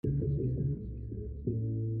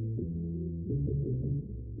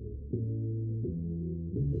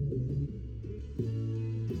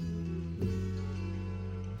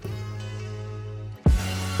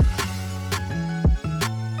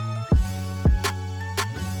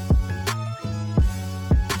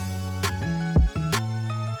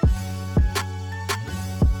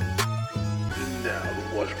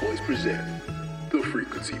present the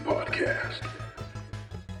Frequency Podcast.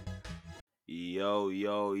 Yo.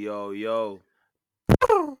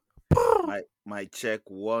 My check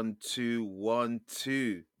 1 2 1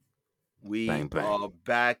 2. We Bang, bang. are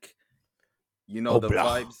back. You know the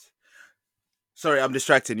vibes. Sorry, I'm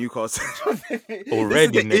distracting you, cause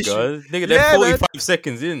already, nigga. Nigga, they're 45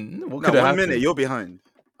 seconds in. What could have happened? 1 minute, you're behind.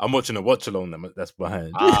 I'm watching a watch along that's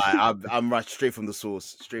behind. I'm right straight from the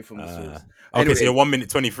source. Source. Okay, Anyway, so you're 1 minute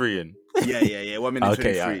 23 in. Yeah. 1 minute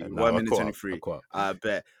 23. 1 minute 23. I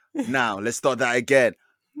bet. Now let's start that again.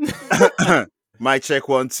 My check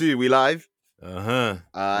 1 2. We live. We live.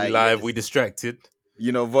 Yes. We distracted.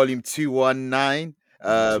 You know, volume 219.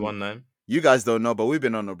 219. You guys don't know, but we've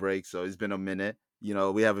been on a break, so it's been a minute. You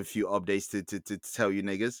know, we have a few updates to tell you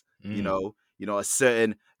niggas. You know, a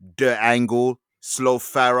certain dirt angle, slow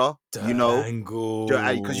Farah. Angle.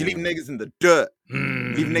 Because you leave niggas in the dirt.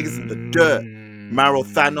 Leave niggas in the dirt. Maro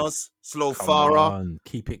Thanos, slow Farah.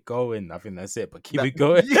 Keep it going. I think that's it, but keep it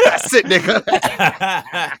going. Yeah, that's it, nigga.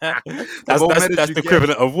 that's the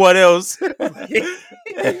equivalent of what else?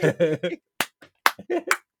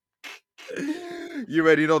 You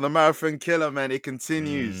already know the marathon killer, man. It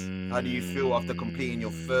continues. How do you feel after completing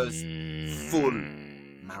your first full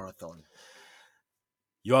marathon?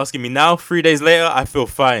 You're asking me now, 3 days later, I feel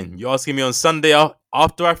fine. You're asking me on Sunday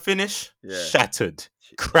after I finish? Yeah. Shattered.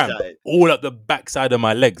 Cramp. All up the backside of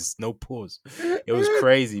my legs. No pause. It was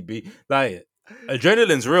crazy, B. Like,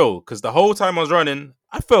 adrenaline's real, because the whole time I was running,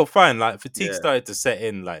 I felt fine. Like, fatigue started to set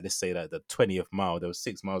in, like, let's say, like, the 20th mile. There was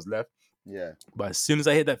 6 miles left. Yeah. But as soon as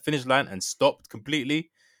I hit that finish line and stopped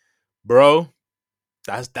completely, bro,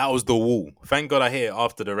 that was the wall. Thank God I hit it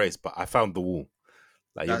after the race, but I found the wall.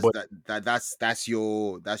 Like that's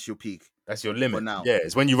your peak. That's your limit. For now. Yeah,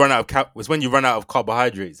 it's when you run out of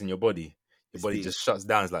carbohydrates in your body. Your body just shuts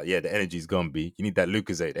down. It's like, yeah, the energy's gone, B. You need that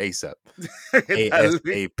Lucozade ASAP.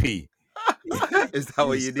 ASAP. Is that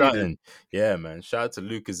what you needed? Yeah, man. Shout out to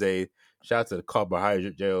Lucozade. Shout out to the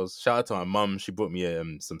carbohydrate gels. Shout out to my mum. She bought me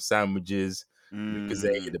some sandwiches,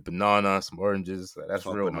 Lucozade, the banana, some oranges. Like, that's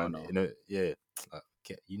real, banana. Man. You know, yeah.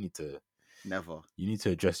 You need to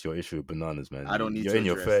address your issue with bananas, man. I don't need. You're to in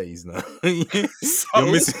address. your 30s now.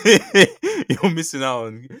 You're missing out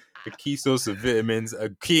on the key source of vitamins, a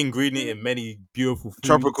key ingredient in many beautiful foods.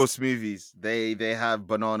 Tropical smoothies. They have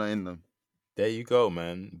banana in them. There you go,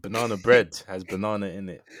 man. Banana bread has banana in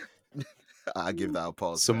it. I give that a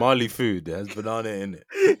pause. Somali food has banana in it.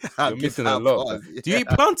 You're missing a lot. Do you eat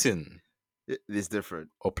plantain? It's different.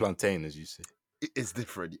 Or plantain, as you say. It's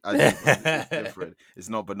different. It's different. It's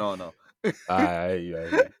not banana. But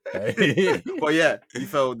yeah, you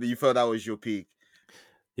felt that was your peak.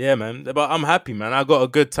 Yeah, man. But I'm happy, man. I got a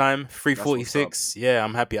good time. 3:46. Yeah,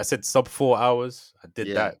 I'm happy. I said sub 4 hours. I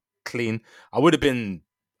did that clean. I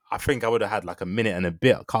think I would have had like a minute and a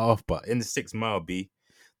bit cut off, but in the 6 mile B,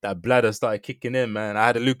 that bladder started kicking in, man. I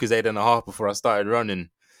had a Lucozade and a half before I started running.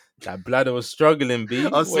 That bladder was struggling, B.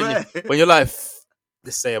 I swear. When you're like,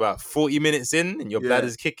 let's say about 40 minutes in and your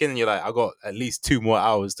bladder's kicking and you're like, I got at least 2 more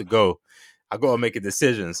hours to go. I got to make a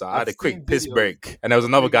decision. So I had a quick piss break. And there was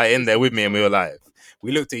another guy in there with me and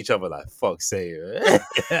we looked at each other like, fuck's sake.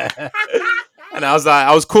 And I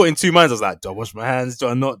was caught in 2 minds. I was like, do I wash my hands? Do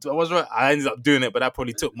I not? Do I wash my... I ended up doing it, but that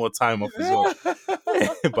probably took more time off as well.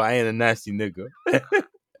 But I ain't a nasty nigga.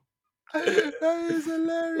 That is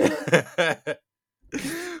hilarious.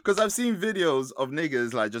 Because I've seen videos of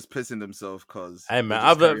niggas like just pissing themselves. Cause hey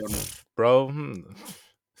man, bro.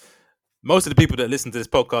 Most of the people that listen to this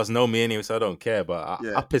podcast know me anyway, so I don't care. But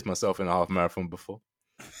I pissed myself in a half marathon before.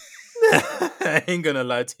 I ain't gonna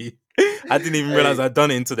lie to you. I didn't even realize I'd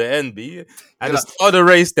done it into the end, B. At the start of the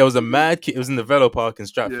race, there was a mad queue. It was in the Velo Park in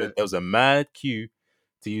Stratford. Yeah. There was a mad queue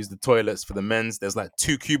to use the toilets for the men's. There's like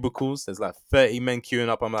 2 cubicles. There's like 30 men queuing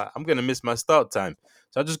up. I'm like, I'm going to miss my start time.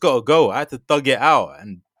 So I just got to go. I had to thug it out.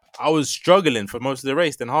 And I was struggling for most of the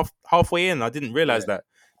race. Then halfway in, I didn't realize that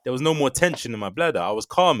there was no more tension in my bladder. I was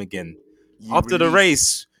calm again. After the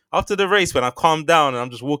race, when I calmed down and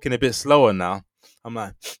I'm just walking a bit slower now, I'm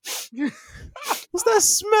like, what's that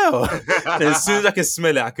smell? And as soon as I can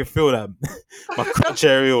smell it, I can feel that my crotch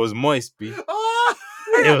area was moist, B.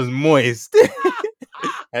 It was moist.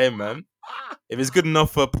 Hey, man. If it's good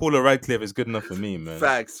enough for Paula Radcliffe, it's good enough for me, man.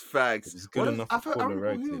 Facts. If it's good enough for Paula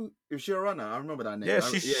Radcliffe. If she's a runner, I remember that name. Yeah,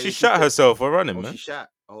 she shot herself for running, man. She shot.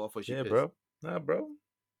 Oh, I thought she pissed. Bro. Nah, bro.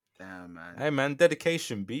 Damn, man. Hey, man.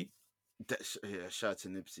 Dedication, B. Shout out to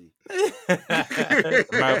Nipsey.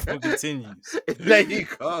 Marathon continues. There you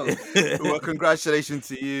go. Well, congratulations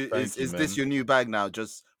to you. Thank you, is this your new bag now?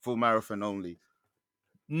 Just full marathon only?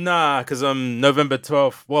 Nah, because November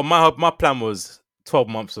 12th. Well, my plan was 12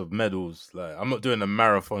 months of medals. Like, I'm not doing a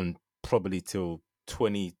marathon probably till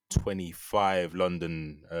 2025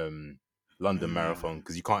 London marathon,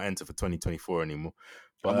 because you can't enter for 2024 anymore.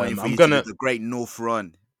 But I'm waiting for I'm you gonna to do the Great North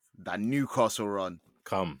Run, that Newcastle run.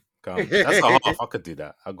 come. That's a half. I could do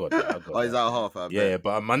that. I got that. Oh, is that a half? Yeah,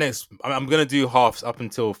 but I'm gonna do halves up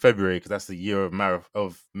until February, because that's the year of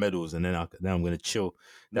medals, and then I'm gonna chill.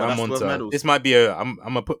 Then Well, I'm that's on 12 to medals. this. Might be I'm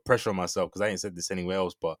gonna put pressure on myself, because I ain't said this anywhere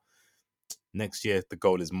else, but next year the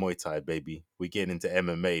goal is Muay Thai, baby. We getting into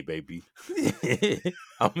MMA, baby.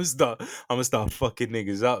 I'm gonna start fucking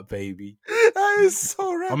niggas up, baby. That is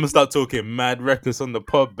so rap. I'm gonna start talking mad reckless on the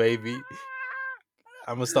pod, baby.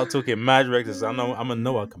 I'm gonna start talking mad reckless. I'm gonna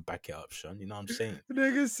know I can back it up, Sean. You know what I'm saying?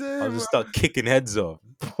 Nigga said, I'll just start kicking heads off.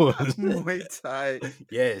 Muay Thai.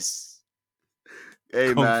 Yes.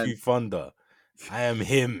 Hey, Kung man. Fu Thunder. I am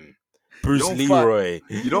him. Bruce Leroy.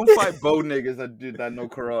 You don't fight bold niggas that know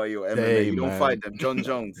karate or MMA. Hey, you don't man. fight them. John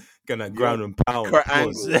Jones. Gonna ground and pound. Kurt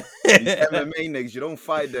Angle. These MMA niggas, you don't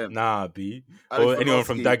fight them. Nah, B. Alex Or anyone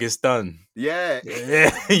from Dagestan. Yeah.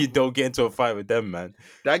 You don't get into a fight with them, man.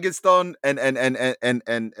 Dagestan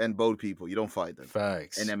and bold people, you don't fight them.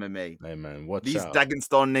 Facts. In MMA. Hey, man, watch These out.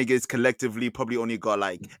 Dagestan niggas collectively probably only got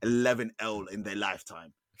like 11 L in their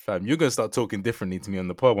lifetime. Fam, you're gonna start talking differently to me on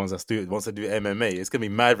the pod once I do MMA. It's gonna be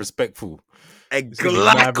mad respectful. A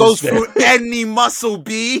Glock goes through any muscle,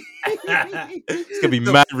 B. It's gonna be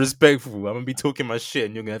mad respectful. I'm gonna be talking my shit,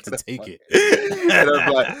 and you're gonna have to take it.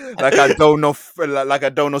 like I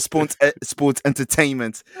don't know sports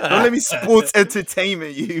entertainment. Don't let me sports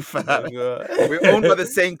entertainment you, fam. We're owned by the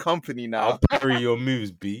same company now. I'll parry your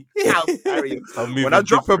moves, B. When I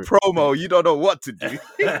drop a promo, you don't know what to do.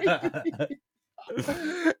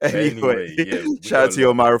 Anyway, yeah, shout out to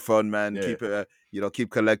your marathon, man. Yeah. Keep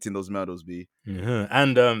collecting those medals, B.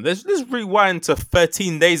 And let's rewind to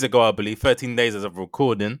 13 days ago, I believe. 13 days as of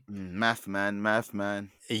recording. Math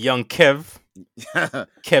man. A young Kev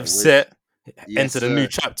Set entered a new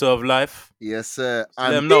chapter of life. Yes, sir.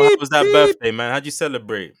 Let them know, how was that birthday, man? How'd you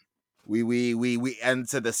celebrate? We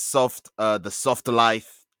entered the soft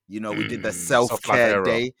life. We did the self-care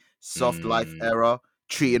day, soft life era.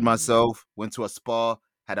 Treated myself, went to a spa,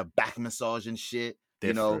 had a back massage and shit.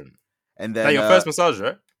 Different. And then that your first massage,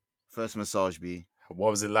 right? First massage, B.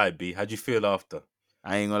 What was it like, B? How'd you feel after?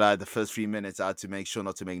 I ain't gonna lie, the first 3 minutes I had to make sure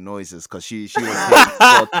not to make noises, because she was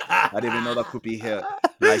I didn't even know that could be here.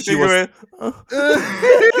 Like she was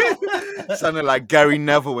sounded like Gary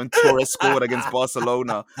Neville when Torres scored against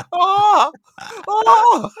Barcelona. Oh!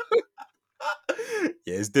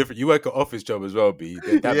 Yeah, it's different. You work an office job as well, B.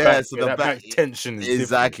 That back tension is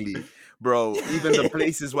exactly, different. Bro. Even the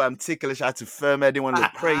places where I'm ticklish, I had to firm. I didn't want to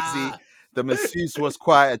look crazy. The masseuse was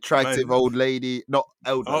quite attractive, old lady. Not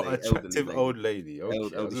elderly. Attractive old lady.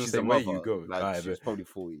 Okay. She's a mother. You go. Like, she's probably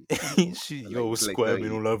 40. She's all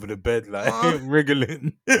squirming all over the bed, like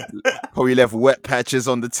wriggling. Probably left wet patches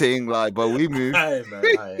on the thing, like, but we moved. Aye, man.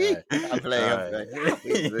 I'm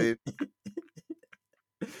playing.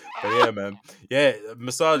 But yeah, man. Yeah,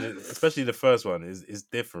 massage, especially the first one, is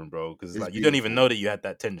different, bro. Because like you don't even know that you had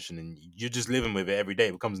that tension, and you're just living with it every day.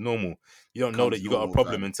 It becomes normal. You don't know that you got a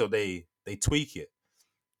problem until they tweak it.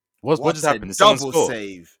 What just happened? Double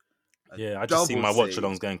save. Yeah, I just see my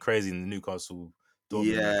watch-alongs going crazy in the Newcastle.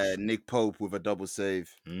 Yeah, Nick Pope with a double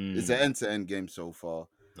save. It's an end-to-end game so far.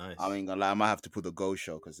 Nice. I ain't gonna lie, I might have to put the go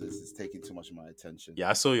show because it's taking too much of my attention. Yeah,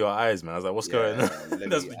 I saw your eyes, man. I was like, what's going on?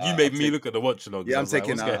 You made me look at the watch-along. Yeah, I'm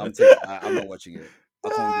not watching it. I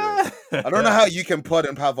can't do it. I don't know how you can pod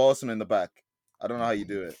and have Arsenal in the back. I don't know how you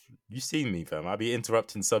do it. You see me, fam. I'll be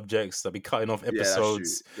interrupting subjects. I'll be cutting off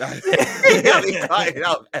episodes. Yeah, I'll be cutting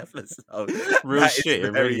off episodes. Real shit.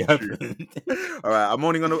 It really happened. All right, I'm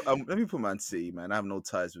only gonna let me put Man City, man. I have no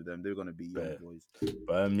ties with them. They're gonna be young boys.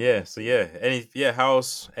 But any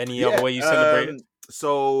other way you celebrated?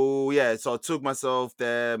 So I took myself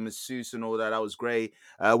there, masseuse and all that. That was great.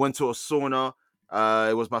 I went to a sauna.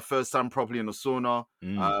 It was my first time properly in a sauna.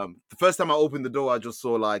 The first time I opened the door, I just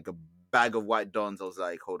saw like a bag of white dons. I was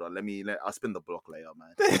like, hold on, I'll spin the block later,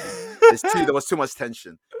 man. There was too much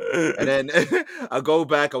tension. And then I go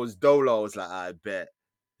back, I was dolo. I was like, I bet.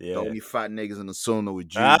 Yeah. The only fat niggas in the sauna with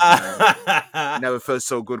Jews, man. Never felt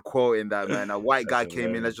so good quoting that, man. A white guy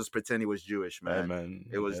came in, let's just pretend he was Jewish, man. Yeah, man.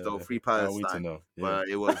 It was dope. Free Palestine. Yeah. But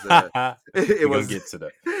it was it was get to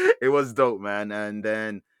that. It was dope, man. And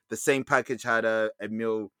then the same package had a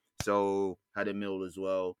meal. So had a meal as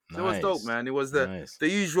well. So it was dope, man. It was the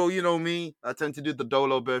usual, you know me. I tend to do the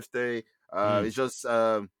Dolo birthday. It's just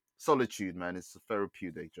solitude, man. It's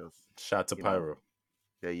therapeutic. Just shout to Pyro.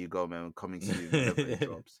 There you go, man. Coming soon. Whenever it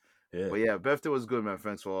drops. Yeah. But yeah, birthday was good, man.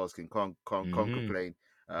 Thanks for asking. Can't complain.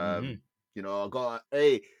 Mm-hmm. You know, I got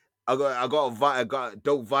a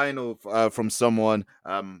dope vinyl from someone.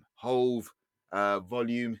 Hove,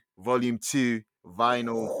 volume 2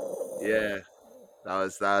 vinyl. Yeah,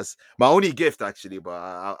 that's my only gift actually. But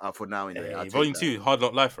I for now anyway, I'll Hey, take Volume that. 2, Hard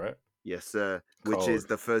Knock Life, right? Yes, sir. Which is Cold.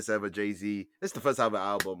 the first ever Jay-Z. It's the first ever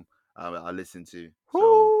album I listened to.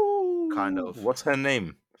 So kind Woo! of. What's her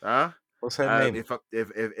name? Huh? What's her name?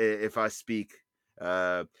 If I speak,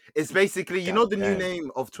 it's basically God the new damn.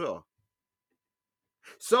 name of Twitter.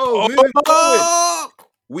 So moving forward,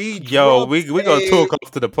 we we gotta talk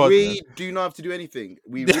after the pod, man. we do not have to do anything.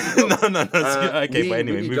 We really don't. no. Okay, but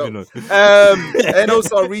anyway, really moving on. And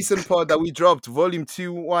also a recent pod that we dropped, volume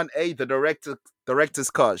 218, the director's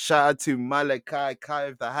cut. Shout out to Malachi Kai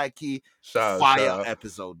of the Haki. Fire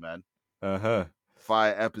episode, man.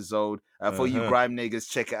 Fire episode. For you grime niggas,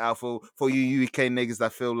 check it out. For you UK niggas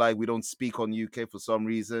that feel like we don't speak on UK for some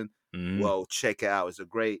reason, well, check it out. It's a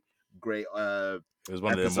great it was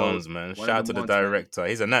one episode. of them ones, man. Shout out to the director. Man.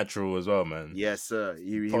 He's a natural as well, man. Yes, sir.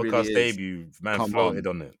 He Podcast really is. debut, man. Floated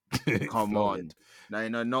on it. Come on. Now,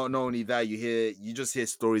 not only that, you just hear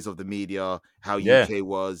stories of the media, how UK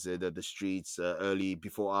was, the streets early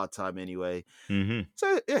before our time, anyway.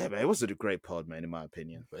 So yeah, man, it was a great pod, man, in my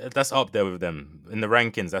opinion. That's up there with them in the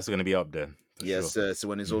rankings. That's going to be up there. Yes, sir. So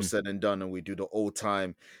when it's all said and done, and we do the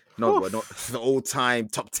all-time, not the all-time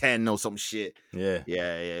top 10 or some shit. Yeah.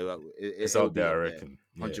 It's up there, I reckon.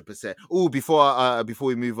 100%. Oh, before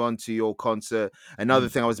we move on to your concert, another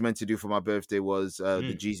thing I was meant to do for my birthday was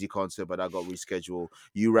the Jeezy concert, but I got rescheduled.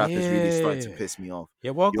 You rappers really started to piss me off.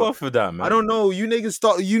 Yeah, what go for that, man? I don't know. You niggas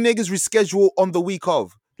reschedule on the week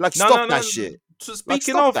of. Like, stop that shit. So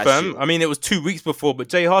speaking of, fam, I mean, it was 2 weeks before, but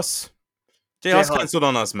J Huss cancelled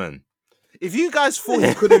on us, man. If you guys thought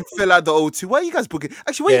you couldn't fill out the O2, why are you guys booking?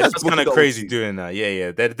 Actually, why are you guys booking? That's kind of crazy doing that.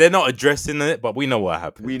 Yeah. They're not addressing it, but we know what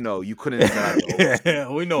happened. We know you couldn't fill out the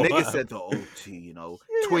O2. We know. Niggas said the O2,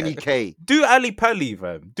 20K. Do Ali Pali,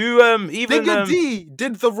 fam. Do even Nigga D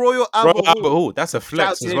did the Royal Albert Hall. That's a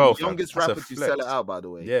flex as well. Youngest rapper to sell it out, by the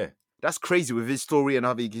way. Yeah. That's crazy with his story and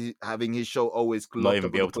having his show always locked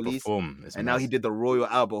up with the police. And now he did the Royal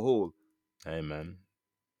Albert Hall. Hey, man.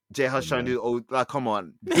 J Hush trying to do, come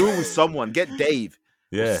on. Do it with someone. Get Dave.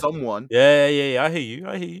 Yeah. Someone. Yeah. I hear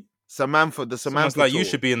you. Samantha. Someone's like, you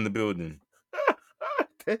should be in the building.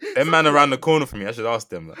 Them man around the corner from me. I should ask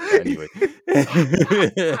them. Anyway.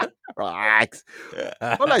 Relax.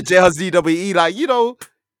 Not like J Hush ZWE, like,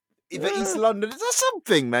 the East London. That's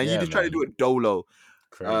something, man. You just try to do a dolo.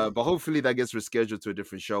 But hopefully that gets rescheduled to a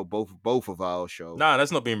different show. Both of our shows. Nah,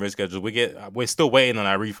 that's not being rescheduled. We're still waiting on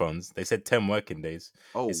our refunds. They said 10 working days.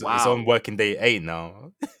 Oh, it's wow. on working day 8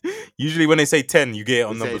 now. Usually when they say 10, you get it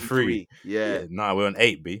on number 3. Yeah. Nah, we're on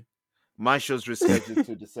 8, B. My show's rescheduled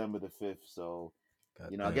to December the 5th. So,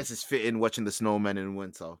 I guess it's fitting watching the snowman in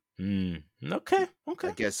winter. Okay.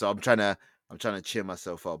 I guess so. I'm trying to cheer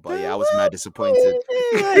myself up. But yeah, I was mad disappointed.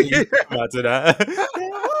 To that.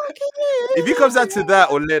 If he comes out to that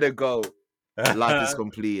or Let It Go, life is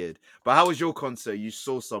completed. But how was your concert? You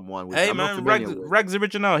saw someone with Ragz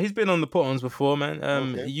Originale. He's been on the Put Ons before, man.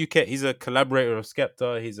 UK. He's a collaborator of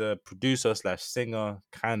Skepta. He's a producer / singer,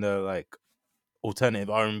 kind of like alternative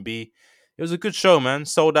R&B. It was a good show, man.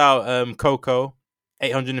 Sold out. Coco,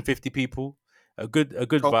 850 people. A good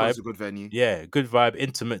Coco's vibe. A good venue. Yeah, good vibe.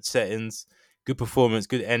 Intimate settings. Good performance,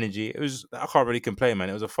 good energy. I can't really complain,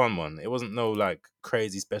 man. It was a fun one. It wasn't no like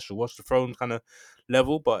crazy special Watch the Throne kind of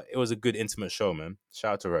level, but it was a good intimate show, man.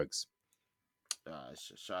 Shout out to Ragz.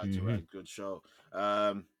 Shout out to Ragz. Good show.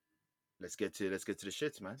 Let's get to the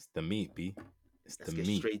shits, man. It's the meat, B. Let's get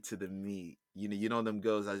straight to the meat. You know them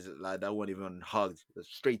girls that won't even hug.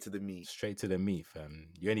 Straight to the meat. Straight to the meat, fam.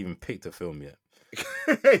 You ain't even picked a film yet.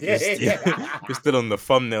 You're still on the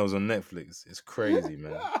thumbnails on Netflix. It's crazy,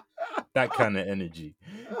 man. That kind of energy.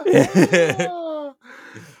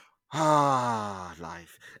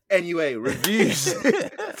 Life. Anyway, reviews.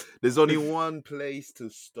 There's only one place to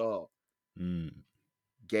start.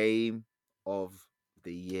 Game of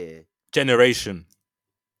the year. Generation.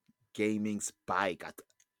 Gaming spike.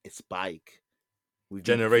 It's spike. We've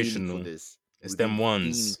generational. For this. It's them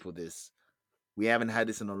ones. For this. We haven't had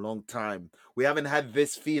this in a long time. We haven't had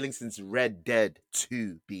this feeling since Red Dead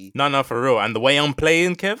 2, B. No, for real. And the way I'm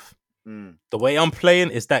playing, Kev, the way I'm playing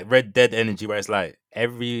is that Red Dead energy where it's like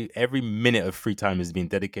every minute of free time is being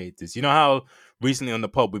dedicated to this. You know how recently on the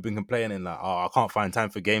pod we've been complaining like, I can't find time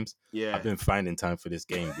for games? Yeah. I've been finding time for this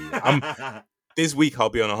game, B. This week I'll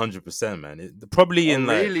be on 100%, man. Probably in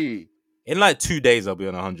like 2 days I'll be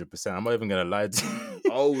on 100%. I'm not even going to lie to you.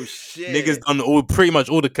 Oh shit! Niggas done pretty much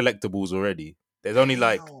all the collectibles already. There's only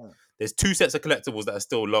there's 2 sets of collectibles that are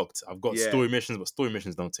still locked. I've got story missions, but story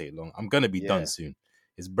missions don't take long. I'm gonna be done soon.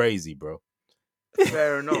 It's brazy, bro.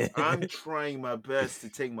 Fair enough. I'm trying my best to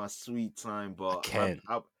take my sweet time, but I can't.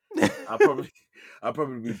 I'll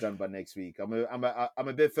probably be done by next week. I'm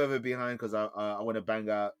a bit further behind because I want to bang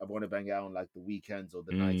out. I want to bang out on like the weekends or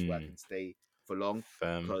the nights where I can stay for long.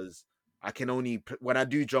 Because I can only when I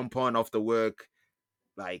do jump on after work,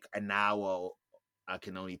 like an hour, I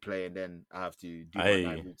can only play, and then I have to do my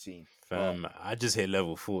night routine. Fam, I just hit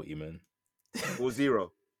level 40, man. 40.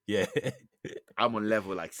 Yeah. I'm on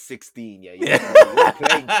level like 16. Yeah, you're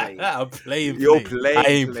playing. I'm playing. You're playing. I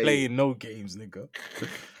ain't playing no games, nigga.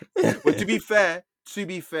 But to be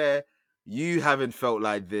fair, you haven't felt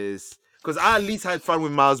like this because I at least had fun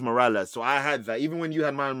with Miles Morales. So I had that. Even when you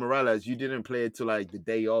had Miles Morales, you didn't play it till like the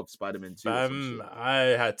day of Spider-Man 2. I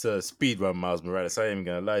had to speedrun Miles Morales. I ain't even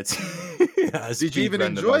gonna lie to you. Did you even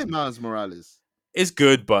enjoy Miles Morales? It's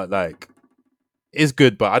good, but I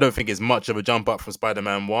don't think it's much of a jump up from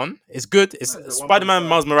Spider-Man 1. It's good. It's Spider-Man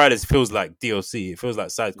Miles Morales feels like DLC. It feels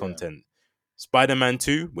like side content. Spider-Man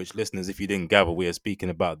 2, which listeners, if you didn't gather, we are speaking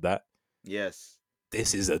about that. Yes.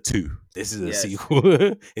 This is a 2. This is a sequel.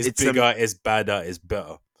 it's bigger, it's badder, it's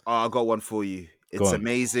better. Oh, I got one for you. It's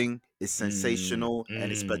amazing, it's sensational,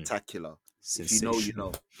 and it's spectacular. If you know, you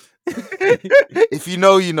know. If you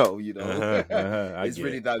know, you know. It's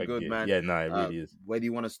really that good, man. Yeah, no, it really is. Where do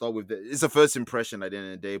you want to start with? It's a first impression at the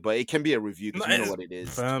end of the day, but it can be a review because you know what it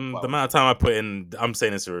is. The amount of time I put in, I'm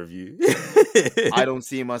saying it's a review. I don't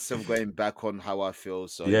see myself going back on how I feel,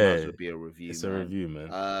 so it might as well be a review. It's a review,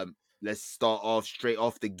 man. Let's start off straight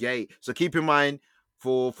off the gate. So keep in mind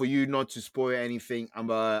for you not to spoil anything.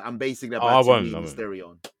 I'm basically about to leave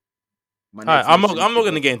Mysterion. I'm not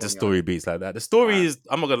gonna get into story beats like that. The story is,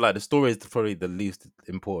 I'm not gonna lie, the story is probably the least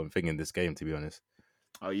important thing in this game, to be honest.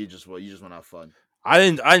 Oh, you just want to have fun. I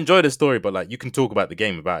enjoy the story, but like you can talk about the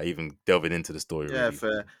game without even delving into the story. Yeah, really.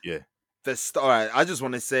 fair. Yeah. All right. I just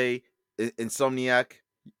want to say, Insomniac,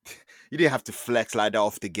 you didn't have to flex like that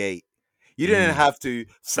off the gate. You didn't have to. You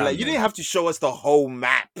didn't have to show us the whole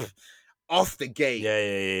map. Off the gate.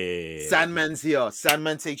 Yeah. Sandman's here.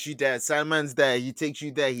 Sandman takes you there. Sandman's there. He takes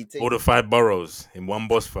you there. He takes all the 5 boroughs in one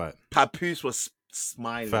boss fight. Papoose was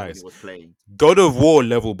smiling when he was playing. God of War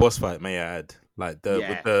level boss fight, may I add. Like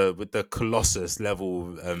with the Colossus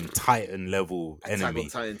level, Titan level enemy.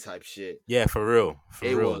 Titan type shit. Yeah, for real.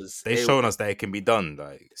 They shown us that it can be done.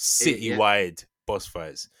 Like city-wide boss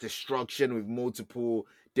fights. Destruction with multiple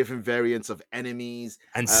different variants of enemies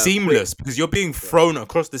and seamless because you're being thrown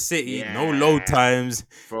across the city, no load times.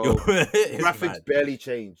 Graphics barely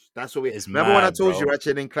change. That's what remember when I told you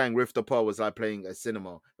Ratchet and Clank Rift Apart was like playing a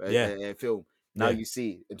cinema, a film. Now you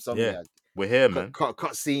see Insomniac. We're here, man.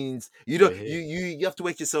 Cut scenes. You don't. You have to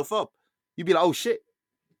wake yourself up. You'd be like, oh shit.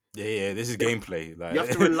 Yeah. This is gameplay. Like you have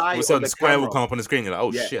to rely on the square camera. Will come up on the screen. You're like,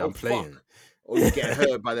 oh shit, I'm playing. Fuck. Or you get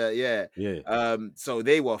hurt by that. Yeah. So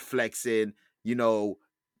they were flexing. You know,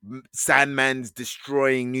 Sandman's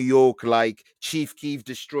destroying New York like Chief Keef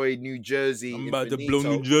destroyed New Jersey. I'm about to blow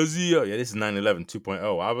New Jersey up. Yeah, this is 9/11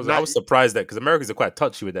 2.0. I was surprised that because Americans are quite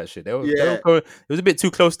touchy with that shit. It was a bit too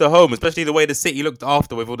close to home, especially the way the city looked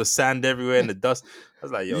after with all the sand everywhere and the dust. I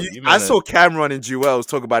was like, yo, I saw Cameron and Jewels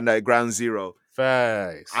talk about that Ground Zero.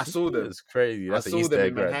 Facts. I saw them. It's crazy. That's an Easter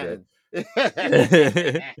egg right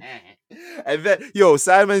there. And then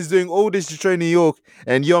Simon's doing all this to train New York,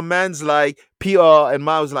 and your man's like Peter and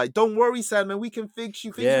Miles like, don't worry, Simon, we can fix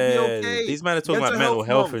you. Things will be okay. These men are talking about mental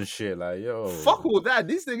health and shit. Like, yo, fuck all that.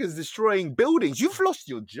 This nigga's destroying buildings. You've lost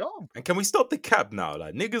your job. And can we stop the cap now?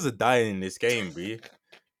 Like, niggas are dying in this game, bro.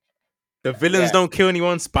 The villains don't kill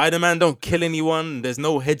anyone. Spider-Man don't kill anyone. There's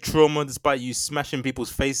no head trauma despite you smashing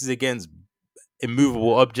people's faces against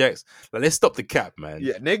immovable objects. Like, let's stop the cap, man.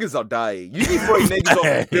 Yeah, niggas are dying. You be throwing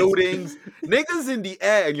niggas off buildings, niggas in the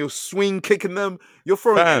air, and you're swing kicking them. You're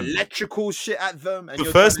throwing electrical shit at them. And the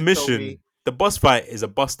first mission, the boss fight, is a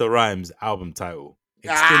Busta Rhymes album title.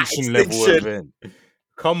 Extinction level event.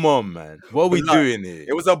 Come on, man. What are we doing here?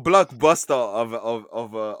 It was a blockbuster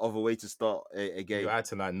of a way to start a game. You're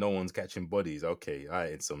acting like no one's catching bodies. Okay, all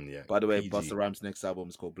right, Insomniac. By the way, Busta Rhymes' next album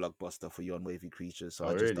is called Blockbuster for you unwavy creatures. So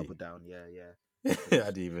I just doubled down. Yeah. I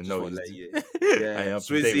didn't even know.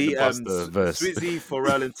 Swizzy,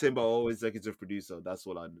 Pharrell, and Timber are always executive producer. That's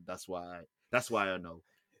why I know.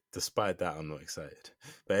 Despite that, I'm not excited.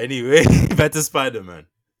 But anyway, back to Spider-Man.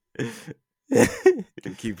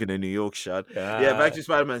 Keeping a New York shot. Yeah, back to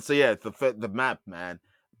Spider-Man. So yeah, the map, man,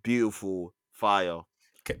 beautiful, fire.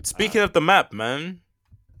 Okay. Speaking of the map, man,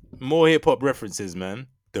 more hip hop references, man.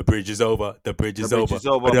 The bridge is over. The bridge is over.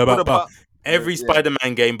 But Every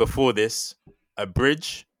Spider-Man game before this, a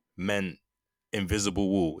bridge meant invisible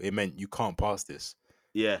wall. It meant you can't pass this.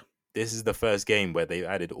 Yeah. This is the first game where they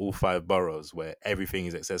added all 5 boroughs where everything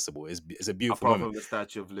is accessible. It's a beautiful moment. Apart from the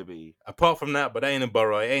Statue of Liberty. Apart from that, but that ain't a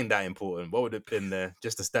borough. It ain't that important. What would have been there?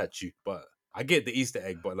 Just a statue. But I get the Easter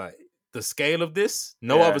egg, but like the scale of this,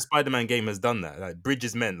 no other Spider-Man game has done that. Like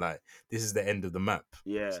bridges meant like this is the end of the map.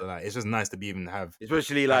 Yeah. So like it's just nice to be even have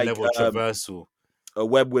especially like level of traversal. A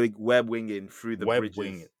web winging through the bridges.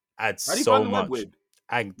 Wing adds so much.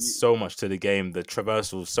 Adds so much to the game. The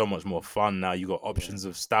traversal is so much more fun now. You got options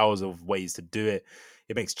of styles of ways to do it.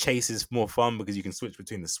 It makes chases more fun because you can switch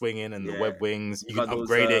between the swinging and the web wings. You can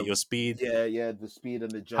upgrade it, your speed. Yeah, the speed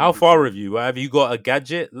and the jump. How far have you? Have you got a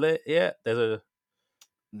gadget lit yet? There's a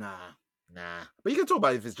nah. But you can talk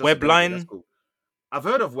about it if it's just Webline. Cool. I've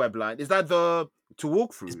heard of Webline. Is that the to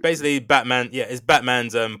walk through? It's basically Batman. Yeah, it's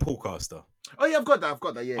Batman's poolcaster. Oh yeah, I've got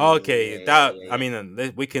that. Yeah. Okay, I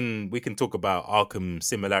mean, we can talk about Arkham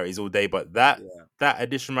similarities all day, but that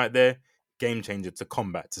addition right there, game changer to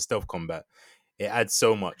combat, to stealth combat. It adds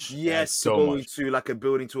so much. Yes, so going much. to like a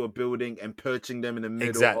building to a building and perching them in the middle.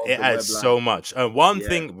 Exactly, it adds so much. One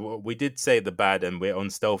thing we did say the bad, and we're on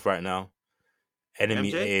stealth right now.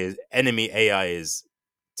 Enemy AI is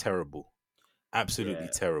terrible, absolutely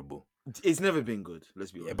terrible. It's never been good. Let's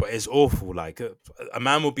be honest. Yeah, but it's awful. Like a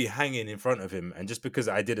man will be hanging in front of him, and just because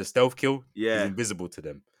I did a stealth kill, he's invisible to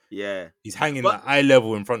them. Yeah, he's hanging at eye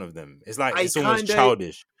level in front of them. It's like it's almost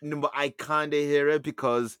childish. No, but I kind of hear it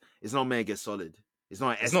because it's not Metal Gear Solid. It's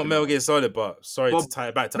not Metal Gear Solid. But to tie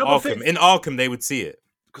it back to Arkham. In Arkham, they would see it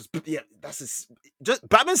because just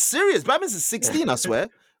Batman's serious. Batman's a 16, I swear.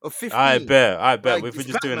 Or 15. I bet. Like, if we're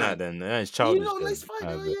just doing that, then it's childish. Let's find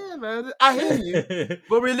out. Yeah, man. I hear you.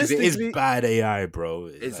 But realistically, it is bad AI, bro.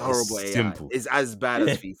 It's horrible AI. Simple. It's as bad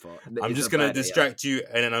as FIFA. I'm just gonna distract you,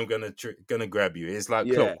 and then I'm gonna grab you. It's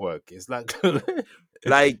like clockwork. It's like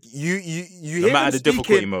like you hear no matter the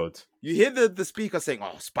difficulty mode. You hear the speaker saying,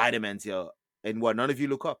 "Oh, Spider-Man's here," and what? None of you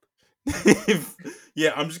look up.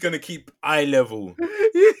 Yeah, I'm just gonna keep eye level.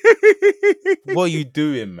 What are you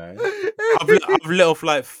doing, man? I've lit off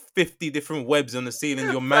like 50 different webs on the ceiling.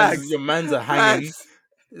 Your mans are hanging.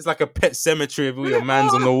 It's like a pet cemetery of all your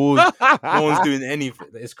mans on the walls. No one's doing anything.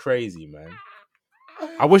 It's crazy, man.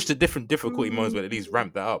 I wish the different difficulty modes would at least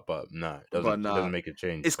ramp that up, but no, it doesn't make a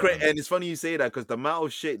change. It's great, and it's funny you say that because the amount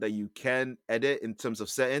of shit that you can edit in terms of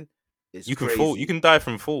setting is crazy. You can die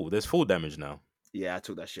from fall. There's fall damage now. Yeah, I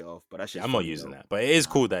took that shit off, but that shit. I'm not using that, but it is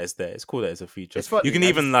cool that it's there. It's cool that it's a feature. It's funny. You can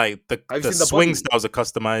even like the swing styles are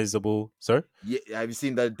customizable. Sorry. Yeah, have you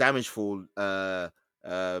seen the damage fall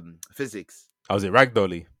physics? Oh, is it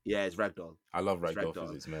ragdolly? Yeah, it's ragdoll. I love ragdoll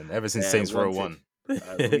physics, man. Ever since Saints Row 1. For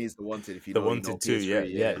me, it's the Wanted. If you the Wanted 2,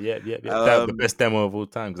 yeah. That's the best demo of all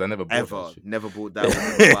time because I never bought never bought that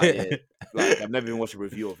one. Like I've never even watched a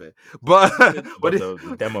review of it. But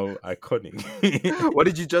the demo iconic. What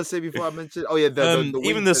did you just say before I mentioned? Oh yeah, the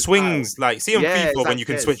even the swings, like see on FIFA when you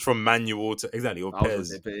can switch from manual to or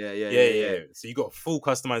pairs. Yeah. So you got full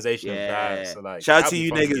customization of that. So like, shout out to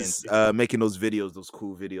you niggas making those videos, those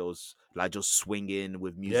cool videos. Like just swinging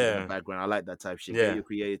with music in the background. I like that type of shit. Get your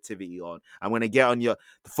creativity on. I'm gonna get on the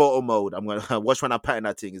photo mode. I'm gonna watch when I pattern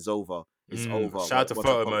that thing. It's over. It's over. Shout out to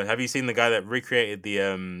photo mode. Have you seen the guy that recreated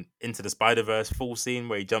the Into the Spider-Verse full scene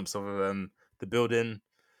where he jumps off of the building?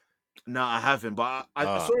 No, I haven't. But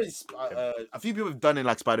I saw it. A few people have done it,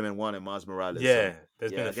 like Spider-Man 1 and Miles Morales. Yeah,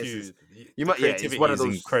 there's been a few. It's one of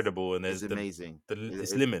those incredible, and there's amazing.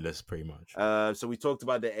 It's limitless, pretty much. So we talked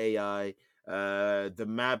about the AI. The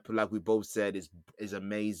map, like we both said, is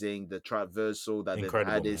amazing. The traversal that they've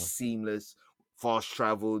had is seamless. Fast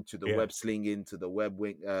travel to the web slinging to the web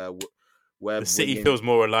wing. The city feels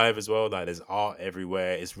more alive as well. Like there's art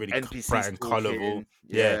everywhere. It's really bright and colorful.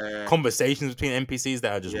 Yeah, conversations between NPCs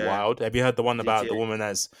that are just wild. Have you heard the one about the woman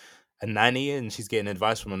that's a nanny and she's getting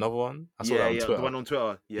advice from another one? I saw that on Twitter. The one on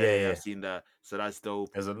Twitter. Yeah, I've seen that. So that's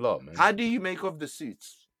dope. There's a lot, man. How do you make of the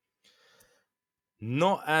suits?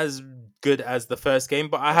 Not as good as the first game,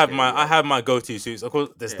 but I have my go-to suits. Of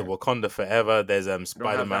course, there's the Wakanda Forever. There's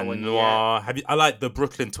Spider-Man Noir. I like the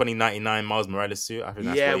Brooklyn 2099 Miles Morales suit. I think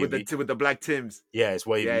that's wavy. with the black Tims. Yeah, it's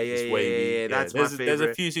wavy. It's wavy. Yeah, that's my favorite. There's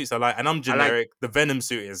a few suits I like, and I'm generic. The Venom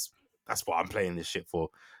suit that's what I'm playing this shit for.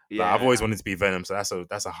 Yeah, like, I've always wanted to be Venom, so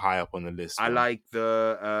that's a high up on the list. I like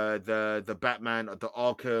the Batman, the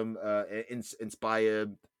Arkham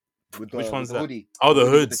inspired. Which one's that? Hoodie. Oh, the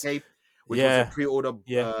hoods. The cape. Which was a pre-order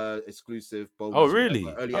exclusive. Oh, really?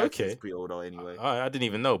 Early access pre-order anyway. I didn't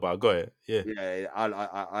even know, but I got it. Yeah. Yeah,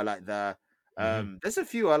 I like that. There's a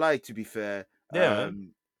few I like, to be fair. Yeah.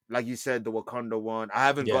 like you said, the Wakanda one. I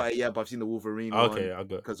haven't got it yet, but I've seen the Wolverine one. Okay, I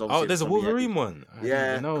got. Because Oh, there's a Wolverine one.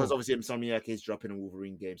 Because obviously Insomniac is dropping a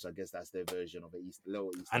Wolverine game, so I guess that's their version of it.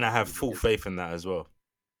 And I have full faith in that as well.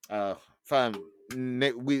 Fam,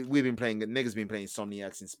 we've been playing. Niggas been playing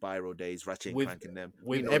Insomniacs in Spiral days, Ratchet and Clank in them.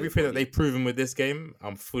 With everything that they've proven with this game,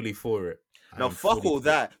 I'm fully for it. Now, fuck all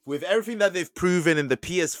that. With everything that they've proven in the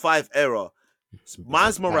PS5 era,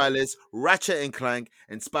 Miles Morales, Ratchet and Clank,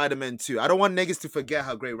 and Spiderman 2. I don't want niggas to forget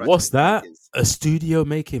how great Ratchet and Clank is. A studio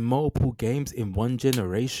making multiple games in one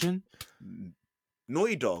generation?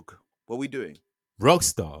 Naughty Dog, what are we doing?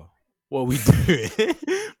 Rockstar, what are we doing?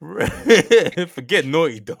 Forget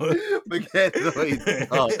Naughty Dog. Forget Naughty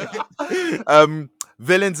Dog.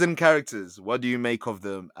 Villains and characters, what do you make of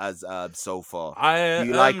them as so far? Do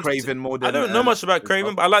you like Kraven more than... I don't know much about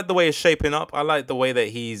Kraven, but I like the way it's shaping up. I like the way that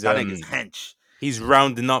he's... That nigga's hench. He's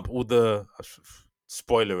rounding up all the...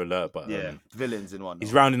 Spoiler alert, but... villains and whatnot.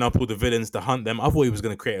 He's rounding up all the villains to hunt them. I thought he was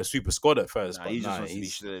going to create a super squad at first, but he's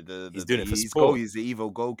doing it for sport. He's the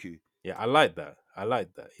evil Goku. Yeah, I like that.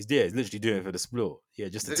 He's literally doing it for the sport. Yeah,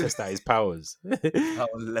 just to test out his powers. Power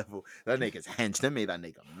level. That nigga's hench. They made that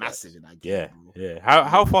nigga massive in that game. Yeah.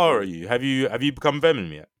 How far are you? Have you become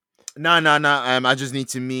Venom yet? No. I just need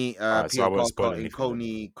to meet Peter Parker in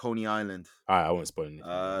Coney Island. Alright, I won't spoil anything.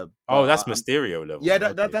 That's Mysterio level. Yeah,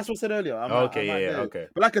 that's what I said earlier. Okay.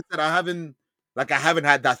 But like I said, I haven't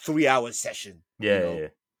had that 3-hour session. Yeah.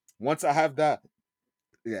 Once I have that,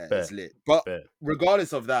 it's lit. But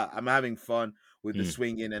regardless of that, I'm having fun with the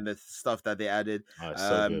swinging and the stuff that they added. It's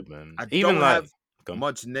so good, man. I don't have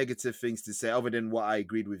much negative things to say other than what I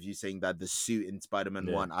agreed with you saying that the suit in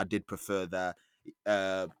Spider-Man 1, I did prefer that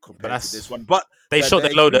compared to this one. But they shot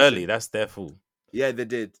their load early. That's their fault. Yeah, they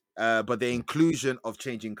did. But the inclusion of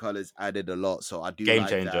changing colors added a lot. So I do game like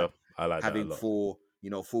changer. That. I like having that a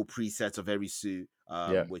lot. full presets of every suit,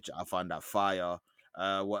 which I find that fire.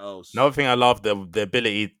 What else? Another thing I love, the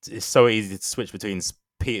ability is so easy to switch between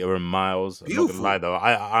Peter and Miles. Beautiful. I'm not gonna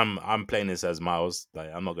lie though. I'm playing this as Miles.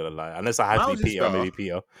 Like I'm not gonna lie. Unless I have to be Peter, maybe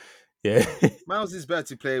Peter. Yeah. Miles is better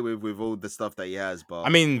to play with all the stuff that he has, but I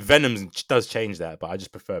mean Venom does change that, but I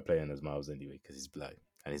just prefer playing as Miles anyway, because he's black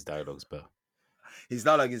and his dialogue's better. His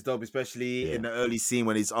dialogue is dope, especially in the early scene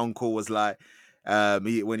when his uncle was like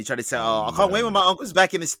when he tried to say, I can't wait when my uncle's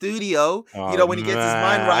back in the studio. When he gets his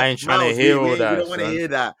mind right. I ain't trying to hear all that. We don't want to hear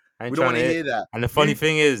that. We don't want to hear that. And the funny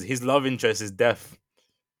thing is, his love interest is deaf.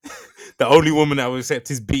 The only woman that will accept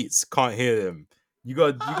his beats can't hear them. You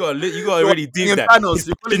got really deep that.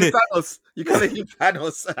 You call him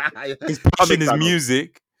Thanos. His passion is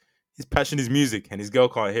music. His passion is music, and his girl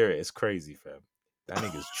can't hear it. It's crazy, fam. That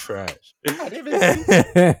nigga's trash.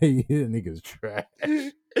 That nigga's trash.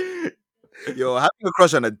 Yo, having a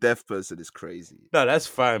crush on a deaf person is crazy. No, that's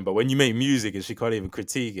fine. But when you make music and she can't even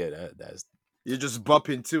critique it, that's you just bop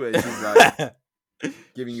into it. And she's like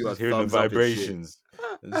giving you a hearing thumbs the up vibrations.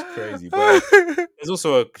 It's crazy. But there's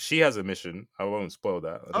also she has a mission. I won't spoil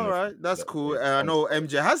that. All right, that's cool. I know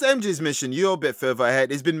MJ has MJ's mission. You're a bit further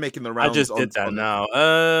ahead. It's been making the rounds. I just did that now.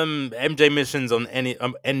 MJ missions on any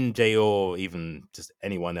NJ or even just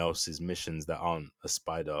anyone else's missions that aren't a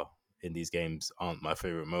spider in these games aren't my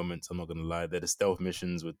favorite moments. I'm not gonna lie. They're the stealth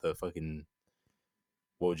missions with the fucking,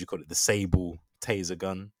 what would you call it? The sable taser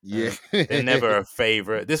gun. Yeah, they're never a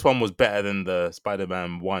favorite. This one was better than the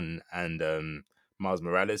Spider-Man 1 and Miles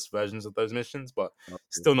Morales versions of those missions, but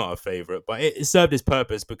still not a favorite. But it served its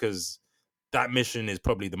purpose because that mission is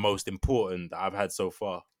probably the most important that I've had so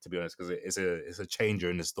far, to be honest, because it's a changer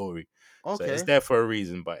in the story. Okay. So it's there for a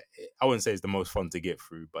reason, but I wouldn't say it's the most fun to get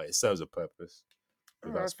through, but it serves a purpose.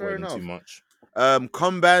 Without spoiling too much.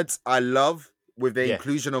 Combat, I love with the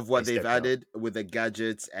inclusion of what they've added with the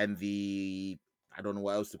gadgets and the, I don't know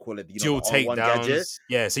what else to call it. Dual takedowns.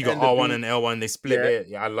 Yeah, so you got R1 and L1. They split it.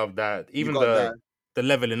 Yeah, I love that. Even the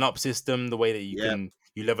leveling up system, the way that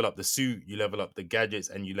you level up the suit, you level up the gadgets,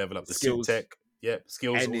 and you level up the skills. Suit tech. Yeah,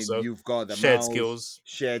 skills and also. You've got the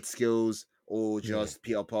shared skills, or just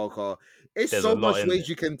Peter Parker. It's so much ways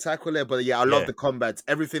you can tackle it, but I love the combats.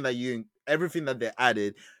 Everything that they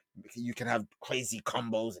added, you can have crazy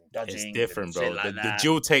combos and dodging. It's different, bro. The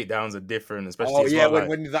dual takedowns are different, especially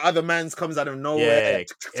when the other man's comes out of nowhere.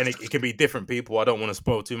 Yeah, and it can be different people. I don't want to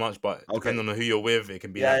spoil too much, but depending on who you're with, it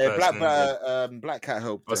can be that person. Black Cat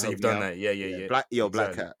helped. Oh, so you've done that. Yeah.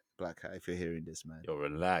 Black Cat, if you're hearing this, man. Yo,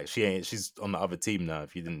 relax. She's on the other team now.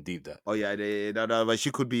 If you didn't deep that. Oh yeah, no, but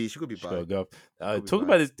she could be. Talk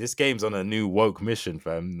about this game's on a new woke mission,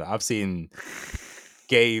 fam. I've seen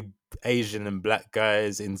gay, Asian, and black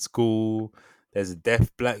guys in school. There's a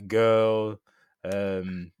deaf black girl.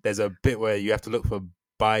 There's a bit where you have to look for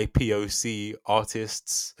POC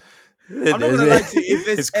artists. I'm not gonna lie to you. If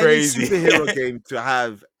there's It's any crazy. superhero game to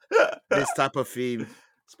have this type of theme,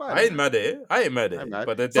 Spider-Man. I ain't mad at it. I ain't mad at it.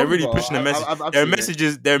 But they're really pushing the message. There are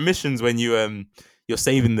messages. There are missions when you're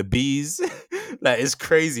saving the bees. Like, it's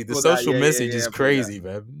crazy. The social message is crazy,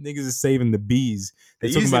 man. Niggas are saving the bees.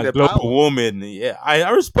 They're talking about global warming. Yeah, I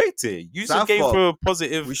respect it. Use the game for a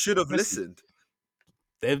positive. We should have listened.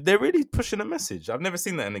 They're really pushing a message. I've never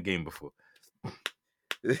seen that in a game before.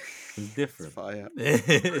 It's different.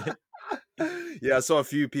 Yeah, I saw a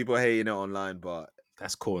few people hating it online, but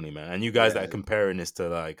that's corny, man. And you guys that are comparing this to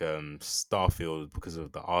like Starfield because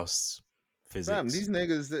of the arse physics. Fam, these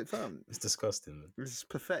niggas, fam, it's disgusting, man. It's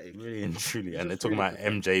pathetic. Really and truly. And they're talking about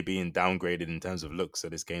MJ being downgraded in terms of looks, so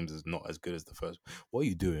this game is not as good as the first. What are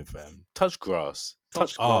you doing, fam? Touch grass.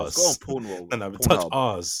 Touch arse. Go on Pornhole. No, touch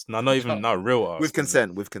arse. No, not even real arse. With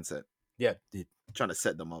consent. With consent. Yeah. Trying to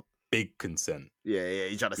set them up. Big consent. Yeah,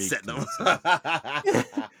 you're trying to set them up.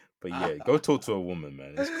 But yeah, go talk to a woman,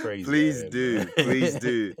 man. It's crazy. Please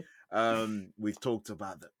do. We've talked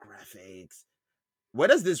about the graphics. Where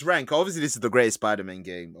does this rank? Obviously, this is the greatest Spider-Man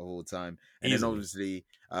game of all time. And then obviously,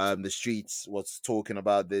 the streets was talking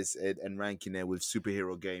about this and ranking it with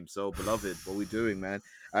superhero games. So, beloved, what we doing, man?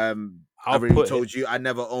 I already told you I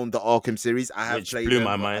never owned the Arkham series. I have played them,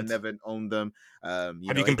 but I never owned them. Have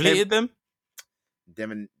you completed them?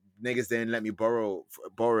 Them niggas didn't let me borrow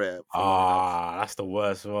it. That's the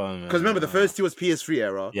worst one. Because remember, the first two was PS3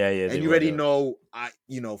 era. Yeah. And you already know,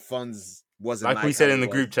 funds wasn't like we said in the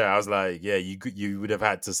group chat. I was like, yeah, you would have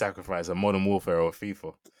had to sacrifice a Modern Warfare or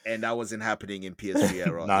FIFA, and that wasn't happening in PS3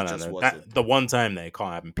 era. No. The one time that it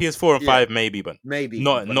can't happen. PS4 and 5 maybe, but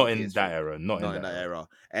not in that era. Not in that era.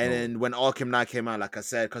 And then when Arkham Knight came out, like I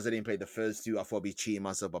said, because I didn't play the first two, I thought I'd be cheating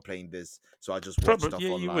myself by playing this. So I just watched stuff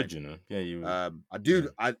online. You would, you know. Yeah, you would. I do.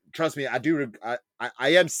 I trust me. I do. I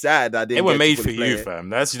am sad I didn't. They were made for you, fam.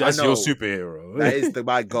 That's your superhero. That is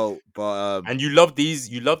my goal. But and you love these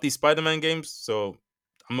Spider-Man games. So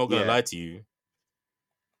I'm not gonna lie to you.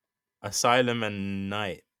 Asylum and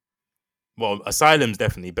Night. Well, Asylum's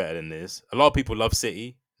definitely better than this. A lot of people love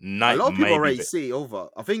City. Night, a lot of people rate City over.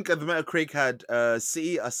 I think the Metacritic had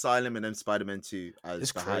City, Asylum, and then Spider-Man 2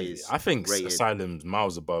 as the highest. I think rated. Asylum's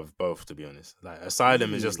miles above both, to be honest. Like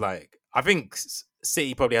Asylum is just like, I think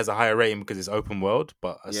City probably has a higher rating because it's open world,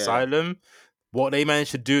 but Asylum, what they managed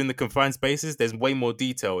to do in the confined spaces, there's way more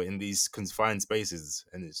detail in these confined spaces,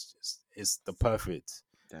 and it's the perfect.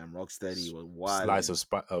 Damn, Rocksteady was wild. Slice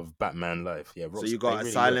of Batman life. Yeah. So you got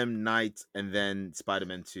Asylum, Night, and then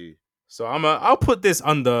Spider-Man 2. So I'll put this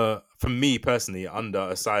under, for me personally, under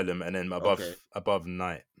Asylum, and then above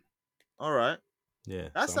Night. All right. Yeah.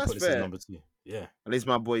 That's fair. Number 2. Yeah. At least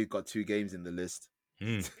my boy got 2 games in the list.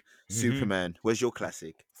 Superman, where's your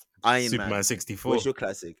classic? Iron Superman Man 64. Where's your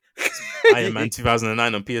classic? Iron Man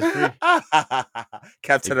 2009 on PS3.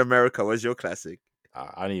 Captain America, where's your classic?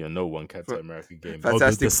 I don't even know one Captain America game.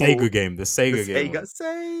 Fantastic the Sega game. The Sega game.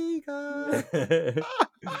 Sega.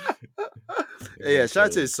 Yeah, shout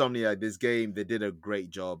out to Insomniac. This game, they did a great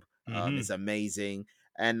job. It's amazing.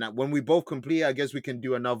 And when we both complete, I guess we can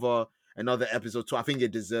do another episode too. I think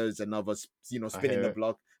it deserves another, spinning the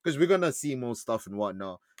block, because we're gonna see more stuff and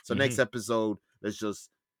whatnot. So next episode, let's just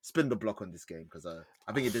spin the block on this game, because I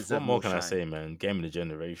think it deserves. What more can I say, man? Game of the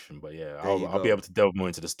generation, but yeah, I'll be able to delve more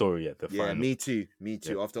into the story at the final. Yeah, me too.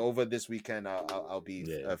 Yeah. After over this weekend, I'll be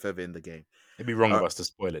further in the game. It'd be wrong of us to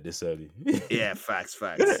spoil it this early. Yeah, facts.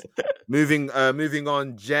 Moving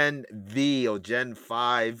on, Gen V or Gen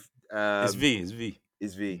 5. It's V.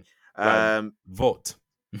 Vote.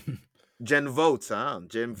 Gen Vote, huh?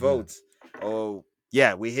 Gen Vote. Oh,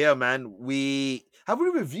 yeah, we're here, man. Have we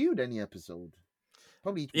reviewed any episode?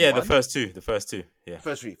 Probably. Yeah, the first two. Yeah.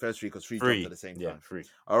 First three, because three dropped at the same time. Yeah, 3.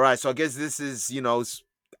 All right, so I guess this is,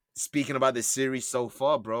 speaking about this series so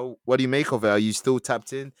far, bro. What do you make of it? Are you still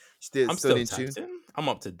tapped in? I'm still in tune? I'm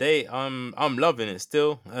up to date. I'm loving it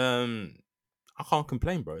still. I can't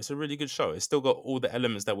complain, bro. It's a really good show. It's still got all the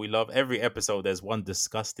elements that we love. Every episode, there's one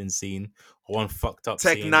disgusting scene, one fucked up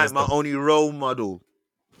scene. Tech Knight, my only role model.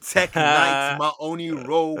 Tech Knight's my only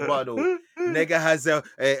role model. Nigga has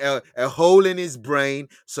a hole in his brain,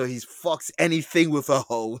 so he fucks anything with a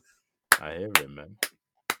hole. I hear it, man.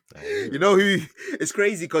 You know who? It's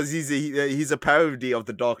crazy because he's a parody of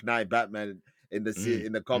the Dark Knight Batman in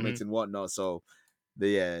the comics and whatnot. So,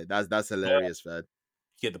 that's hilarious, man.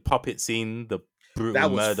 You get the puppet scene, the brutal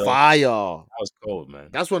that was murder. Fire. That was cold, man.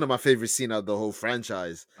 That's one of my favorite scenes of the whole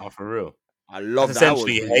franchise. Oh, for real. I love that.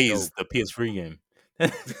 Essentially, Haze, the PS3 game.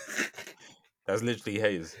 That's literally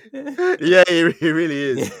Hayes. Yeah, it really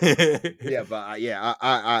is. Yeah, but I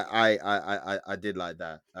did like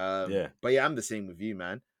that. But yeah, I'm the same with you,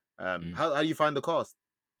 man. How do you find the cast?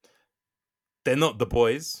 They're not the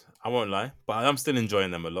boys. I won't lie, but I'm still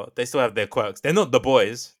enjoying them a lot. They still have their quirks. They're not the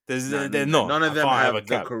boys. They're not. None of them I have a the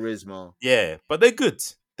cap. charisma. Yeah, but they're good.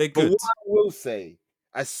 They're But good. what I will say,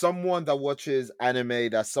 as someone that watches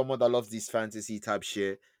anime, as someone that loves these fantasy type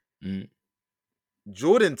shit,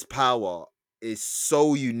 Jordan's power is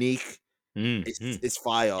so unique. It's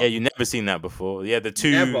fire. Yeah, you never seen that before. Yeah, the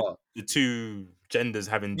two genders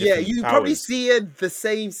having different you powers. probably see it the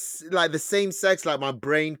same sex. Like my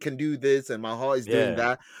brain can do this and my heart is doing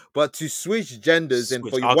that. But to switch genders and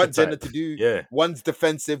for one gender to do, one's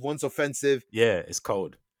defensive, one's offensive. Yeah, it's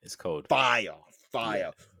cold. It's cold. Fire.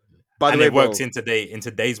 Yeah. By the way, way, it works in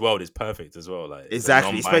today's world. It's perfect as well. Like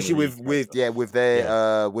exactly, especially with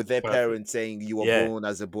their parents saying you were born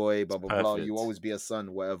as a boy, blah blah blah. You always be a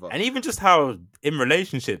son, whatever. And even just how in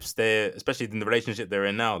relationships, especially in the relationship they're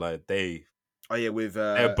in now, like they're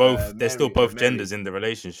still both genders in the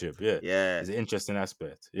relationship. Yeah, it's an interesting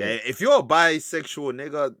aspect. Yeah, if you're a bisexual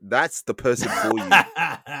nigga, that's the person for you,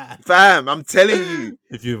 fam. I'm telling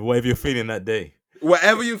you, whatever you're feeling that day.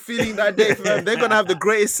 Whatever you're feeling that day, fam, they're gonna have the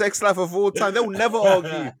greatest sex life of all time. They will never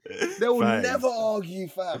argue. They will never argue,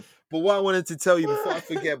 fam. But what I wanted to tell you before I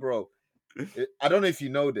forget, bro, I don't know if you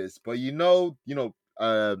know this, but you know,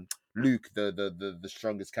 Luke, the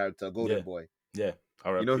strongest character, Golden Boy. Yeah.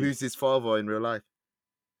 You know who's his father in real life?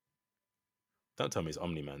 Don't tell me it's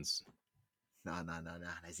Omni-Man's. Nah.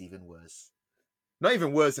 That's even worse. Not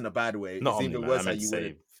even worse in a bad way. Not it's even worse how you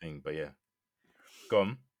would thing, but yeah. Go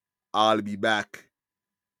on. I'll be back.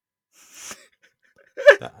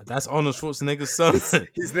 That's Arnold Schwarzenegger's son.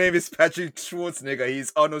 His name is Patrick Schwarzenegger.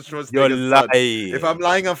 He's Arnold Schwarzenegger's You're lying. son. If I'm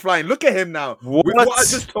lying, I'm flying. Look at him now. What? With what I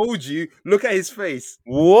just told you, look at his face.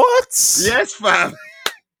 What? Yes, fam.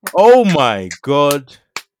 Oh my god.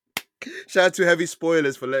 Shout out to Heavy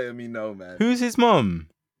Spoilers for letting me know, man. Who's his mum?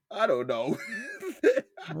 I don't know.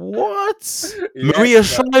 What? Yes, Maria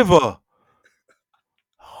Shriver.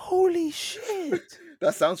 Holy shit.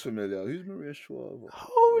 That sounds familiar. Who's Maria Shriver?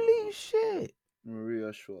 Holy shit.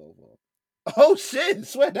 Maria Shriver. Oh shit,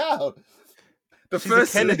 swear down. She's a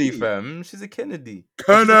Kennedy, fam. She's a Kennedy.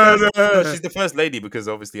 Canada. She's the first lady because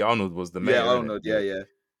obviously Arnold was the mayor. Yeah, Arnold. Yeah.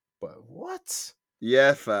 But what?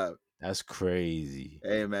 Yeah, fam. That's crazy.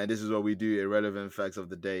 Hey, man, this is what we do. Irrelevant facts of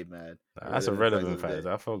the day, man. That's a relevant fact.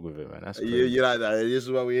 I fuck with it, man. That's crazy. You like that? This is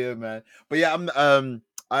what we hear, man. But yeah,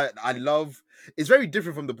 I love. It's very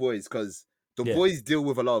different from the boys because the boys deal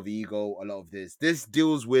with a lot of ego, a lot of this. This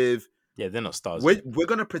deals with. Yeah, they're not stars. We're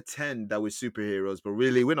gonna pretend that we're superheroes, but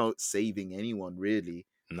really, we're not saving anyone. Really,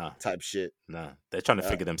 type shit. They're trying to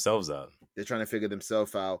figure themselves out. They're trying to figure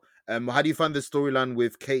themselves out. How do you find the storyline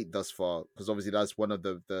with Kate thus far? Because obviously that's one of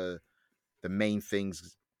the main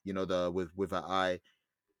things. With her eye.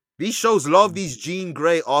 These shows love these Jean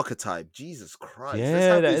Grey archetype. Jesus Christ!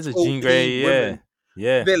 Yeah, that is a Jean Grey.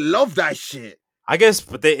 Yeah, they love that shit. I guess,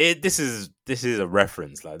 but this is a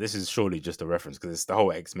reference. Like, this is surely just a reference because it's the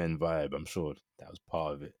whole X-Men vibe. I'm sure that was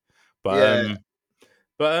part of it. But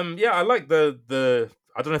I like the.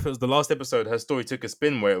 I don't know if it was the last episode. Her story took a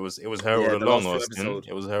spin where it was her all along. Austin.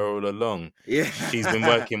 It was her all along. Yeah, she's been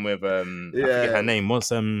working with I forget her name. What's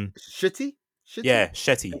Shetty? Yeah,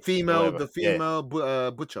 Shetty. The female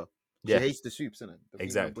butcher. She hates the soups, isn't it?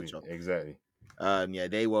 Exactly.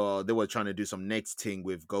 They were trying to do some next thing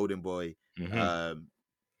with Golden Boy. Mm-hmm.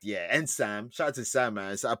 And Sam. Shout out to Sam,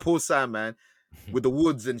 man. So I pull Sam, man, with the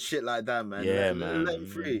woods and shit like that, man. Yeah, man. Let him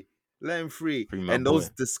free. Let him free. And boy. Those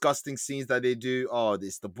disgusting scenes that they do. Oh,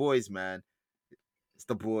 it's the boys, man. It's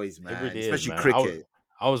the boys, man. It really especially is, man. cricket.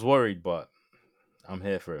 I was worried, but I'm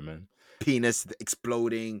here for it, man. Penis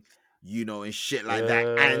exploding. And shit like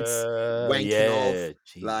that. Ants wanking off.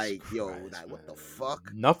 Jesus like, Christ, like, what the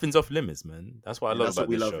fuck? Nothing's off limits, man. That's what I love about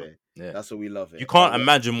this show. Yeah. That's what we love it. You can't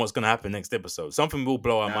imagine what's going to happen next episode. Something will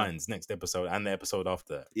blow our minds next episode and the episode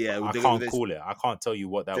after. Yeah. I can't call it. I can't tell you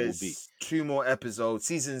what that will be. 2 more episodes.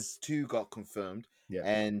 Seasons 2 got confirmed. Yeah.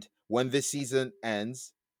 And when this season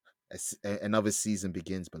ends, another season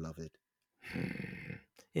begins, beloved.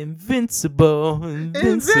 Invincible. Who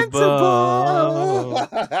sings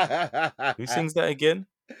that again?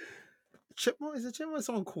 Chipmunk? Is it Chipmunk?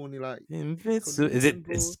 Someone corny like Invincible. Is it?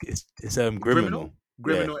 It's Criminal.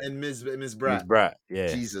 Criminal and Ms. Brat. Ms. Brat. Yeah.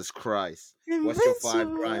 Jesus Christ. Invincible. What's your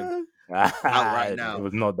 5 crime? Out right now. It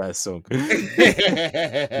was not that song.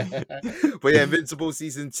 But yeah, Invincible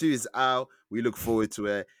season 2 is out. We look forward to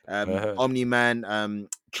it. Omni-Man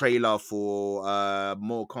trailer for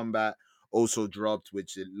Mortal Kombat also dropped,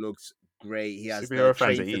 which it looks great. He has the Superhero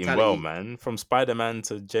fans are train eating fatality. well, man. From Spider-Man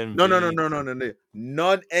to Gen No. V.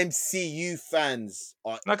 Non-MCU fans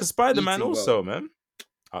are Like a Spider-Man eating also, well. man.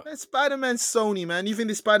 Man, Spider-Man Sony, man. You think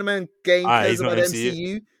the Spider-Man game He's cares not about the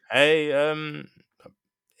MCU. MCU? Hey,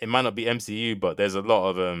 it might not be MCU, but there's a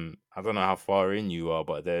lot of I don't know how far in you are,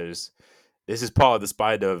 but this is part of the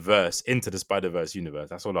Spider-Verse, into the Spider-Verse universe.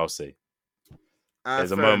 That's all I'll say.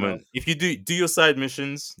 There's a moment. Enough. If you do your side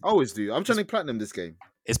missions, I always do. I'm trying to platinum this game.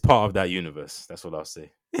 it's part of that universe. That's what I'll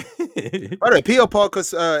say. By the way, Peter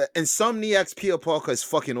Parker's Insomniac's Peter Parker is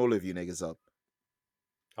fucking all of you niggas up.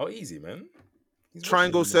 Oh, easy, man.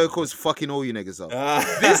 Triangle circles fucking all you niggas up.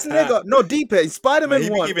 This nigga, no, deeper. In Spider-Man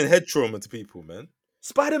 1. He be giving head trauma to people, man.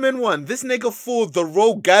 Spider-Man 1, this nigga fought the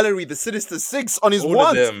Rogue Gallery, the Sinister Six on his All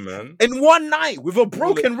ones of them, man. in one night with a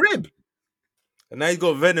broken rib. And now he's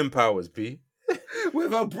got Venom powers, P.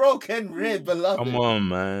 With a broken rib, beloved. Come on,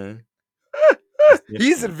 man.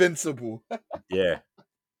 He's invincible. Yeah.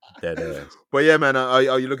 Dead ass. But yeah, man,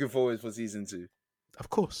 are you looking forward for season 2? Of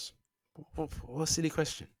course. What a silly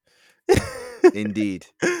question. Indeed.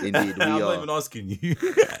 We I'm are. not even asking you.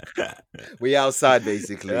 We outside,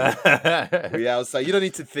 basically. We outside. You don't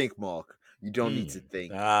need to think, Mark. You don't need to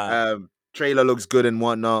think. Trailer looks good and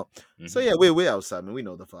whatnot. Mm-hmm. So yeah, we're outside, man. We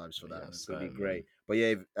know the vibes for that. It's gonna be great. But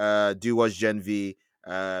yeah, do watch Gen V.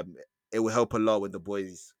 It will help a lot when The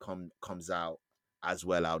Boys comes out as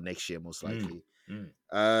well out next year, most likely.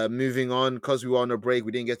 Moving on, because we were on a break,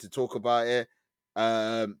 we didn't get to talk about it.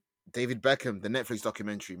 David Beckham, the Netflix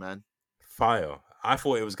documentary, man. Fire. I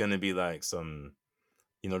thought it was gonna be like some,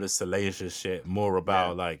 this salacious shit, more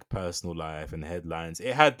about like personal life and headlines.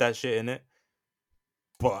 It had that shit in it,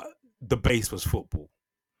 but the base was football.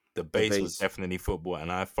 The base was definitely football,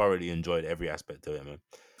 and I thoroughly enjoyed every aspect of it, man.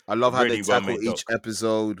 I love how they tackle each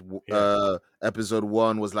episode. Episode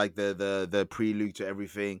 1 was like the prelude to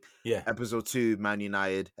everything. Yeah. Episode 2, Man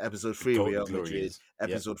United. Episode 3, Real Madrid.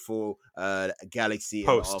 Episode 4, Galaxy.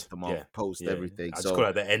 Post. And Aftermath. Post everything. I just call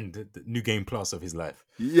it the end, the new game plus of his life.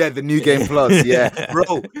 Yeah, the new game plus. Yeah,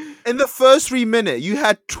 bro. In the first 3 minutes, you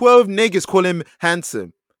had 12 niggas call him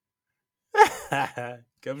handsome.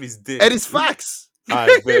 Give his dick. And it's facts.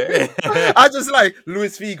 I just like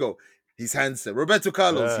Luis Figo. He's handsome. Roberto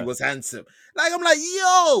Carlos, he was handsome. Like, I'm like,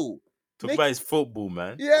 yo. Talk about his football,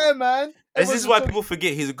 man. Yeah, man. This is why people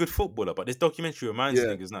forget he's a good footballer, but this documentary reminds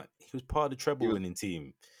niggas that he was part of the treble winning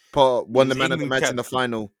team. Won the man of the match in the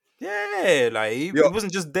final. Yeah, like he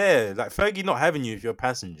wasn't just there. Like Fergie not having you if you're a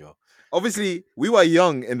passenger. Obviously, we were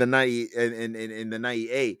young in the 90 in the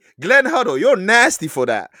 98. Glenn Huddle, you're nasty for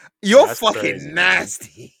that. You're fucking crazy,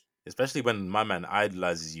 nasty. Man. Especially when my man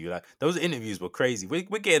idolizes you. Like those interviews were crazy. We're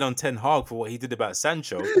getting on Ten Hag for what he did about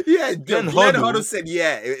Sancho. Yeah, Glenn Huddle said,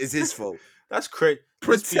 yeah, it's his fault. That's crazy.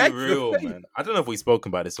 Protect real, man. I don't know if we've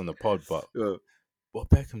spoken about this on the pod, but what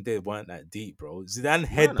Beckham did weren't that deep, bro. Zidane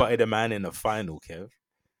headbutted a man in a final, Kev.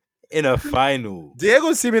 In a final.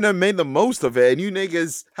 Diego Simeone made the most of it, and you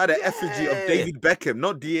niggas had an effigy of David Beckham,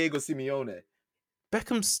 not Diego Simeone.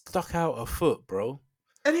 Beckham stuck out a foot, bro.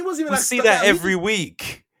 And he wasn't even see that every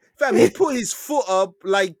week. Fam, he put his foot up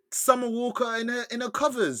like Summer Walker in her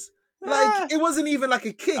covers. Like, it wasn't even like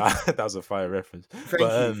a kick. That was a fire reference.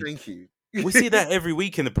 Thank you. We see that every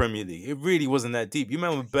week in the Premier League. It really wasn't that deep. You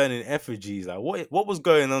remember burning effigies. Like, what was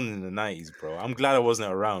going on in the 90s, bro? I'm glad I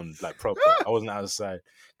wasn't around, like, proper. I wasn't outside.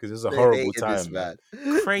 Because it was a horrible time, man.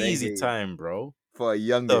 Crazy time, bro. For a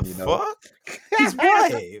youngin, you know. Fuck? He's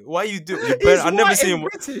white. Why you do? I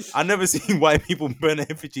never seen white people burn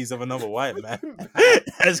effigies of another white man.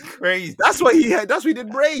 That's crazy. That's what he had. That's what he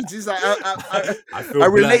did braids. He's like, I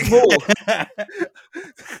relate more.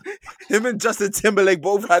 Him and Justin Timberlake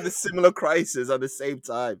both had a similar crisis at the same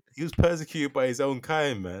time. He was persecuted by his own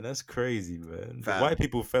kind, man. That's crazy, man. White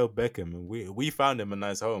people failed Beckham, and we found him a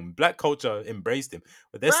nice home. Black culture embraced him,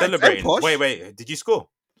 but they're celebrating. Wait, did you score?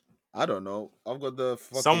 I don't know. I've got the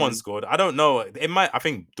fucking... Someone scored. I don't know. It might. I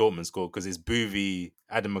think Dortmund scored because it's Boovy,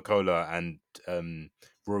 Adam McCullough, and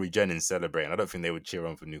Rory Jennings celebrating. I don't think they would cheer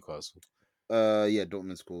on for Newcastle. Yeah,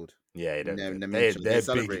 Dortmund scored. Yeah, they're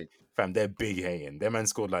big. Fam, they're big hanging. Their man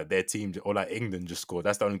scored like their team or like England just scored.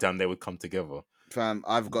 That's the only time they would come together. Fam,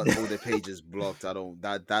 I've got all their pages blocked. I don't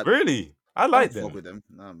that really. I like them. Fuck with them.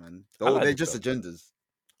 Nah, man. They're just agendas.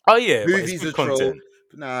 Oh yeah, Boovy's a content. Troll.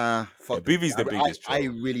 Nah, fuck. Yeah, Boovy's the biggest troll. I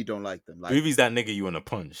really don't like them. Like, Boovy's that nigga you want to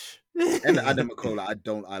punch. And Adam McCullough, I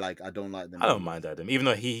don't like them. I don't mind Adam, even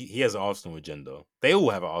though he has an Arsenal agenda. They all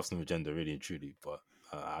have an Arsenal agenda, really and truly. But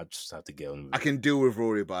I just have to get on with it. I can deal with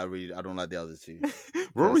Rory, but I don't like the other two.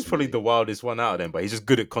 Rory's probably the wildest one out of them, but he's just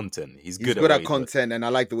good at content. He's good at content, and I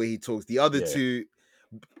like the way he talks. The other two,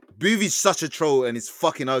 Boovy's such a troll and it's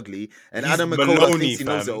fucking ugly. And He's Adam McCullough Maloney, thinks he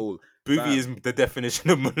knows it fam. all. Boovie is the definition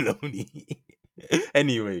of Maloney.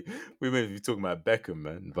 Anyway, we may be talking about Beckham,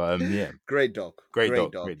 man. But yeah. Great dog. Great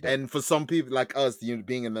dog. And for some people like us,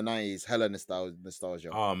 being in the 90s, hella nostalgia.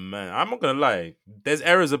 Oh, man. I'm not going to lie. There's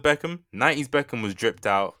eras of Beckham. 90s Beckham was dripped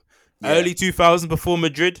out. Yeah. Early 2000s before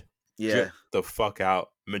Madrid. Yeah. Drip the fuck out.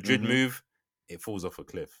 Madrid move. It falls off a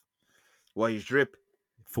cliff. Why you drip?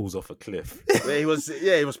 Falls off a cliff. Yeah, he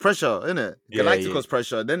was pressure, innit? Galacticos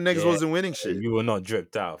pressure. Then niggas wasn't winning shit. You were not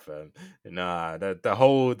dripped out, fam. Nah,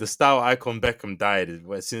 the style icon Beckham died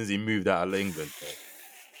as soon as he moved out of England. Fam.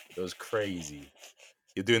 It was crazy.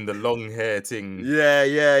 You're doing the long hair thing. Yeah.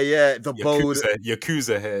 The bold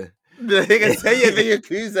Yakuza hair. The nigga tell you the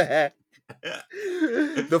Yakuza hair.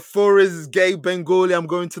 The forest gay Bengali, I'm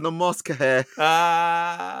going to the mosque hair.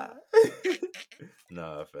 Nah,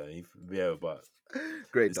 fam. Yeah, but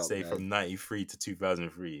great dog. Say from 93 to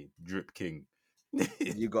 2003, Drip King.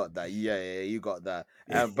 You got that. Yeah, you got that.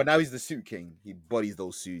 But now he's the suit king. He bodies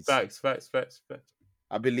those suits. Facts.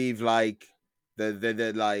 I believe like they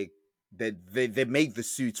make the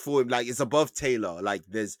suits for him. Like it's above Taylor. Like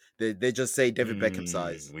they just say David Beckham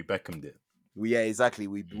size. We Beckham'd it. Yeah, exactly.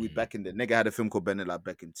 We Beckham'd it. Nigga had a film called Bennett like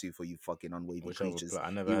Beckham too for you fucking unwavering creatures.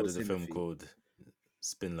 I never heard of the film called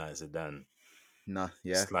Spin Like Zidane. Nah,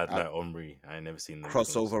 yeah. Slide Like Omri. I ain't never seen that.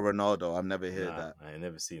 Crossover Ronaldo. I've never heard that. I ain't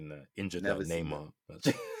never seen that. Injured Never Like seen Neymar.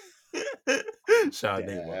 Shout out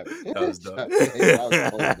Neymar. That was dope.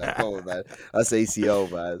 That was cold, man. That's ACO,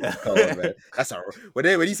 man. Come on, man. That's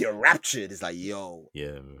when you see a raptured, it's like, yo.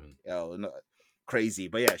 Yeah, man. Yo, no, crazy.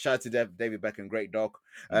 But yeah, shout out to David Beckham, great doc.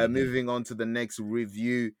 Moving on to the next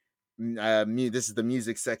review. This is the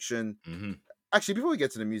music section. Mm-hmm. Actually, before we get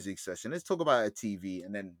to the music section, let's talk about a TV,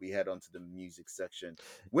 and then we head on to the music section.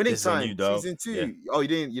 Winning Time, season 2. Yeah. Oh, you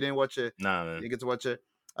didn't watch it? Nah, man. You didn't get to watch it?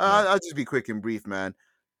 I'll just be quick and brief, man.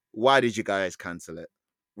 Why did you guys cancel it?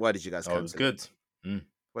 Why did you guys cancel it? It was good.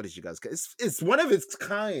 Why did you guys? It's one of its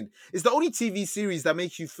kind. It's the only TV series that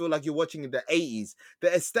makes you feel like you're watching in the 80s.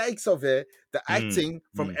 The aesthetics of it, the acting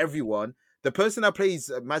from everyone. The person that plays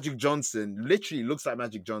Magic Johnson literally looks like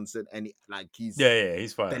Magic Johnson, and he's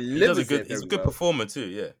fine. He's a good performer too.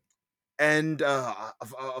 Yeah, and I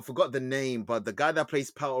forgot the name, but the guy that plays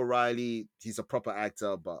Pat O'Reilly, he's a proper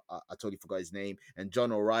actor, but I totally forgot his name. And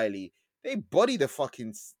John O'Reilly, they body the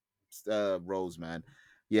fucking roles, man.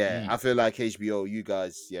 Yeah, I feel like HBO, you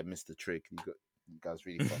guys, missed the trick. You guys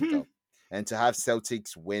really fucked up. And to have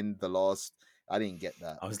Celtics win the last. I didn't get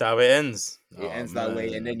that. Oh, is that how it ends? It ends that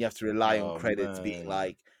way, and then you have to rely on credits being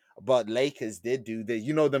like. But Lakers did do the,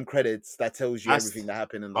 them credits that tells you everything that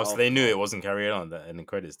happened in the. So they knew it wasn't carrying on that in the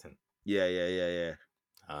credits then. Yeah.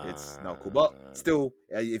 It's not cool, but still,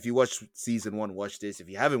 if you watch season 1, watch this. If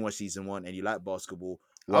you haven't watched season 1 and you like basketball,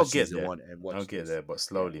 watch season 1 and watch. I'll get there, but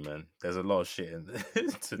slowly, man. There's a lot of shit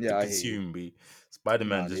to consume.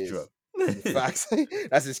 Spiderman just dropped. Facts.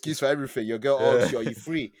 That's an excuse for everything. Your girl asks you, "Are you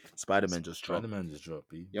free?" Spiderman just dropped.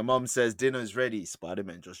 Your mom says dinner's ready.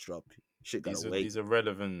 Spiderman just dropped. Shit, gotta wait. These are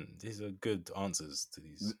relevant. These are good answers to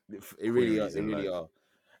these. It really are. It really are.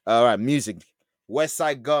 All right, music.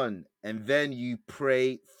 Westside Gunn, and then you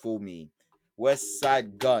pray for me.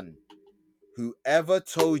 Westside Gunn. Whoever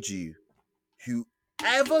told you to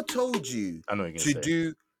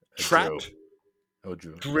do trap,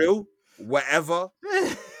 drill, whatever.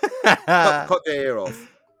 Cut their ear off.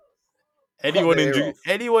 Anyone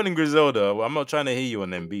in Griselda, I'm not trying to hear you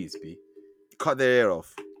on them beats, B. Cut their ear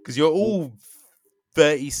off. Because you're all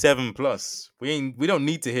 37 plus. We don't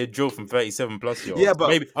need to hear drill from 37 plus. Yeah, but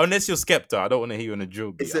maybe unless you're Skepta, I don't want to hear you on a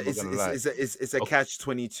drill beat. It's a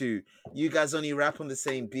catch-22. You guys only rap on the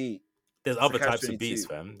same beat. There's other types of beats,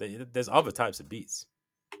 fam. There's other types of beats.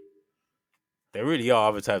 There really are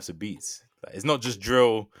other types of beats. It's not just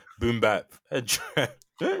drill, boom bap, and trap.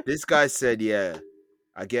 This guy said,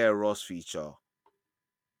 I get a Ross feature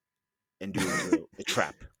and do a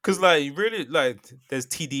trap. Because really, there's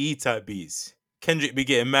TDE type beats. Kendrick be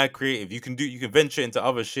getting mad creative. You can venture into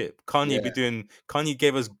other shit. Kanye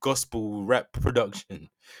gave us gospel rap production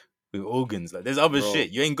with organs. There's other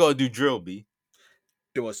shit. You ain't gotta do drill, B.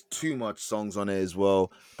 There was too much songs on it as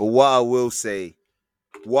well. But what I will say,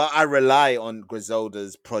 what I rely on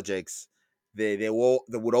Griselda's projects, they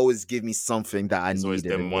would always give me something that I needed.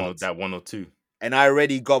 That one or two. And I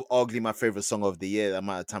already got Ugly my favorite song of the year. The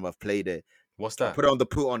amount of time I've played it. What's that? I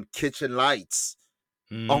put on Kitchen Lights.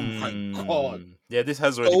 Oh my God. Yeah, this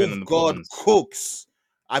has already been on the God cooks.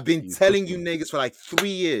 I've been telling you niggas for 3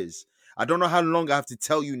 years. I don't know how long I have to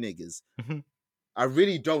tell you niggas. I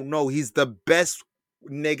really don't know. He's the best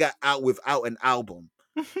nigga out without an album.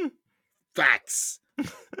 Facts.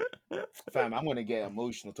 Fam, I'm gonna get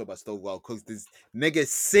emotional talking about Stove Wild because this nigga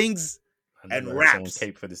sings I and never heard someone raps.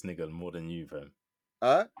 cape for this nigga more than you, fam.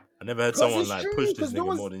 I never heard someone like push this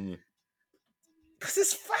nigga more than you. Because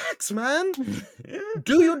it's facts, man.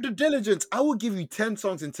 Do your due diligence. I will give you 10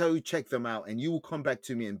 songs and tell you check them out, and you will come back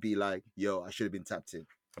to me and be like, yo, I should have been tapped in.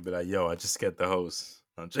 I'll be like, yo, I just get the hoes.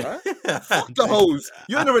 Right? Fuck the hoes.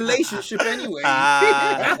 You're in a relationship anyway.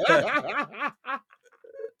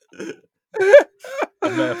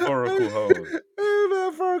 Metaphorical hoes.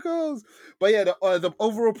 Metaphorical hoes. But yeah, the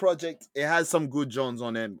overall project, it has some good Johns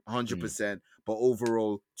on it, 100%. But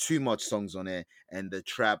overall, too much songs on it. And the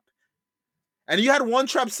trap. And you had one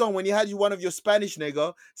trap song when you had one of your Spanish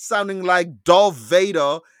nigga sounding like Darth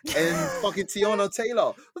Vader and fucking Tiana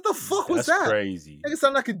Taylor. What the fuck was that? That's crazy. Nigga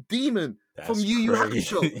sound like a demon from Yu Yu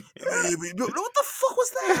Hakusho. What the fuck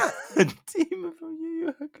was that? A demon from Yu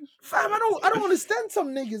Yu Hakusho. Fam, I don't understand some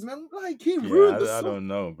niggas, man. Like, he ruined the song. I don't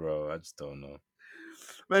know, bro. I just don't know.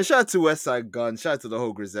 Man, shout out to Westside Gunn. Shout out to the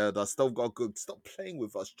whole Griselda. Stove got good. Stop playing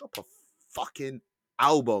with us. Drop a fucking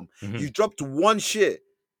album. You dropped one shit.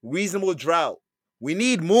 Reasonable Drought. We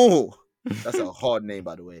need more. That's a hard name,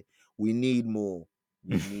 by the way. We need more.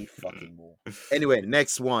 We need fucking more. Anyway,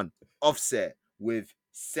 next one. Offset with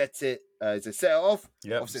Set It. Is it Set It Off?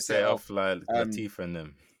 Yeah, Offset Set It Off like Latifah and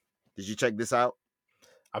them. Did you check this out?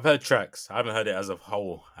 I've heard tracks. I haven't heard it as a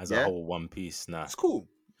whole one piece. Nah. It's cool.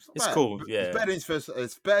 It's cool. Yeah. It's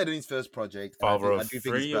better than his first project. Father of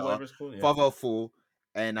 3 or whatever it's called. Yeah. Father of 4.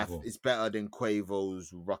 And it's better than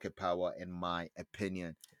Quavo's Rocket Power, in my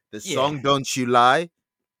opinion. The song Don't You Lie.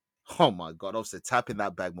 Oh my God. Offset, tapping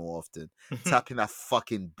that bag more often. Tapping that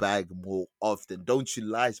fucking bag more often. Don't You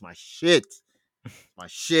Lie is my shit. My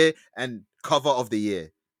shit. And cover of the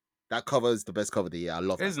year. That cover is the best cover of the year. I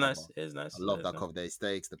love it. It's nice. It's nice. I love that cover. The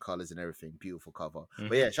aesthetics, the colors, and everything. Beautiful cover.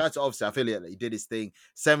 But yeah, shout out to Offset. I feel like he did his thing.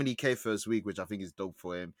 70K first week, which I think is dope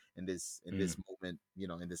for him in this moment, you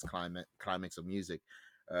know, in this climax of music.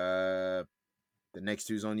 The next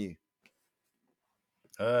two's on you.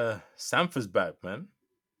 Sampha's back, man.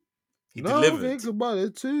 He delivered. Think about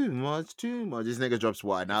it too much. This nigga drops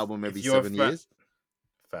what, an album every 7 years?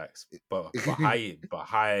 Facts, but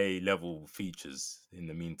high level features in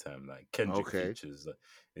the meantime, like Kendrick features,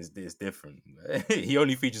 is different. He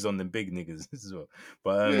only features on the big niggas as well.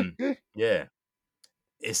 But yeah,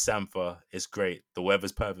 it's Sampha. It's great. The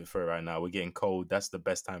weather's perfect for it right now. We're getting cold. That's the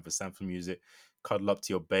best time for Sampha music. Cuddle up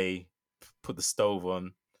to your bay, put the stove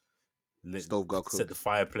on, set the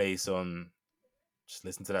fireplace on. Just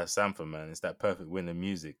listen to that Sampha, man. It's that perfect winter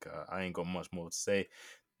music. I ain't got much more to say.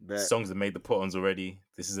 Songs that made the Put Ons already.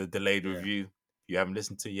 This is a delayed review. If you haven't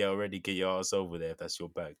listened to it yet already, get your ass over there if that's your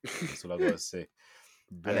bag. That's all I gotta say.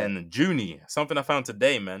 And then Joony, something I found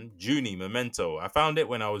today, man. Joony, Memento. I found it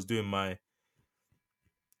when I was doing my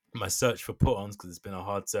search for Put Ons because it's been a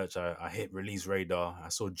hard search. I hit Release Radar. I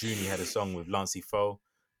saw Joony had a song with Lancey Foe.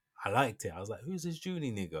 I liked it. I was like, who's this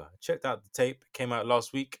Joony nigga? I checked out the tape. It came out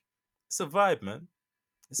last week. It's a vibe, man.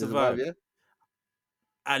 It's a vibe. Yeah?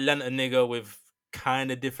 Atlanta nigga with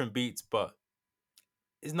kind of different beats, but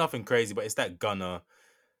it's nothing crazy. But it's that Gunna,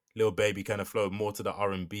 Lil Baby kind of flow, more to the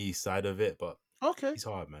R&B side of it. But he's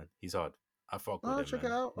hard, man. He's hard. I fuck with him, check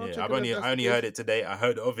man. It out. I only heard it today. I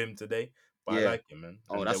heard of him today, but I like him, man.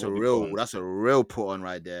 Oh, that's a real Put On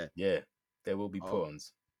right there. Yeah, there will be Put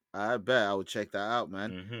Ons. I bet I will check that out,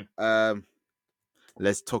 man.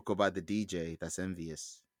 Let's talk about the DJ. That's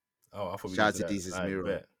Envious. Oh, I thought we shout out to Jesus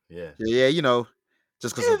Miro. Yeah, you know,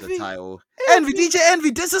 just because of the title. Envy, DJ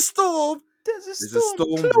Envy. There's a storm. There's a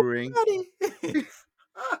storm brewing.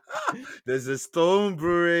 There's a storm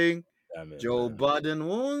brewing. Joe Biden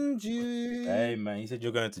warned you. Hey, man, he said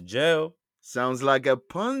you're going to jail. Sounds like a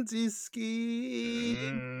Ponzi scheme.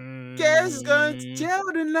 Guess who's going to jail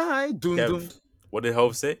tonight? Doom, doom. What did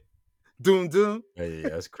Hov say? Doom, doom. Yeah,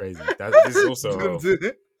 that's crazy. This is also Hov.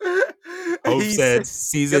 Hov said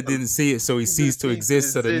Caesar didn't see it, so he ceased to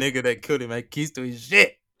exist. So the nigga that killed him had keys to his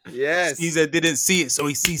shit. Yes. Caesar didn't see it, so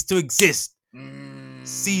he ceased to exist.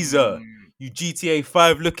 Caesar, you GTA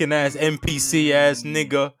 5 looking ass NPC ass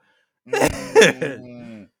nigga.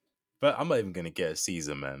 But I'm not even gonna get at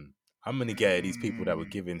Caesar, man. I'm gonna get at these people that were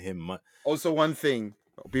giving him money. Also, one thing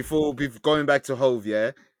before going back to Hov,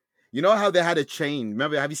 yeah. You know how they had a chain?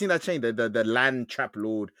 Remember, have you seen that chain? The land trap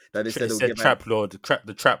lord that they said it said trap lord.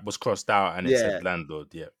 The trap was crossed out and it said landlord.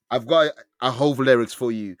 Yeah, I've got a Hov lyrics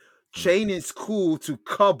for you. Chain is cool to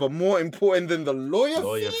cut, but more important than the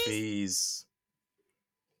lawyer fees.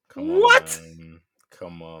 Come what? On,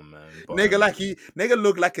 Come on, man. But, nigga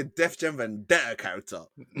look like a Def Jam Vendetta character.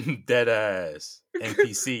 Dead ass.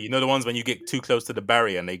 NPC. You know the ones when you get too close to the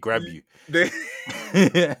barrier and they grab you.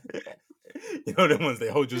 You know the ones they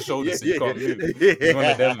hold your shoulders so you can't move. He's one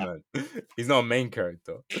of them, man. He's not a main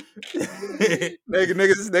character.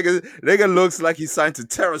 nigga looks like he signed to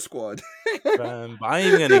Terror Squad. Fam, but I ain't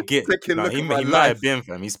even gonna get. He might have been,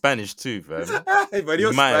 fam. He's Spanish too, fam. But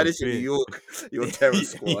you're Spanish in New York. You're Terror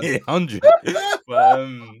Squad. 100. But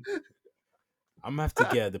I'm gonna have to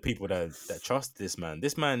get the people that trust this man.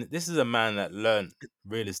 This is a man that learned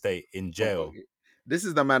real estate in jail. This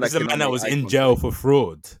is the man that was in jail for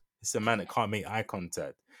fraud. This is a man that can't make eye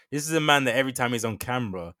contact. This is a man that every time he's on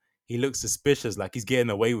camera, he looks suspicious, like he's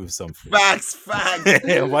getting away with something. Facts. Why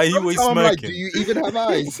are you always smirking? Like, do you even have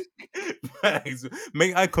eyes? Facts.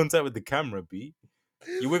 Make eye contact with the camera, B.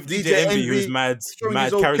 You're with DJ Envy, who's mad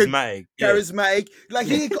charismatic. Charismatic. Like,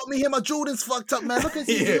 he ain't got me here. My Jordan's fucked up, man. Look at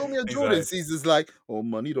Caesar. He got me a Jordan. Caesar's like, oh,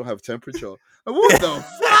 man, you don't have temperature. Like, what the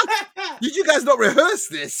fuck? Did you guys not rehearse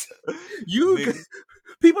this?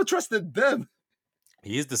 People trusted them.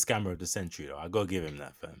 He is the scammer of the century, though. I gotta give him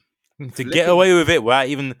that, fam. To get away with it, without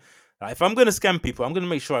even if I'm gonna scam people, I'm gonna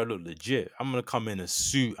make sure I look legit. I'm gonna come in a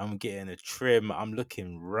suit. I'm getting a trim. I'm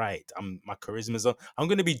looking right. My charisma's on. I'm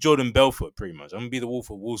gonna be Jordan Belfort, pretty much. I'm gonna be the Wolf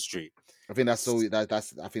of Wall Street. I think that's so. I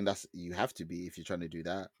think that's you have to be if you're trying to do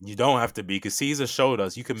that. You don't have to be because Caesar showed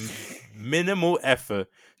us you can minimal effort.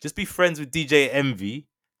 Just be friends with DJ Envy.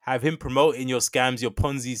 Have him promoting your scams, your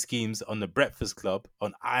Ponzi schemes on the Breakfast Club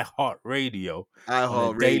on iHeartRadio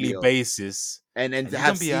on a daily basis. And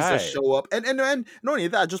have Caesar show up. And not only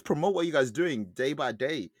that, just promote what you guys doing day by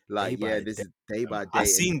day. Like, this is day by day. I've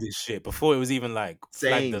seen this shit before it was even like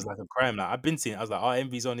flagged as like a crime. Like, I've been seeing it. I was like,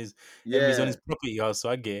 Envy's on his property house, so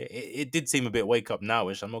I get it. It did seem a bit wake up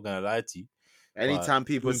nowish, I'm not gonna lie to you. Anytime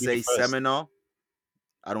people say seminar,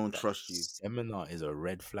 I don't trust you. Seminar is a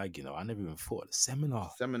red flag, you know. I never even thought of the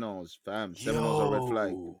seminar. Seminars, fam. Seminars are a red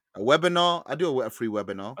flag. A webinar, I do a free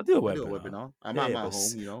webinar. I do a webinar. I'm at home,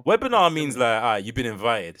 you know. Webinar means like, all right, you've been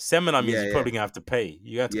invited. Seminar means you're probably gonna have to pay.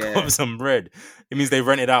 You have to cover some bread. It means they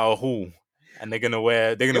rented out a hall and they're gonna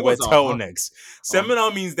wear turtlenecks.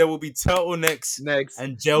 Seminar means there will be turtlenecks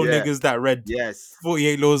and jail niggas that read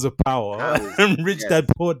 48 Laws of Power and Rich Dad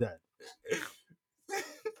Poor Dad.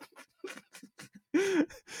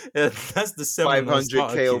 That's the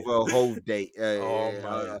 500K over a whole day.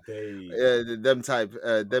 Them type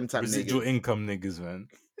residual niggas. income niggas, man.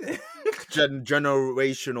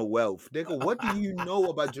 Generational wealth, nigga. What do you know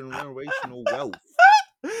about generational wealth?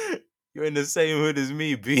 You're in the same hood as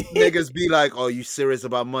me, B. Niggas be like, "Oh, you serious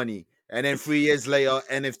about money?" And then 3 years later,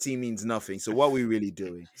 NFT means nothing. So what we really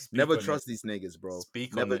doing? Never trust these niggas, bro.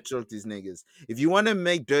 Never trust these niggas. If you want to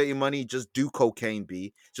make dirty money, just do cocaine,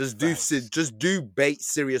 B. Just do bait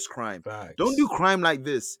serious crime. Facts. Don't do crime like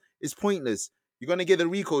this. It's pointless. You're gonna get a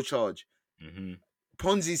RICO charge. Mm-hmm.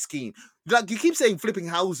 Ponzi scheme. Like you keep saying flipping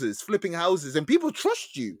houses, and people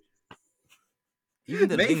trust you. Even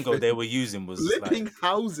the lingo they were using was flipping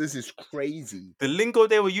houses is crazy. The lingo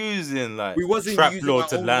they were using, like we wasn't trapdoor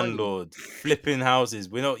to landlord, flipping houses.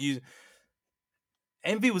 We're not using.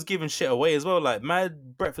 Envy was giving shit away as well. Like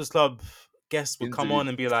Mad Breakfast Club guests would come on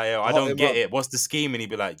and be like, "Yo, I don't get it. What's the scheme?" And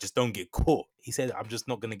he'd be like, "Just don't get caught." He said, "I'm just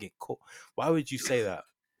not gonna get caught." Why would you say that?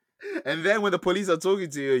 And then when the police are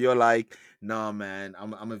talking to you, you're like, "Nah, man,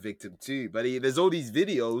 I'm a victim too." But there's all these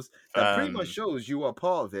videos that pretty much shows you are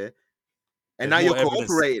part of it. And now you're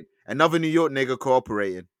cooperating. Another New York nigga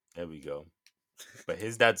cooperating. There we go. But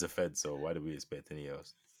his dad's a Fed, so why do we expect any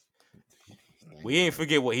else? We ain't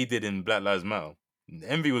forget what he did in Black Lives Matter.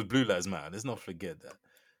 Envy was Blue Lives Matter. Let's not forget that.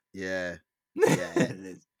 Yeah.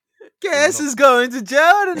 Guess who's going to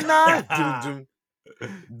jail tonight?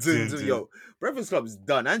 Yo, Breakfast Club is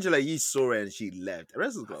done. Angela Yee saw it and she left.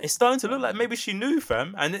 Breakfast Club. It's starting to look like maybe she knew,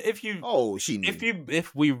 fam. And if you, she knew.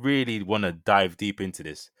 If we really want to dive deep into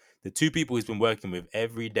this, the two people he's been working with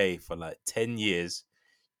every day for like 10 years,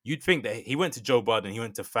 you'd think that he went to Joe Budden, he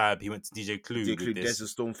went to Fab, he went to DJ Clue. There's a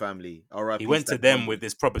Storm family. All right. He went to them with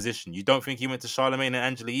this proposition. You don't think he went to Charlamagne and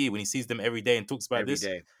Angela Yee when he sees them every day and talks about this?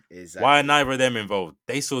 Every day. Exactly. Why are neither of them involved?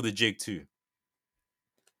 They saw the jig too.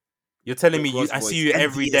 You're telling me I see you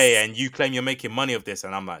every day and you claim you're making money of this,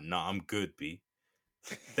 and I'm like, nah, I'm good, B.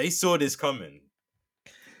 They saw this coming.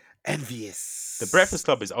 Envious. The Breakfast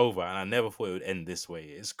Club is over, and I never thought it would end this way.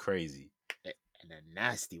 It's crazy. In a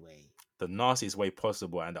nasty way. The nastiest way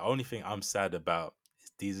possible. And the only thing I'm sad about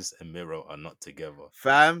is Deezus and Miro are not together.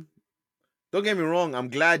 Fam, don't get me wrong. I'm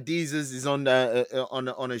glad Deezus is on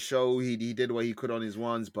a show. He did what he could on his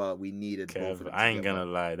ones, but we needed both of them I ain't gonna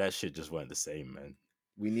lie. That shit just weren't the same, man.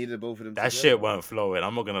 We needed both of them. That together. shit weren't flowing.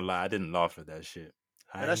 I'm not gonna lie. I didn't laugh at that shit.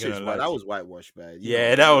 That shit's white. That was whitewash, man.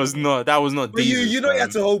 That was not. That was not. But Deezus, you know, you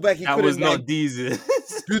had to hold back. He that couldn't. Was not Deezus.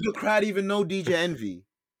 Do the crowd even know DJ Envy?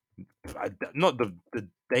 Not the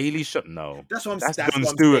Daily Show. No, that's what I'm. That's Jon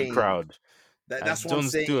Stewart crowd. That's what I'm Jon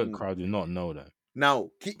saying. Stewart crowd do not know that. Now,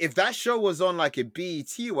 if that show was on like a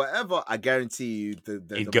BET or whatever, I guarantee you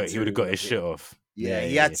he would have got his shit off. Yeah,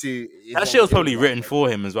 he had to. That shit was probably written for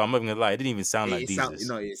him as well. I'm not gonna lie, it didn't even sound like Jesus.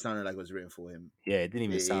 It sounded like it was written for him. Yeah, it didn't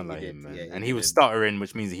even sound like him, man. And he was didn't. stuttering,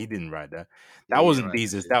 which means he didn't write that. That wasn't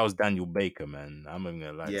Jesus. That was Daniel Baker, man. I'm not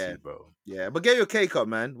gonna lie to you, bro. Yeah, but get your cake up,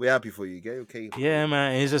 man. We're happy for you. Get your cake up. Yeah,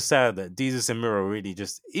 man. It's just sad that Jesus and Miro really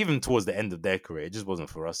just, even towards the end of their career, it just wasn't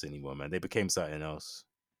for us anymore, man. They became something else.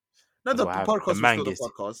 No, the podcast was still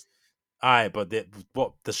the podcast. Alright, but the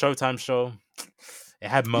Showtime show, it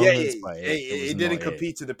had moments, but it didn't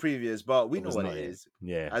compete to the previous, but we know what it is.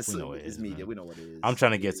 Yeah, we know what it is. Media, we know what it is. I'm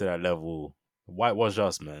trying to get to that level. Whitewash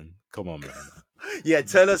us, man. Come on, man. Yeah,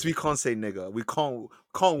 tell us we can't say nigga. We can't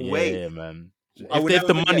wait. Yeah, man. If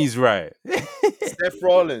the money's right. Seth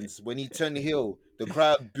Rollins, when he turned heel, the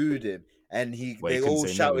crowd booed him, and they all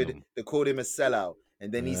shouted. They called him a sellout,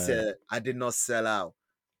 and then he said, "I did not sell out.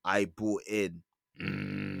 I bought in."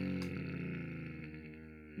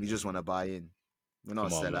 We just want to buy in. We're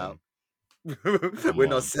not sell out. We're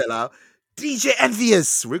not sell out. DJ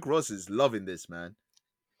Envious. Rick Ross is loving this, man.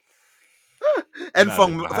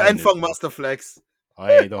 Enfong Master Flex.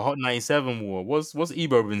 Hey, the Hot 97 war. What's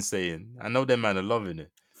Ebro been saying? I know them man are loving it.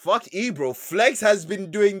 Fuck Ebro. Flex has been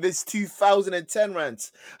doing this 2010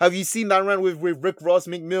 rant. Have you seen that rant with Rick Ross,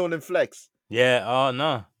 McMillan, and Flex? Yeah,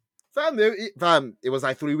 no. Fam, it was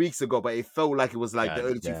like 3 weeks ago, but it felt like it was like the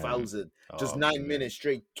early 2000s. Just 9 minutes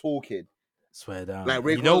straight talking. Swear down. Like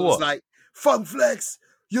Rick Ross was like, "Fuck Flex,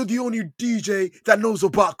 you're the only DJ that knows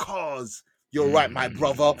about cars. You're right, my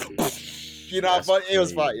brother." You know, but it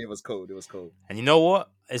was fun. It was cool. And you know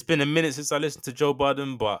what? It's been a minute since I listened to Joe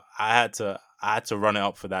Budden, but I had to run it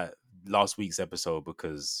up for that last week's episode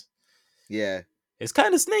because it's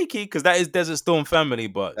kind of snaky because that is Desert Storm family,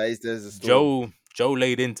 but that is Desert Storm. Joe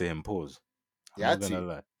laid into him. Pause. I'm not gonna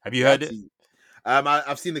lie. Have you heard it?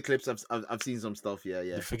 I've seen the clips. I've seen some stuff. Yeah.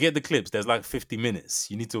 You forget the clips. There's like 50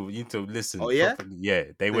 minutes. You need to listen. Oh yeah, properly. Yeah.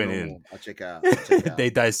 They went in. I'll check it out. They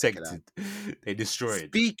dissected. They destroyed.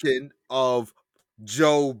 Speaking of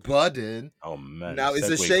Joe Budden, oh man. Now it's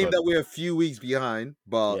a shame that we're a few weeks behind,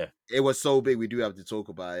 but it was so big we do have to talk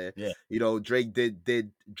about it. Yeah. You know, Drake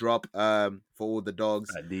did drop for all the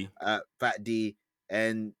dogs, Fat D,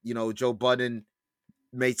 and you know Joe Budden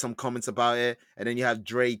made some comments about it, and then you have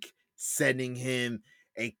Drake sending him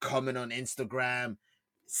a comment on Instagram,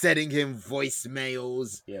 sending him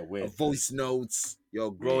voicemails, voice notes. You're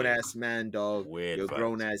a grown ass man, dog. You're a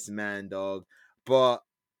grown ass man, dog. But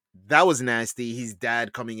that was nasty. His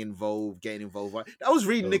dad getting involved. That was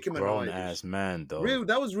real Nicki Minaj. Grown ass man, dog.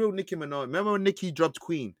 That was real Nicki Minaj. Remember when Nicki dropped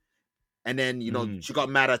Queen? And then, you know, she got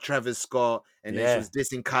mad at Travis Scott, and then she was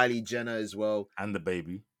dissing Kylie Jenner as well. And the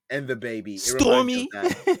baby. Stormy.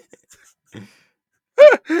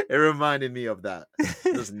 It reminded me of that.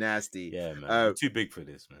 It was nasty. Yeah, man. Too big for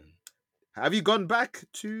this, man. Have you gone back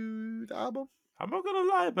to the album? I'm not gonna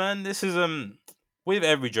lie, man. This is with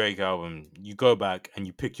every Drake album, you go back and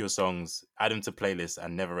you pick your songs, add them to playlists,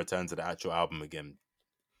 and never return to the actual album again.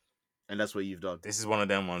 And that's what you've done. This is one of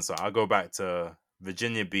them ones. So I'll go back to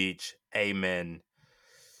Virginia Beach, Amen,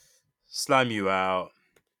 Slime You Out.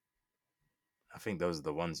 I think those are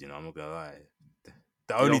the ones, you know, I'm not gonna lie.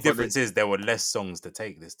 The only difference is there were less songs to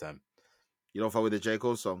take this time. You don't fuck with the J.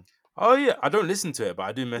 Cole song? Oh yeah, I don't listen to it, but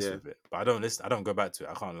I do mess with it. But I don't go back to it.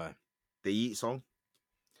 I can't lie. The Yeet song?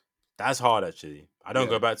 That's hard actually. I don't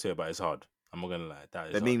go back to it, but it's hard. I'm not gonna lie. That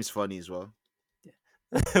is the meme's funny as well.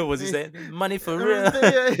 What's he saying? Money for real.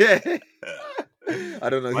 Yeah. I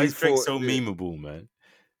don't know. Why is Drake so memeable, man?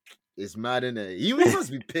 It's mad, isn't it? You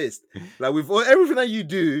must be pissed. Like with everything that you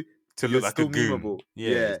do to look like a goon. Memeable.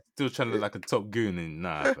 Yeah. Still trying to look like a top goon, and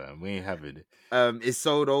nah, man, we ain't having it. It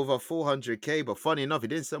sold over 400K, but funny enough, it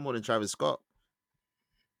didn't sell more than Travis Scott.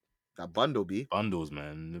 That bundles,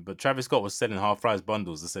 man. But Travis Scott was selling half-price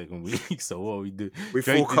bundles the second week. So what we do with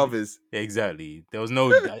full covers? Exactly. There was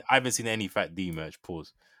no. I haven't seen any Fat D merch.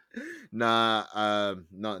 Pause. Nah,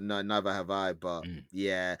 never have I. But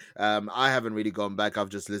I haven't really gone back. I've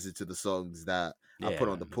just listened to the songs that I put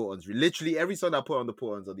on the Put Ons. Literally every song I put on the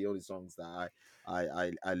Put Ons are the only songs that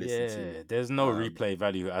I listen to. Yeah, there's no replay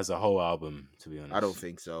value as a whole album, to be honest. I don't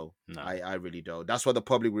think so. No. I really don't. That's why the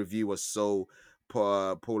public review was so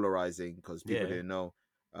polarizing, because people didn't know.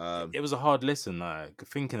 It was a hard listen. Like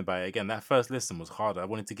thinking about it again, that first listen was hard. I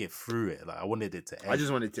wanted to get through it. Like I wanted it to end. I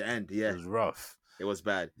just wanted it to end. Yeah, it was rough. It was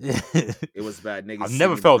bad. It was bad. Niggas I've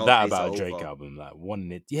never singing felt Dog that Days Are about a Drake Over. album. Like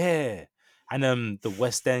wanting it, yeah. And the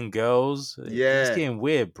West End girls, it was getting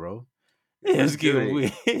weird, bro. It was getting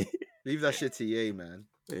weird. Leave that shit to Ye, man.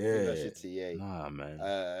 Yeah, leave that shit to Ye. Nah,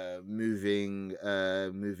 man. Moving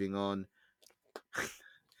on.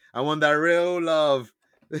 I want that real love.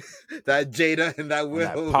 That Jada and that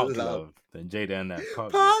Will love. Then Jada and that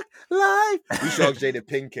Park Life. We should ask Jada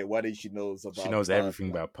Pinkett. What did she knows about? She knows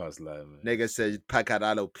everything about Park Life, man. Nigga said pack out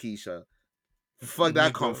alopecia. Fuck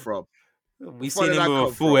that come from? We seen him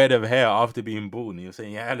with a full head of hair after being bald, and you're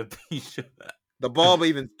saying alopecia. The barber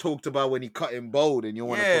even talked about when he cut him bald, and you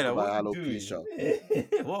want to talk about alopecia.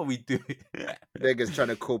 What are we doing? Niggas trying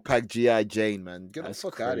to call Pac G.I. Jane, man. Get the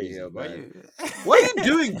fuck out of here, man. Why are you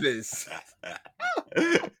doing this?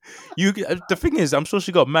 The thing is, I'm sure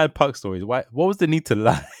she got mad Pac stories. Why? What was the need to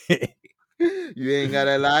lie? You ain't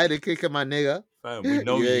gotta lie to kick my nigga. Fam, we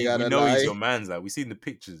know you. We know he's your man's. Like we seen the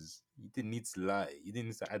pictures. You didn't need to lie. You didn't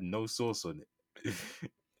need to add no sauce on it.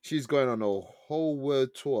 She's going on a whole world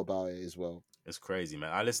tour about it as well. It's crazy,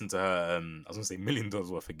 man. I listened to her. I was gonna say $1 million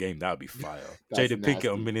worth of game. That would be fire. Jada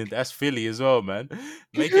Pinkett on million. That's Philly as well, man.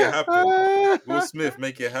 Make it happen. Will Smith,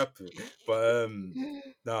 make it happen. But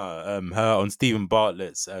her on Stephen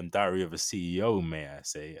Bartlett's Diary of a CEO, may I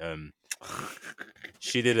say.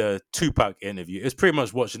 She did a Tupac interview. It's pretty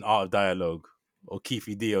much watching Art of Dialogue or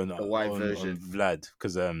Keefy D on the white version on Vlad,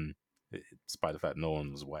 because despite the fact no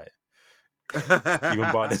one was white.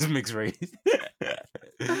 Even Bartlett's mixed race.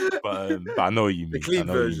 but I know what you mean. The clean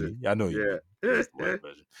version. I know you mean. It's the white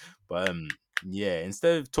version. But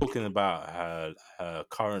instead of talking about her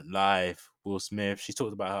current life, Will Smith, she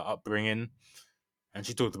talked about her upbringing, and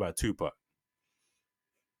she talked about Tupac.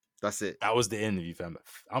 That's it. That was the interview, fam.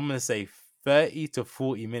 I'm gonna say 30 to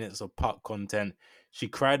 40 minutes of Pac content. She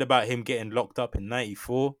cried about him getting locked up in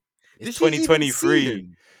 94. It's 2023.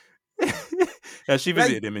 Yeah, she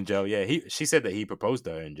visited him in jail. Yeah, she said that he proposed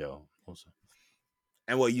to her in jail also.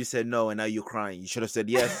 And what, you said no, and now you're crying. You should have said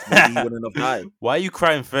yes. Maybe you wouldn't have died. Why are you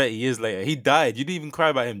crying 30 years later? He died. You didn't even cry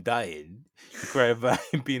about him dying. You cried about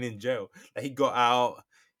him being in jail. Like, he got out,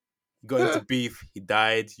 got into beef, he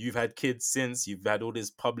died. You've had kids since. You've had all this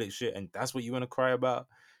public shit, and that's what you want to cry about?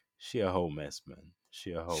 She a whole mess, man.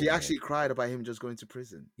 She actually cried about him just going to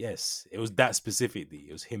prison. Yes, it was that specifically.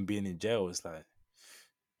 It was him being in jail. It's like,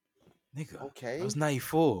 nigga, okay, I was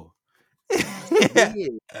 94.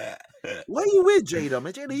 Why are you with Jada,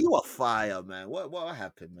 man? Jada, you a fire, man. What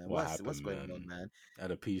happened, man? What's going on, man?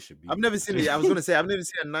 Alopecia. I've never seen it. I was gonna say I've never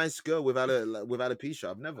seen a nice girl with alopecia.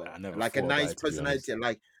 I've never like a nice personality,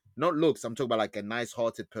 like not looks. I'm talking about like a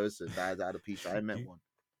nice-hearted person that has alopecia. I met one.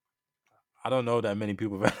 I don't know that many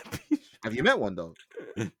people with alopecia. Have you met one though?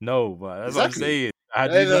 No, but that's what I'm saying.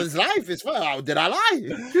 His life is fun. Did I lie?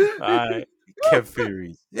 I kept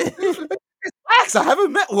theories. I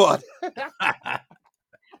haven't met one.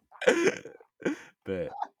 But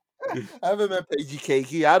I haven't met Paigey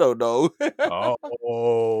Cakey. I don't know.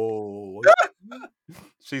 Oh,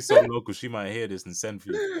 she's so local. She might hear this and send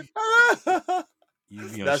for you.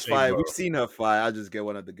 That's fine. We've seen her fire. I'll just get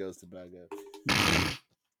one of the girls to bag her.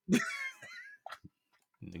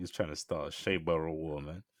 Niggas trying to start a Shea Burrow war,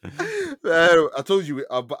 man. I told you,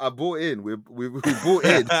 I bought in. We bought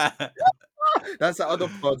in. That's how other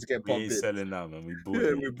pods get popped in. We ain't selling now, man. We bought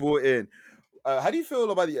in. We bought in. How do you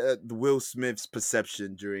feel about the Will Smith's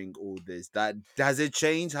perception during all this? Has it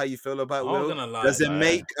changed how you feel about Will? Gonna lie, does it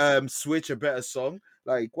make Switch a better song?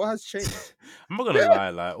 Like, what has changed? I'm not gonna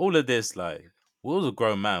lie. Like, all of this, like, Will's a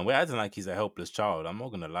grown man. We're acting like he's a helpless child. I'm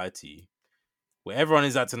not gonna lie to you. Where everyone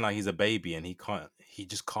is acting like he's a baby and he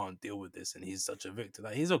just can't deal with this, and he's such a victim.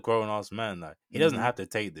 Like, he's a grown ass man. Like, he doesn't have to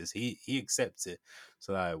take this. He accepts it.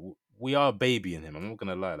 So like, we are babying him. I'm not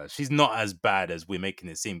gonna lie. Like, she's not as bad as we're making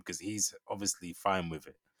it seem, because he's obviously fine with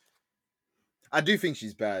it. I do think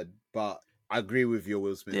she's bad, but I agree with your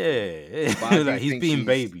Will Smith. Yeah, but like, he's being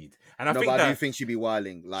babied, and I do think she'd be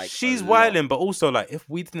wilding. Like, she's wilding, but also, like, if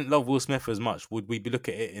we didn't love Will Smith as much, would we be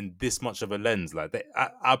looking at it in this much of a lens? Like,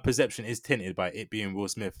 our perception is tinted by it being Will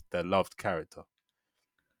Smith, the loved character.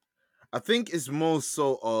 I think it's more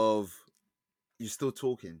so of you're still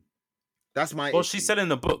talking. That's my. Well, she's selling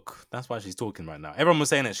a book. That's why she's talking right now. Everyone was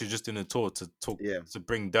saying that she's just doing a tour to talk, to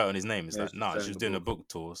bring dirt on his name. It's like, nah, she's doing a book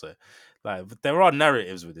tour. So, like, there are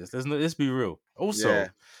narratives with this. Let's be real. Also,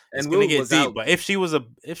 it's gonna get deep. But if she wasn't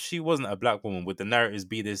a black woman, would the narratives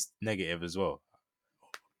be this negative as well?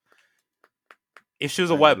 If she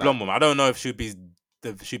was a white blonde woman, I don't know if she'd be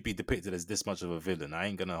depicted as this much of a villain. I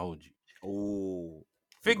ain't gonna hold you. Oh,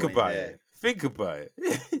 Think about it. Think about it.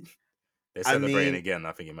 They're celebrating again.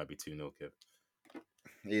 I think it might be 2-0, Kev.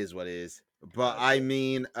 It is what it is. But I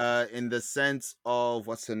mean, in the sense of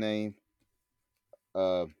what's her name?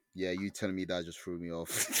 Yeah, you telling me that just threw me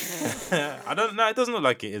off. I don't know. It doesn't look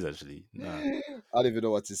like it is actually. No. I don't even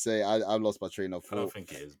know what to say. I lost my train of thought. I don't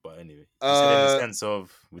think it is, but anyway. You said in the sense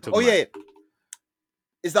of yeah.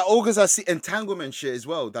 It's that August I see entanglement shit as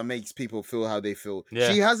well that makes people feel how they feel.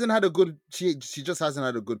 Yeah. She hasn't had a good she just hasn't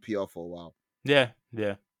had a good PR for a while. Yeah,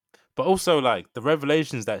 yeah. But also like the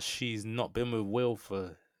revelations that she's not been with Will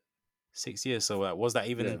for 6 years. So was that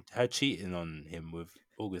even her cheating on him with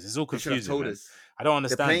August? It's all confusing. Told us. I don't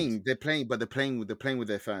understand. They're playing with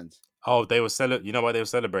their fans. Oh, they were you know why they were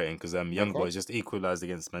celebrating? Because Young Boys just equalized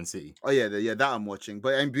against Man City. Oh yeah, that I'm watching.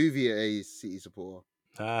 But Envious a City supporter.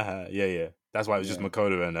 Yeah. That's why it was just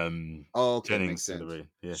McCullough and Jennings celebrating.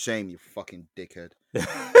 Yeah. Shame, you fucking dickhead.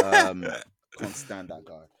 Can't stand that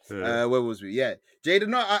guy. Yeah. Where was we? Yeah, Jada.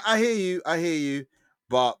 No, I hear you.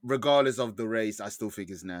 But regardless of the race, I still think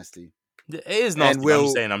it's nasty. It is nasty. And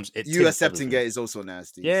Will, I'm saying you accepting everything. It is also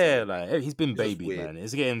nasty. Yeah, so. Like he's been baby, man.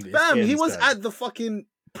 It's getting. He was at the fucking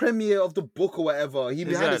premiere of the book or whatever. He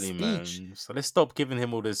had a speech. Man. So let's stop giving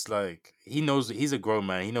him all this. Like he knows he's a grown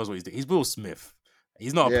man. He knows what he's doing. He's Will Smith.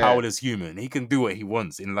 He's not a powerless human. He can do what he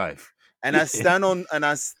wants in life. And I stand on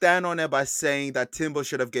it by saying that Timbo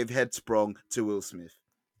should have gave Headsprung to Will Smith.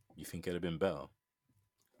 You think it'd have been better?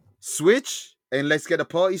 Switch and let's get a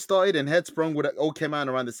party started, and Headsprung would have all came out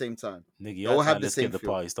around the same time. Nigga, you all have the same. Let's get the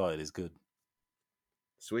party started is good.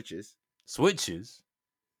 Switches.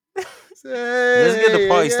 Let's get the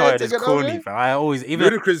party started. It's corny, fam. I always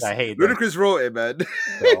Ludacris. I hate Ludacris wrote it, man.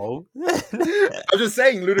 No. I'm just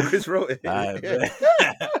saying, Ludacris wrote it.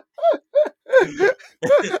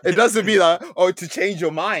 It doesn't be like, to change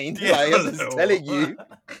your mind. Yeah, like, I'm just telling you,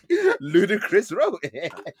 Ludacris wrote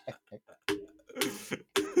it.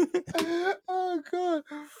 Oh god,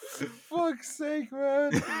 fuck's sake,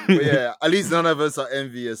 man. But yeah, at least none of us are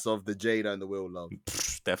envious of the Jada and the Will Love.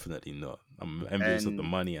 Definitely not. I'm envious of the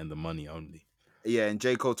money and the money only. Yeah, and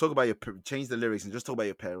J. Cole, talk about change the lyrics and just talk about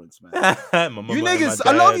your parents, man. You niggas,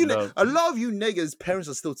 I love you. A lot of you niggas, parents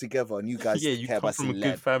are still together, and you guys you care come about from a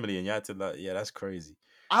good family, and you had to that's crazy.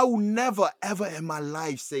 I will never, ever in my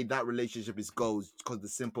life say that relationship is goals because the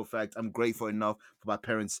simple fact I'm grateful enough for my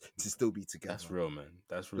parents to still be together. That's real, man.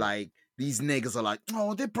 That's real. Like, these niggas are like,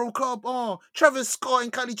 oh, they broke up. Oh, Travis Scott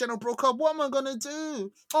and Kylie Jenner broke up. What am I gonna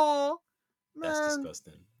do? Oh, man. That's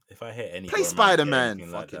disgusting. If I hear any play Spiderman,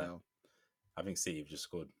 like that, I think City have just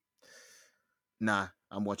scored. Nah,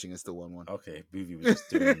 I'm watching it still 1-1. Okay, Boovie was just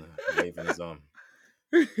doing waving his arm.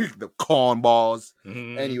 The cornballs.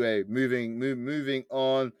 Mm-hmm. Anyway, moving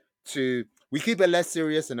on to, we keep it less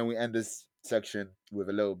serious and then we end this section with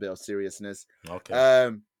a little bit of seriousness.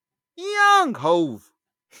 Okay. Young Hove.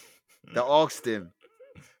 They asked him.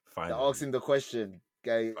 Finally. They asked him the question.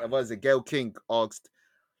 Was it Gail King asked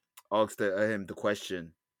him the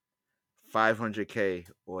question? 500K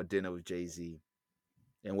or a dinner with Jay-Z?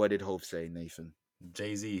 And what did Hove say, Nathan?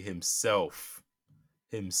 Jay-Z himself,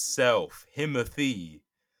 Himothy,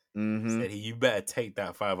 said you better take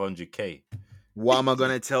that 500K. What am I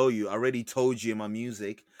gonna tell you? I already told you in my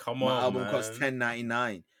music. Come on, my album man. costs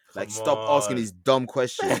 $10.99. Like, stop asking these dumb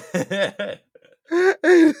questions. Like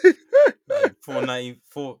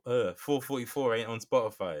 444 ain't on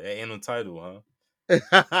Spotify. It ain't on Tidal, huh? You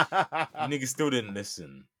niggas still didn't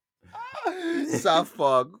listen.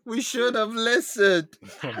 Sampha, we should have listened.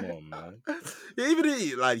 Come on, man.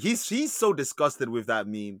 He's so disgusted with that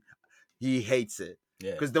meme. He hates it.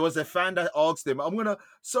 Yeah. Because there was a fan that asked him,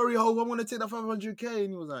 sorry, Ho, I'm gonna take that 500K. And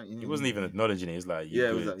he was like, he wasn't even acknowledging it. He was like,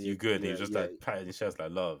 you good. He was just like patting his chest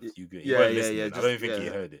like, love, you good. He weren't listening. I don't think he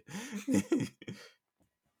heard it.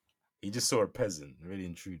 He just saw a peasant, really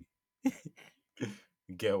and truly.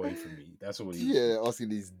 Get away from me. That's all he was. Yeah, asking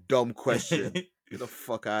these dumb questions. Get the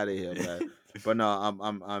fuck out of here, man. But no,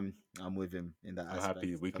 I'm with him in that aspect. I'm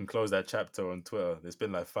happy. We can close that chapter on Twitter. It's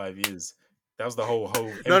been like 5 years. That was the whole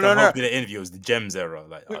every No. time did an interview, it was the gems era.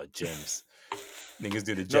 Like, gems. Niggas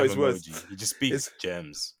do the gem emoji. He just speaks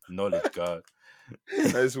gems. Knowledge, God.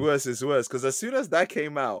 It's worse. Because as soon as that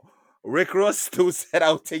came out, Rick Ross still said,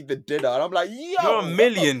 I'll take the dinner. And I'm like, yo. You're a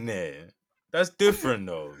millionaire. That's different,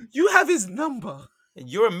 though. You have his number.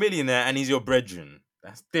 You're a millionaire and he's your brethren.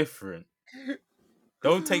 That's different.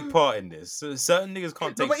 Don't take part in this. Certain niggas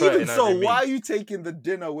can't take part in it. But even so, why are you taking the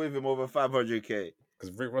dinner with him over 500K?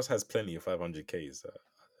 Because Rick Ross has plenty of 500Ks.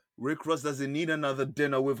 Rick Ross doesn't need another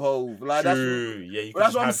dinner with Hove. Like True. Yeah, you can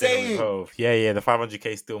that's just what I'm have dinner with saying. Hov. Yeah, the 500k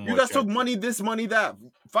is still more. You guys talk attractive. money this, money that.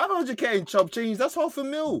 500k in chop change. That's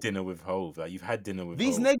 $500,000. Dinner with Hov. Like you've had dinner with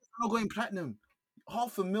These Hov. niggas are not going platinum.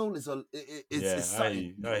 $500,000 is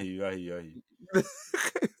something. I hear you.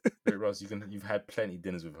 Rick Ross, you've had plenty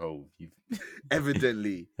dinners with Hov.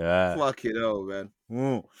 Evidently. Yeah. Fuck it,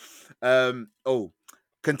 man.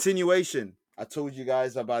 Continuation. I told you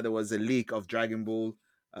guys about there was a leak of Dragon Ball.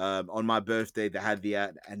 On my birthday, they had the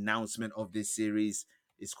announcement of this series.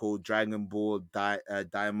 It's called Dragon Ball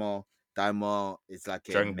Daima. Daima is like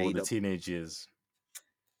a Dragon Ball made the up teenage years.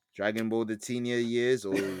 Dragon Ball the teenage years,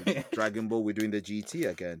 or Dragon Ball we're doing the GT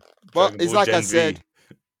again. Dragon But it's Ball like Gen I said,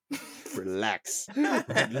 V. relax.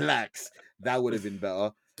 That would have been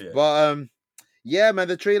better. Yeah. But yeah, man,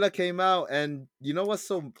 the trailer came out, and you know what's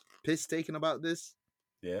so piss taken about this?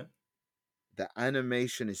 Yeah. The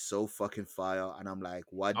animation is so fucking fire, and I'm like,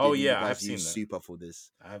 why Oh, didn't yeah, you I have guys use seen that. Super for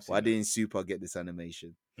this? I have seen Why that. didn't Super get this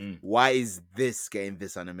animation? Mm. Why is this getting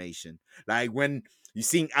this animation? Like when you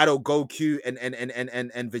seeing adult Goku and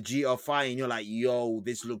Vegeta fighting, you're like, yo,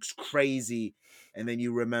 this looks crazy. And then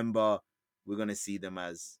you remember we're gonna see them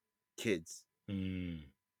as kids.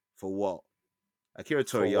 For what? Akira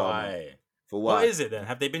Toriyama. For why? What is it then?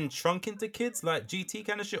 Have they been shrunk into kids like GT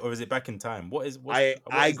kind of shit, or is it back in time?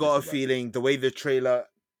 I got a feeling the way the trailer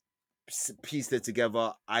pieced it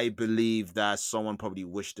together, I believe that someone probably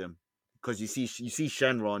wished him, because you see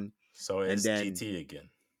Shenron. So it's and then, GT again.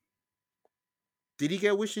 Did he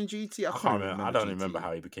get wished in GT? I can't remember. I don't remember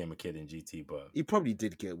how he became a kid in GT, but he probably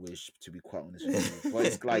did get wished, to be quite honest with you. But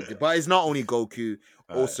it's like, but it's not only Goku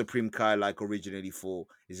or Supreme Kai like originally for.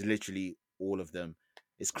 It's literally all of them.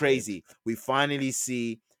 It's crazy. We finally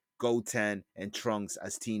see Goten and Trunks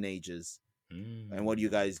as teenagers. And what do you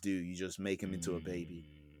guys do? You just make him into a baby.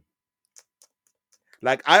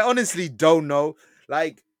 Like, I honestly don't know.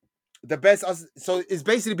 Like, the best. So it's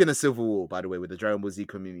basically been a civil war, by the way, with the Dragon Ball Z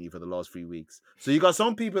community for the last 3 weeks. So you got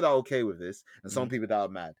some people that are okay with this, and some people that are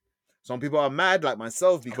mad. Some people are mad, like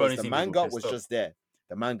myself, because the manga was just there.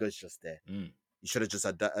 The manga is just there. You should have just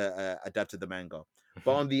adapted the manga.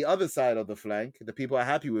 But on the other side of the flank, the people are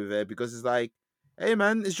happy with it because it's like, hey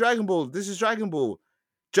man, it's Dragon Ball. This is Dragon Ball.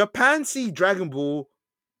 Japan see Dragon Ball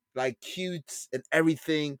like cute and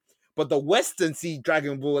everything, but the Western see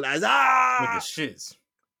Dragon Ball as with the shits.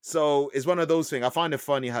 So it's one of those things. I find it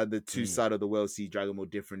funny how the two sides of the world see Dragon Ball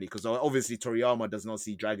differently, because obviously Toriyama does not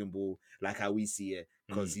see Dragon Ball like how we see it,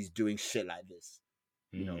 because he's doing shit like this,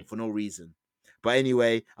 you know, for no reason. But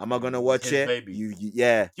anyway, am I gonna watch it? Baby.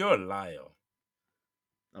 Yeah. You're a liar.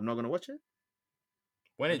 I'm not gonna watch it.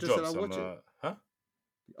 When it drops, huh?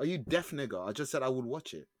 Are you deaf, nigga? I just said I would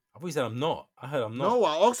watch it. I thought you said I'm not. I heard I'm not. No,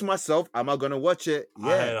 I asked myself, am I gonna watch it? Yeah.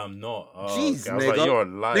 I heard I'm not. Jeez, okay. I was nigga. like, you're a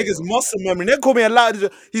liar. Nigga's muscle memory. They call me a liar.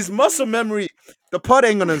 His muscle memory. The pod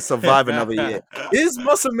ain't gonna survive another year. His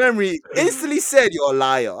muscle memory instantly said you're a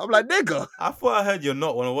liar. I'm like, nigga. I thought I heard you're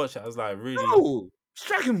not want to watch it. I was like, really? No, it's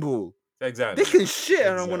Dragon Ball. Exactly. They can shit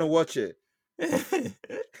and I want to watch it.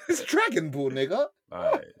 It's Dragon Ball, nigga.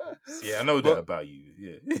 All right. Yeah, I know that about you.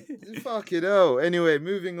 Yeah. Fuck it all. Anyway,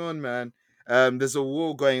 moving on, man. There's a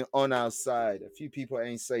war going on outside. A few people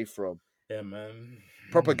ain't safe from. Yeah, man.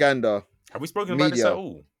 Propaganda. Have we spoken about this at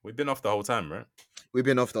all? We've been off the whole time, right? We've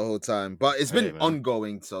been off the whole time, but it's been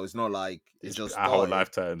ongoing, so it's not like it's just our whole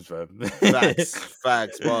lifetimes, fam.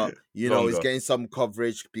 Facts. But you know, it's getting some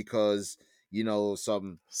coverage because you know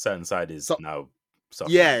some certain side is now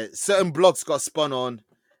suffering. Yeah, certain blocks got spun on,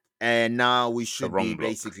 and now we should be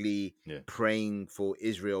basically praying for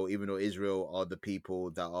Israel, even though Israel are the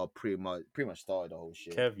people that are pretty much started the whole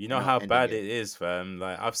shit. Kev, you know how bad it is, fam.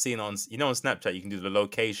 Like I've seen on Snapchat, you can do the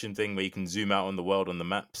location thing where you can zoom out on the world on the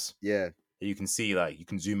maps. Yeah. You can see, like, you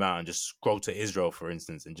can zoom out and just scroll to Israel, for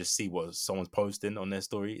instance, and just see what someone's posting on their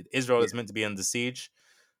story. Israel is meant to be under siege.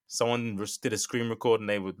 Someone did a screen record and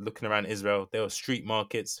they were looking around Israel. There were street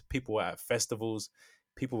markets. People were at festivals.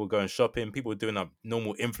 People were going shopping. People were doing up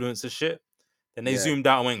normal influencer shit. Then they zoomed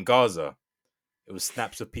out and went Gaza. It was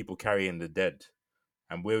snaps of people carrying the dead.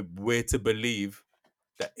 And we're to believe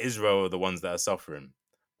that Israel are the ones that are suffering.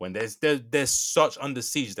 When they're such under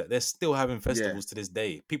siege that they're still having festivals to this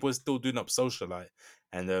day. People are still doing up socialite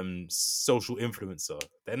and social influencer.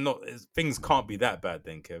 They're not. Things can't be that bad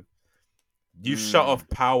then, Kev. You've shut off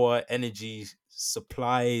power, energy,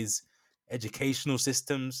 supplies, educational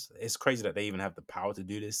systems. It's crazy that they even have the power to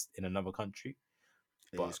do this in another country.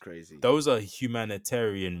 It is crazy. Those are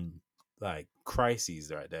humanitarian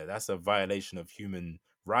crises right there. That's a violation of human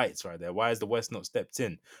rights right there. Why has the West not stepped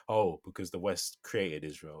in? Oh, because the West created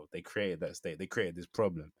Israel. They created that state. They created this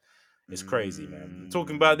problem. It's crazy, man.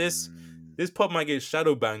 Talking about this pod might get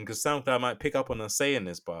shadow banned because SoundCloud might pick up on us saying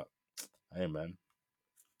this, but hey, man,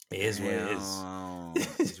 it is what it is.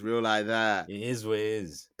 It's real like that. It is what it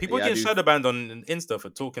is. People get shadow banned on Insta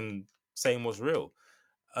for saying what's real.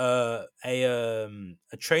 A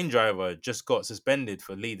train driver just got suspended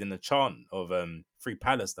for leading a chant of Free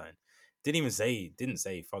Palestine. Didn't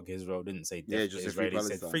say fuck Israel, didn't say death to Israel. He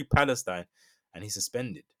said Free Palestine, and he's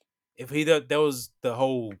suspended. If there was the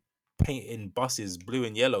whole painting buses blue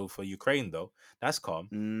and yellow for Ukraine, though, that's calm.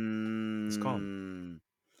 It's calm.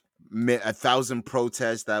 1,000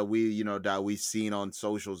 protests that we've seen on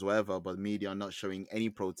socials, whatever, but media are not showing any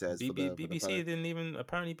protests. BBC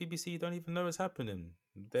BBC don't even know it's happening.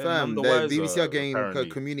 Fam, the BBC are getting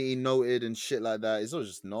community noted and shit like that. It's all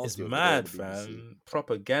just nasty. It's mad, fam.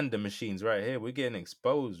 Propaganda machines right here. We're getting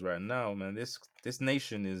exposed right now, man. This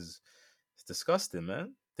nation is disgusting,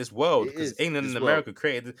 man. This world, because England and America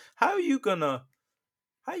created. How are you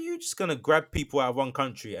just gonna grab people out of one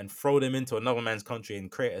country and throw them into another man's country and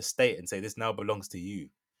create a state and say this now belongs to you?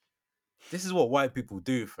 This is what white people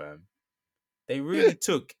do, fam. They really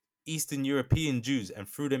took Eastern European Jews and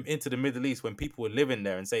threw them into the Middle East when people were living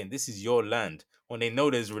there and saying this is your land, when they know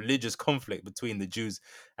there's religious conflict between the Jews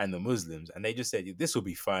and the Muslims, and they just said this will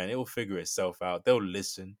be fine, it will figure itself out, they'll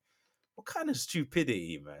listen. What kind of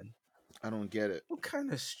stupidity, man? I don't get it. What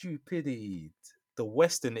kind of stupidity? The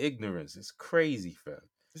Western ignorance is crazy, fam.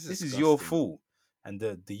 This is your fault. And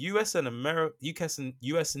the US and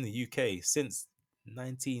US and the UK since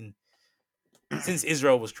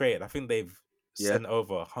Israel was created, I think they've sent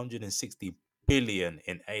over 160 billion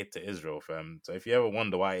in aid to Israel, fam. So if you ever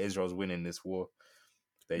wonder why Israel's winning this war,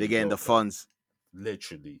 they're getting the funds.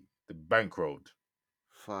 Literally, the bankrolled.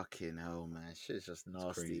 Fucking hell, man. Shit's just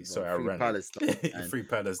nasty. So I ran Palestine. Free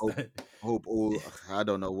Palestine. Hope all. I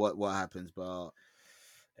don't know what happens, but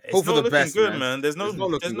it's hope not for the best, good, man. There's no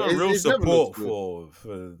real support for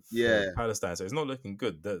Palestine, so it's not looking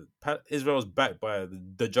good. Israel's backed by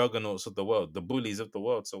the juggernauts of the world, the bullies of the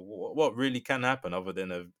world. So what really can happen other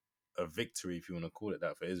than a victory, if you want to call it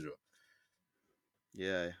that, for Israel?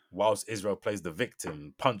 Yeah. Whilst Israel plays the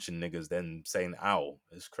victim, punching niggas, then saying "ow,"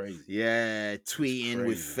 it's crazy. Yeah, tweeting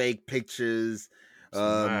with fake pictures,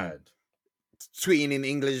 mad. Tweeting in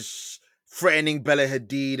English, threatening Bella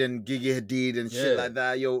Hadid and Gigi Hadid and shit like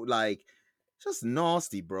that. Yo, like, just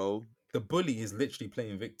nasty, bro. The bully is literally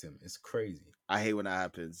playing victim. It's crazy. I hate when that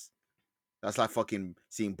happens. That's like fucking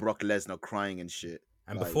seeing Brock Lesnar crying and shit.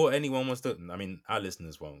 And before anyone wants to, I mean, our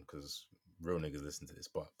listeners won't, because real niggas listen to this,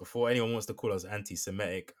 but before anyone wants to call us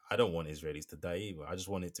anti-Semitic, I don't want Israelis to die either. I just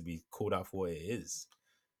want it to be called out for what it is.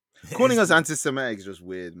 Calling us anti-Semitic is just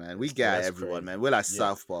weird, man. We get everyone, man. We're like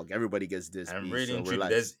South Park. Everybody gets this. And really and truly,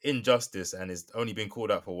 there's injustice, and it's only been called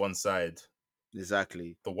out for one side.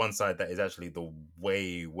 Exactly. The one side that is actually the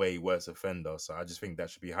way, way worse offender. So I just think that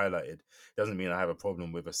should be highlighted. Doesn't mean I have a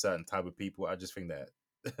problem with a certain type of people. I just think that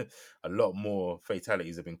a lot more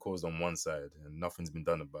fatalities have been caused on one side, and nothing's been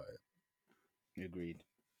done about it. Agreed.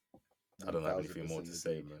 I don't have anything more to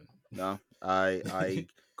say, man. No, I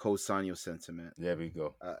co-sign your sentiment. There we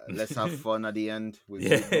go. Let's have fun at the end with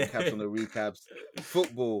recaps on the recaps.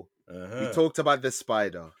 Football. We talked about the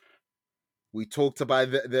Spider. We talked about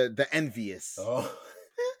the Envious. Oh.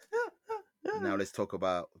 Now let's talk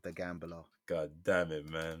about the Gambler. God damn it,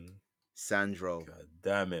 man. Sandro. God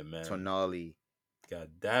damn it, man. Tonali. God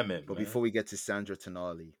damn it, But man. before we get to Sandro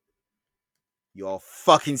Tonali, you're a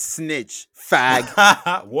fucking snitch,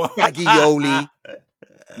 fag. What? Fagioli.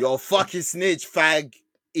 You're a fucking snitch, fag.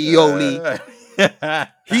 Ioli.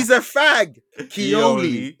 He's a fag.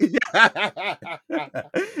 Kioli.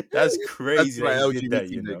 That's crazy. That's that you did that,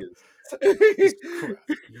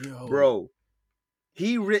 you know? Bro,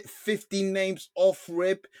 he ripped 15 names off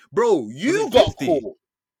rip. Bro, you got caught.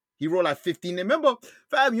 He wrote like 15 names. Remember,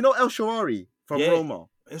 fam, you know El Shaarawy from Roma?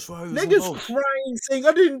 Niggas crying, saying,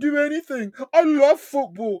 I didn't do anything. I love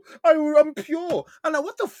football. I'm pure. I'm like,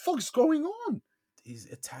 what the fuck's going on? These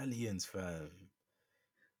Italians, fam.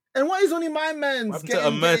 And why is only my man's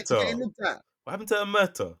getting looked at? What happened to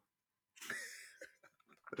Omerta?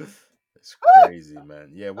 It's crazy,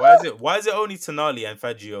 man. Yeah, why is it only Tonali and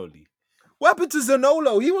Fagioli? What happened to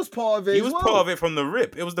Zanolo? He was part of it. He was part of it from the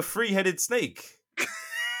rip. It was the three-headed snake.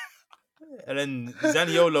 And then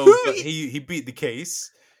Zaniolo, he beat the case.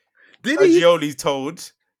 Did Fagioli's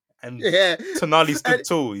told, and Tonali stood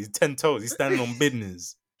tall. He's 10 toes. He's standing on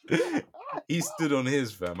business. He stood on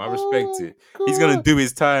his, fam. I respect it. God. He's gonna do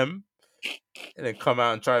his time and then come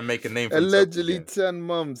out and try and make a name for himself. Allegedly 10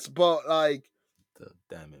 months, but like,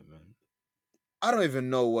 damn it, man. I don't even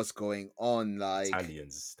know what's going on. Like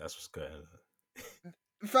Italians, that's what's going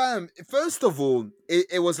on. Fam, first of all,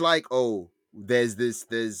 it was like, oh, there's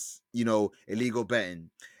illegal betting.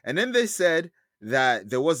 And then they said that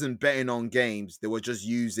there wasn't betting on games. They were just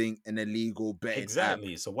using an illegal betting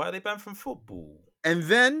Exactly. app. So why are they banned from football? And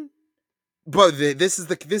then, but this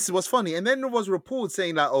is what's funny. And then there was reports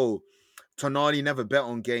saying like, oh, Tonali never bet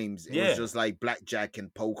on games. It was just like blackjack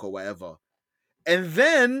and poker, whatever. And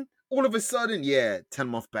then all of a sudden,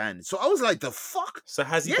 10-month ban. So I was like, the fuck? So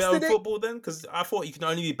has he bet on football then? Because I thought you can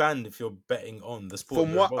only be banned if you're betting on the sport.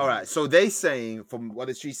 From what? All right. So from what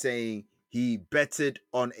is she saying? He betted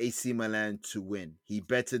on AC Milan to win. He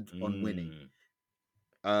betted on winning.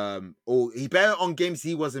 Or he betted on games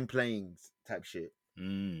he wasn't playing, type shit.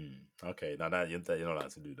 Okay, now that you're not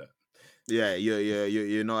allowed to do that. Yeah,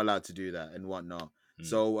 you're not allowed to do that and whatnot.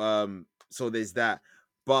 So there's that.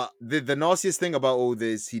 But the nastiest thing about all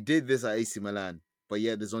this, he did this at AC Milan, but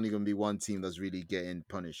there's only going to be one team that's really getting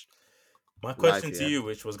punished. My question to you,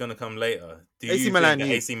 which was going to come later, AC Milan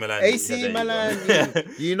knew.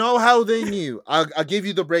 You know how they knew? I'll give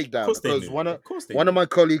you the breakdown because one of my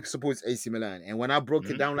colleagues supports AC Milan, and when I broke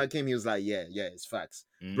it down like him, he was like, "Yeah, it's facts,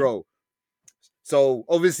 bro." So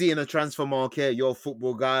obviously, in a transfer market, you're a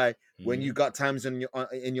football guy. When you got times in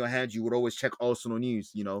your hand, you would always check Arsenal news.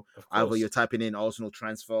 You know, either you're typing in Arsenal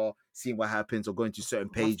transfer, seeing what happens, or going to certain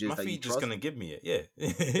pages my that you feed trust. Just gonna give me it,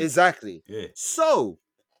 Exactly. Yeah. So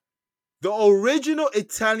the original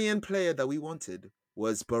Italian player that we wanted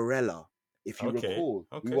was Barella. If you recall,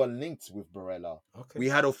 we were linked with Barella. We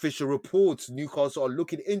had official reports. Newcastle are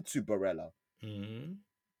looking into Barella. And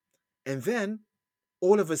then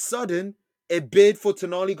all of a sudden, a bid for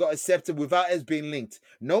Tonali got accepted without us being linked.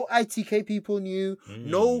 No ITK people knew.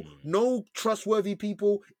 No trustworthy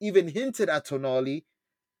people even hinted at Tonali.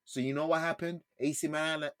 So you know what happened? AC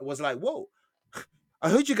Milan was like, whoa, I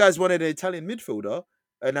heard you guys wanted an Italian midfielder.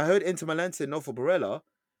 And I heard Inter Milan said no for Barella.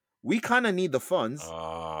 We kind of need the funds.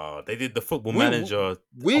 They did the football manager.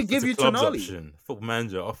 We give you Tonali. Option. Football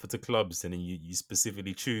manager offer to clubs and then you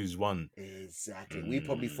specifically choose one. Exactly. We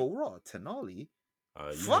probably thought, Tonali?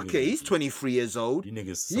 Fuck it, he's 23 years old. You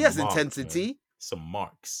niggas, he has marks, intensity. Man. Some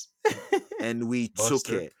marks. And we took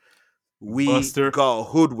it. We got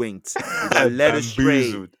hoodwinked. We got led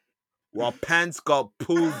astray. Our pants got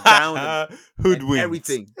pulled down. Hoodwinked.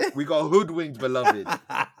 Everything. We got hoodwinked, beloved.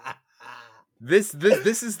 This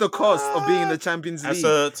is the cost of being in the Champions League.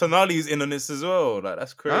 So Tonali's in on this as well. Like,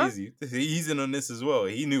 that's crazy. Huh? He's in on this as well.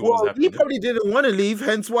 He knew what was happening. He probably didn't want to leave,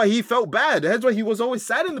 hence why he felt bad. Hence why he was always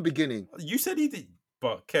sad in the beginning. You said he did.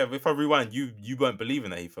 But Kev, if I rewind, you weren't believing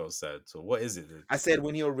that he felt sad. So what is it? I said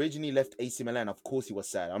when he originally left AC Milan, of course he was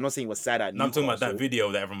sad. I'm not saying he was sad at Newcastle. I'm talking about that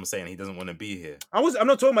video that everyone was saying he doesn't want to be here. I'm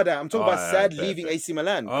not talking about that. I'm talking about sad leaving AC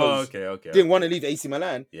Milan. Okay. Didn't want to leave AC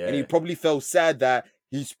Milan, and he probably felt sad that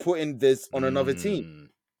he's putting this on another team.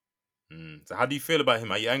 So how do you feel about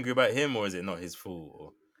him? Are you angry about him, or is it not his fault?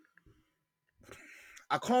 Or...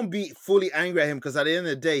 I can't be fully angry at him because at the end of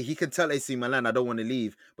the day, he can tell AC Milan, I don't want to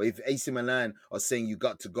leave. But if AC Milan are saying you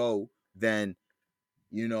got to go, then,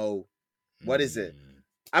 what is it?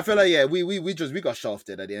 I feel like, we got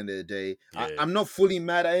shafted at the end of the day. Yeah. I'm not fully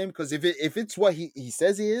mad at him because if it's what he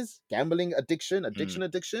says he is, gambling addiction.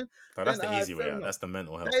 That's the easy way out. That's the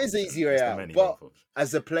mental health. That is the easy way out. But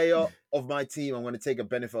as a player of my team, I'm going to take a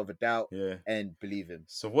benefit of a doubt and believe him.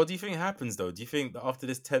 So what do you think happens though? Do you think that after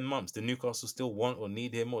this 10 months, the Newcastle still want or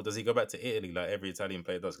need him, or does he go back to Italy like every Italian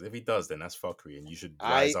player does? Because if he does, then that's fuckery, and you should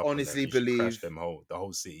rise up. I honestly believe crash the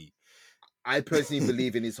whole city. I personally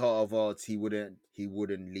believe in his heart of hearts he wouldn't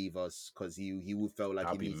leave us because he would feel like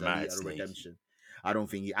he needs a redemption. I don't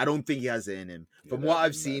think he has it in him. From what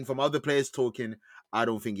I've seen from other players talking, I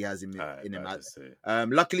don't think he has him in him.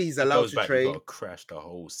 Luckily he's allowed to train. You gotta crash the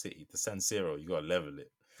whole city. The San Siro, you gotta level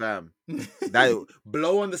it. Fam. That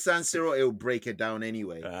blow on the San Siro, it'll break it down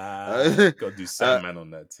anyway. Gotta do Sandman on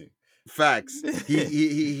that too. Facts.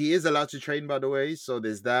 He is allowed to train, by the way, so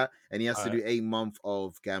there's that, and he has to do 8 months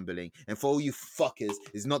of gambling. And for all you fuckers,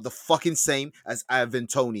 it's not the fucking same as Ivan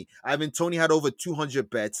Toney. Ivan Toney had over 200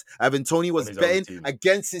 bets. Ivan Toney was betting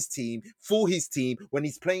against his team, for his team, when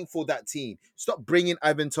he's playing for that team. Stop bringing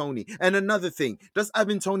Ivan Toney. And another thing, does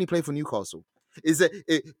Ivan Toney play for Newcastle? Is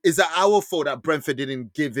it our fault that Brentford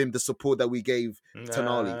didn't give him the support that we gave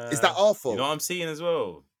Tonali? Is that our fault? You know what I'm seeing as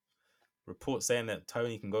well? Reports saying that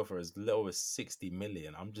Tony can go for as little as 60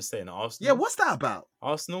 million. I'm just saying, Arsenal. Yeah, what's that about?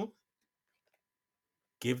 Arsenal,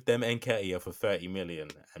 give them Nketiah for 30 million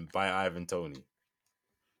and buy Ivan Toney.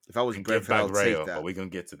 If I was Brentford, I'll take that. But we're gonna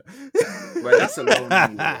get to that. Well, that's a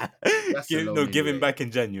loan. Give him back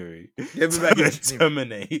in January. Give him back in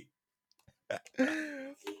Terminate.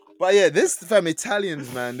 But yeah, this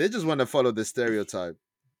Italians, man, they just want to follow the stereotype.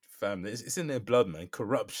 Fam, it's in their blood, man.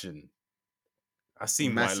 Corruption. I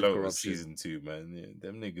seen Massive White Lotus corruption. season 2, man. Yeah,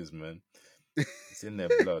 them niggas, man. It's in their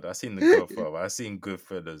blood. I seen The Godfather. I seen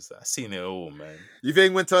Goodfellas. I seen it all, man. You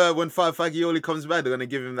think when Fagioli comes back, they're gonna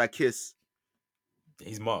give him that kiss?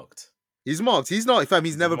 He's marked. He's marked. He's not. Fam,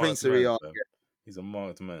 he's never playing Serie A. He's a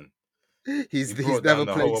marked man. He's brought never down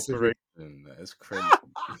the played whole Serie operation. That's crazy.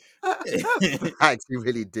 Facts, he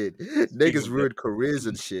really did. Niggas ruined careers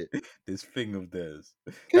and shit. This thing of theirs.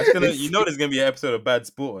 That's gonna. You know, there's gonna be an episode of Bad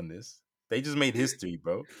Sport on this. They just made history,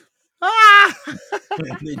 bro.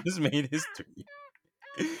 They just made history.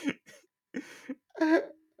 Can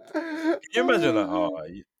you imagine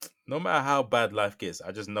that? No matter how bad life gets,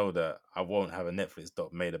 I just know that I won't have a Netflix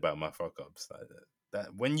doc made about my fuck ups like that.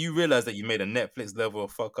 That when you realize that you made a Netflix level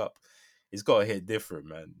of fuck up, it's gotta hit different,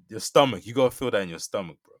 man. Your stomach, you gotta feel that in your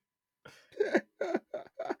stomach, bro.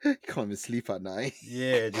 You can't even sleep at night.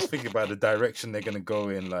 Yeah, just think about the direction they're gonna go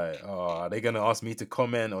in. Like, are they gonna ask me to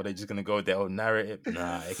comment, or they just gonna go with their own narrative?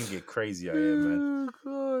 Nah, it can get crazy out here, man. Oh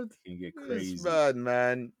God, it can get crazy. It's bad,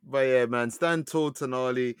 man. But yeah, man, stand tall,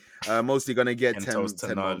 Tonali. Mostly gonna get 10 months.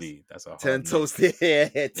 That's a hard 10 toast, yeah,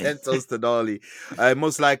 10 toast Tonali.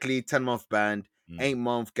 Most likely 10-month banned,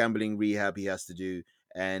 8-month gambling rehab he has to do,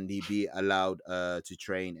 and he be allowed to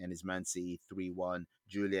train. And his Man City 3-1.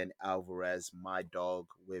 Julian Alvarez, my dog,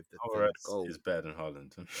 with the third goal. Is better than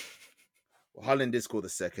Haaland. Well, Haaland did score the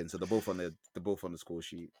second, so they're both on the score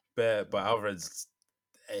sheet. But Alvarez,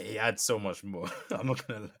 he had so much more. I'm not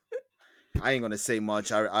gonna lie. I ain't gonna say much.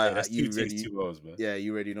 That's you two already, goals, man. Yeah,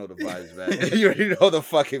 you already know the vibes, man. You already know the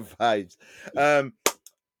fucking vibes.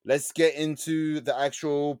 Let's get into the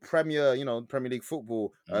actual Premier League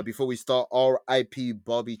football. Before we start, R.I.P.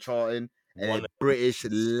 Bobby Charlton, a British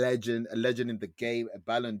legend, a legend in the game, a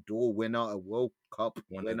Ballon d'Or winner, a World Cup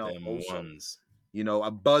winner, also. A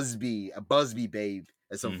Busby babe,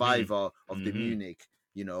 a survivor of the Munich.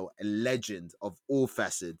 A legend of all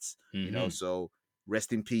facets. So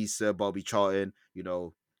rest in peace, Sir Bobby Charlton.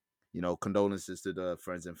 Condolences to the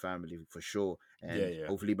friends and family for sure. And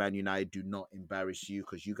hopefully Man United do not embarrass you,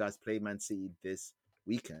 because you guys play Man City this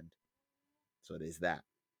weekend. So there's that.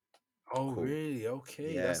 Oh, cool. Really?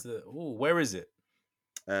 Okay. Yeah. Where is it?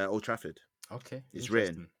 Old Trafford. Okay. It's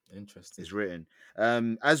written. Interesting. It's written.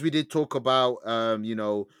 As we did talk about,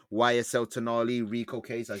 YSL Tonali, Rico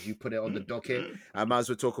case, as you put it on the docket. I might as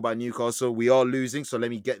well talk about Newcastle. We are losing, so let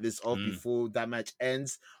me get this off before that match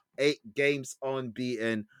ends. 8 games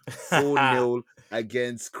unbeaten, 4-0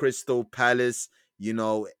 against Crystal Palace.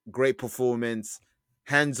 Great performance.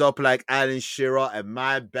 Hands up like Alan Shearer, and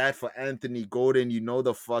my bad for Anthony Gordon.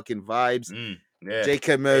 The fucking vibes.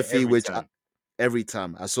 J.K. Murphy, every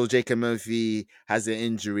time. I saw J.K. Murphy has an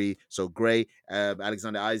injury, so great.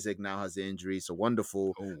 Alexander Isaac now has an injury, so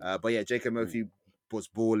wonderful. But yeah, J.K. Murphy was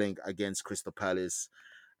balling against Crystal Palace.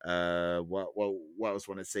 What else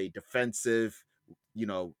want to say? Defensive,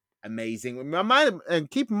 amazing. And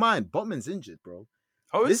keep in mind, Botman's injured, bro.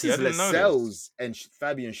 Oh, this is Lascelles and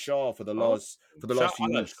Fabian Shaw for the last few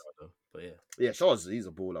weeks. But yeah, Shaw's he's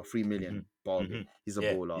a baller. 3 million bargain. He's a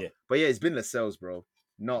baller. Yeah. But yeah, it's been Lascelles, bro.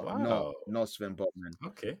 Not Sven Botman.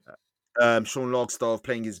 Okay. Sean Longstaff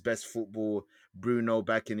playing his best football. Bruno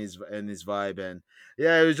back in his vibe, and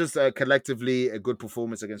yeah, it was just collectively a good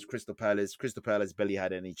performance against Crystal Palace. Crystal Palace barely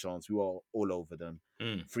had any chance. We were all over them.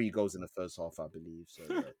 3 goals in the first half, I believe. So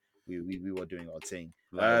yeah, we were doing our thing.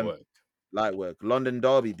 Light work. London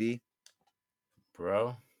derby, B.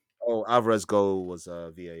 Bro. Oh, Alvarez goal was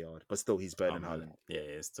VAR, but still he's better than Haaland.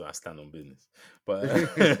 Yeah, still I stand on business. But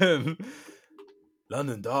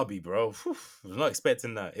London derby, bro. I was not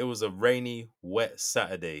expecting that. It was a rainy, wet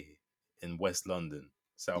Saturday in West London,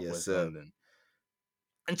 Southwest London.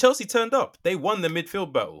 And Chelsea turned up. They won the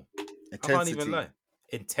midfield battle. I can't even lie.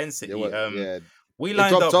 Intensity. We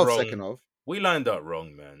lined up wrong. Second half. We lined up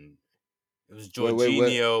wrong, man. It was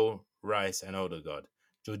Jorginho, Rice, and Odegaard.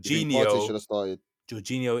 Jorginho should have started.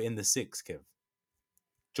 Jorginho in the 6, Kev.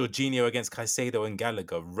 Jorginho against Caicedo and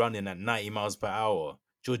Gallagher running at 90 miles per hour.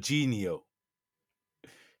 Jorginho's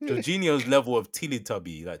level of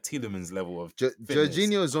Teletubby, like Tielemans' level of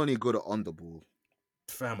Jorginho is only good on the ball.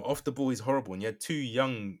 Fam, off the ball he's horrible, and you had 2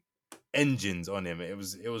 young engines on him. It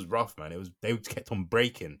was rough, man. They kept on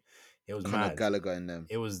breaking. It was mad. Gallagher in them.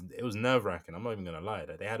 It was nerve-wracking. I'm not even gonna lie.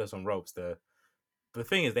 They had us on ropes. The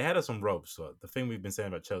thing is, they had us on ropes. So the thing we've been saying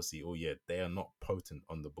about Chelsea all year, they are not potent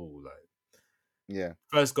on the ball.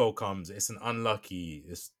 First goal comes, it's an unlucky.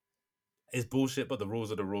 It's bullshit, but the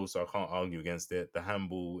rules are the rules, so I can't argue against it. The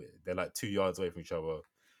handball, they're like 2 yards away from each other.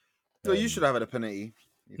 So you should have had a penalty.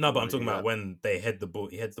 No, but I'm talking about when they head the ball.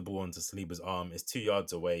 He heads the ball onto Saliba's arm. It's 2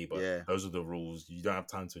 yards away, but those are the rules. You don't have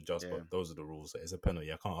time to adjust, but those are the rules. It's a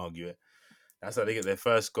penalty. I can't argue it. That's how they get their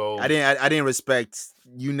first goal. I didn't respect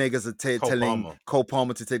you niggas telling Cole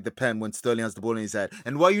Palmer to take the pen when Sterling has the ball in his head.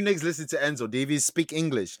 And why you niggas listen to Enzo? Do you even speak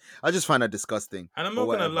English? I just find that disgusting. And I'm not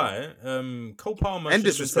gonna lie, Cole Palmer should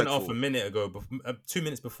have been sent off a minute ago, 2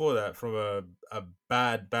 minutes before that, from a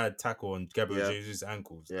bad tackle on Gabriel Jesus'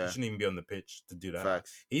 ankles. He shouldn't even be on the pitch to do that.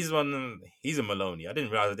 Facts. He's a Maloney. I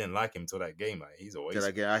didn't realize I didn't like him until that game. Like, he's always.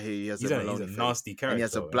 I hear he's a nasty character, and he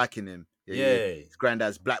has a black in him. Yeah. His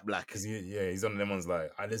granddad's black. Because he's one of them ones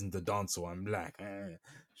like, I listen to dancehall, I'm black.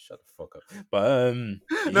 Shut the fuck up. But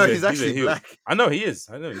no, he's actually black. I know he is.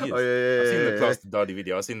 Oh, yeah. I've seen the Class to Daddy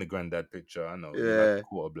video. I've seen the granddad picture. I know. Yeah. Like,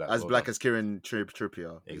 quarter black. As black as Kieran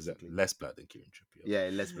Trippier. Exactly. Less black than Kieran Trippier. Yeah,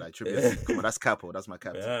 less black. Trippier. Come on, that's Capo. That's my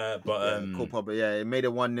captain. Yeah, but Cool Papa. Yeah, it made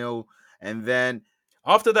it 1-0, and then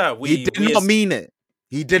after that he did not mean it.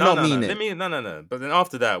 He did not mean it. No. But then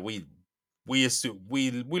after that, we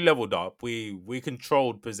leveled up. We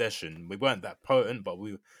controlled possession. We weren't that potent, but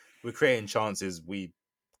we were creating chances.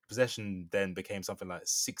 Possession then became something like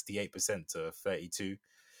 68% to 32%,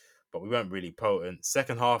 but we weren't really potent.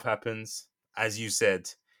 Second half happens, as you said.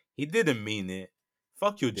 He didn't mean it.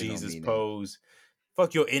 Fuck your Jesus pose.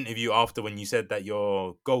 Fuck your interview after when you said that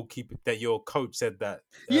your goalkeeper, that your coach said that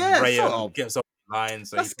Raya gets off the line.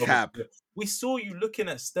 So that's cap. We saw you looking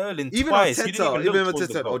at Sterling even twice.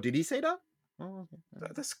 Oh, did he say that? Oh,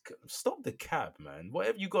 okay. Stop the cap, man.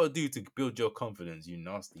 Whatever you got to do to build your confidence, you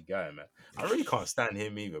nasty guy, man. I really can't stand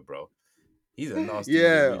him either, bro. He's a nasty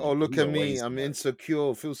guy. Oh, look at me. I'm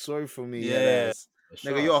insecure. Feel sorry for me. Yeah.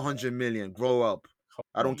 Nigga, you're 100 million. Grow up.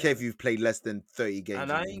 I don't care if you've played less than 30 games.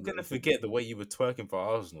 And I ain't going to forget the way you were twerking for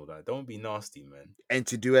Arsenal. Like, don't be nasty, man. And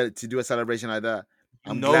to do a celebration like that,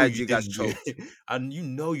 I'm glad you guys choked. And you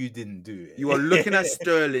know you didn't do it. You were looking at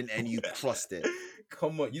Sterling and you crossed it.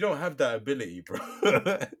 Come on, you don't have that ability, bro.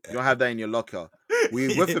 You don't have that in your locker.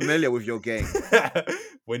 We're familiar with your game.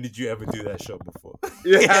 When did you ever do that shot before?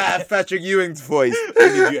 Yeah, Patrick Ewing's voice.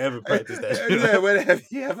 When did you ever practice that shot? Yeah, when have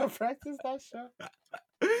you ever practiced that shot?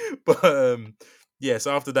 But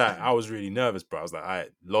so after that, I was really nervous, bro. I was like, all right,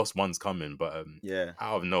 lost one's coming, but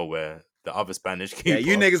out of nowhere, the other Spanish keeper. Yeah,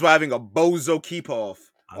 you niggas were having a bozo keeper off.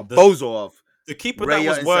 Bozo off. The keeper that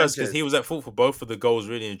was worse because he was at fault for both of the goals,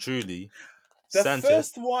 really and truly. The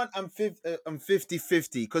first one, I'm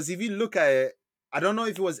 50-50. Because if you look at it, I don't know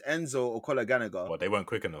if it was Enzo or Kola Ganaga. Well, they weren't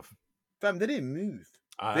quick enough. Fam, they didn't move.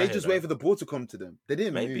 They just waited for the ball to come to them. They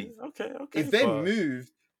didn't move. Okay. If they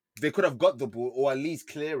moved, they could have got the ball or at least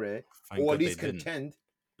clear it or at least contend.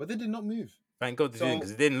 But they did not move. Thank God they didn't,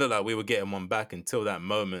 because it didn't look like we were getting one back until that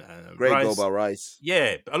moment. And great goal by Rice.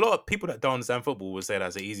 Yeah, a lot of people that don't understand football would say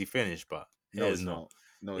that's an easy finish, but it's not.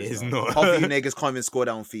 No, it's not. Half of you niggas can't even score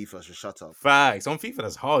that on FIFA, so shut up. Facts. On FIFA,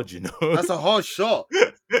 that's hard, you know. That's a hard shot.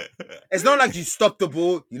 It's not like you stopped the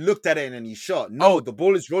ball, you looked at it, and then you shot. No, the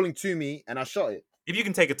ball is rolling to me, and I shot it. If you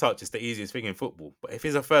can take a touch, it's the easiest thing in football. But if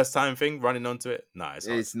it's a first-time thing, running onto it, it's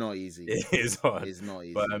hard. It's not easy. It's hard. It's not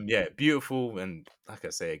easy. But beautiful. And like I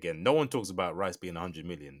say again, no one talks about Rice being 100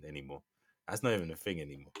 million anymore. That's not even a thing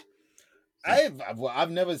anymore.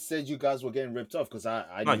 I've never said you guys were getting ripped off because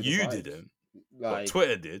I no, you didn't. Like, but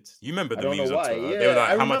Twitter did. You remember the memes on Twitter? Yeah, they were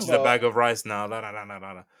like, "How much is a bag of rice now?" La, la, la,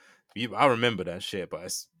 la, la. I remember that shit, but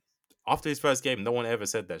after his first game, no one ever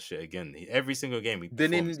said that shit again. Every single game,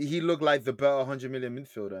 he looked like the better 100 million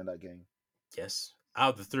midfielder in that game. Yes,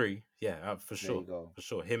 out of the three, for sure, for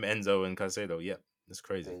sure. Him, Enzo, and Caicedo. Yeah, that's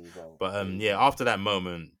crazy. But after that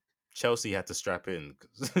moment, Chelsea had to strap in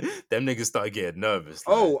because them niggas started getting nervous.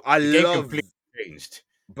 Like, the game completely changed.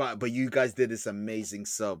 But you guys did this amazing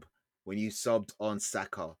sub. When you subbed on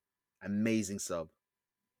Saka, amazing sub.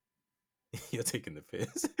 You're taking the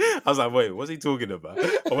piss. I was like, wait, what's he talking about?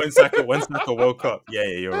 When Saka woke up,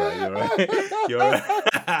 you're right.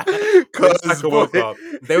 When Saka woke up,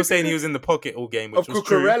 they were saying he was in the pocket all game, which was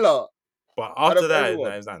Cucurella. True. But after that,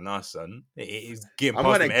 it's like, nah, son. He's getting past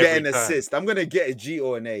him. I'm gonna get an assist. I'm gonna get a G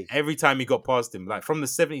or an A. Every time he got past him, like from the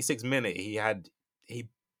 76th minute, he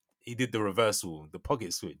did the reversal, the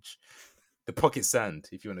pocket switch. The pocket sand,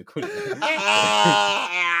 if you want to call it.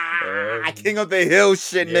 King of the hill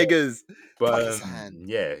shit, niggas. But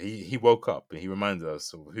he woke up and he reminded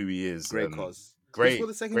us of who he is. Great cross. Great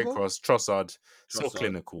cross. Trossard. So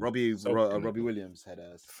clinical. Robbie Williams had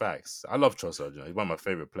ass. Facts. I love Trossard. You know, he's one of my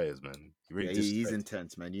favorite players, man. He's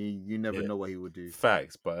intense, man. You never know what he would do.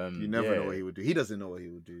 Facts, but you never know what he would do. He doesn't know what he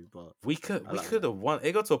would do, but we could have won.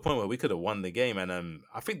 It got to a point where we could have won the game, and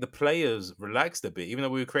I think the players relaxed a bit, even though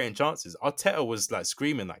we were creating chances. Arteta was like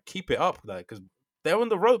screaming, like, "Keep it up," like, because they're on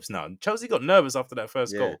the ropes now. Chelsea got nervous after that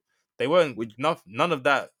first goal. They weren't. None of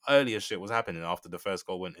that earlier shit was happening after the first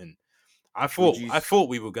goal went in. I thought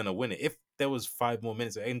we were gonna win it. If there was 5 more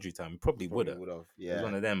minutes of injury time, we probably would have. Yeah, it was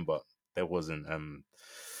one of them, but there wasn't.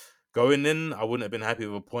 Going in, I wouldn't have been happy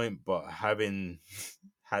with a point, but having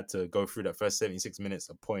had to go through that first 76 minutes,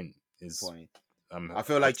 a point is. I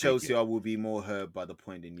feel like Chelsea will be more hurt by the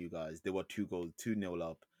point than you guys. They were 2-0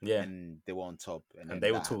 up, and they were on top, and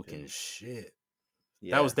they were talking shit.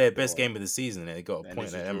 Yeah, that was their best game of the season, and they got a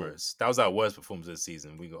point at draw. Emirates. That was our worst performance of the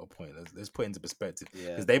season. We got a point. Let's put it into perspective,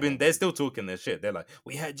 because they're still talking their shit. They're like,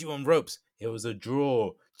 we had you on ropes. It was a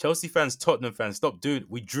draw. Chelsea fans, Tottenham fans, stop doing it.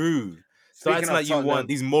 We drew. So acting like you want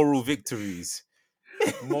these moral victories.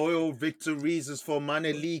 Moral victories is for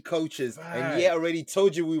minor league coaches, and I already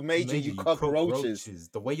told you we made you cockroaches.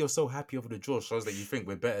 The way you're so happy over the draw shows that you think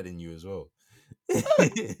we're better than you as well.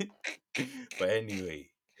 But anyway.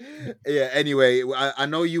 Yeah, anyway, I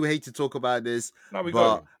know you hate to talk about this. No, we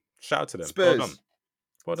got shout out to them. Spurs.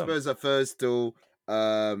 Well done. Spurs at first still.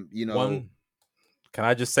 Can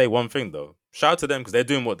I just say one thing though? Shout out to them because they're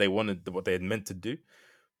doing what they wanted, what they had meant to do.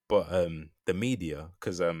 But the media,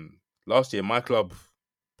 because last year my club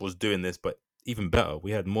was doing this, but even better. We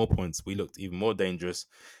had more points. We looked even more dangerous,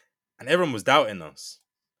 and everyone was doubting us.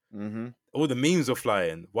 Mm-hmm. All the memes were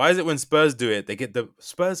flying. Why is it when Spurs do it,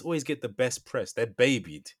 Spurs always get the best press? They're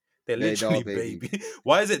babied. They're literally babied.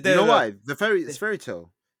 Why is it? You know why? It's fairy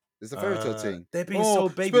tale. It's a fairy tale thing. They're being so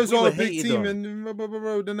baby. Spurs are a big team, and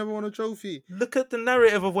they never won a trophy. Look at the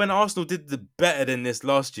narrative of when Arsenal did the better than this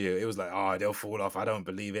last year. It was like, they'll fall off. I don't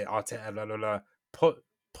believe it. Arteta, blah blah blah.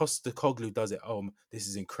 Postecoglou does it. Oh, this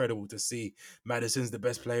is incredible to see. Maddison's the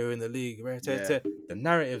best player in the league. Yeah. The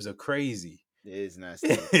narratives are crazy. It is nasty.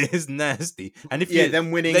 It's nasty. And if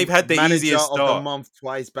them winning, they've had the easiest start of the month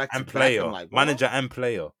twice back to player, back. Like, manager and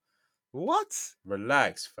player. What?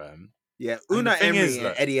 Relax, fam. Yeah, Unai Emery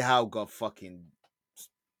and Eddie Howe got fucking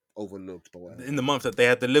overlooked. But in the month that they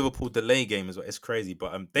had the Liverpool delay game as well, it's crazy.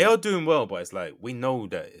 But they are doing well. But it's like we know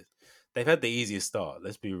that they've had the easiest start.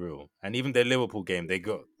 Let's be real. And even their Liverpool game, they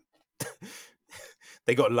got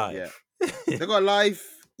live. Yeah. They got live.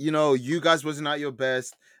 You guys wasn't at your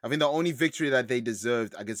best. I think the only victory that they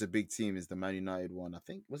deserved against a big team is the Man United one. I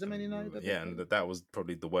think was it Man United? And that was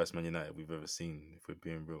probably the worst Man United we've ever seen. If we're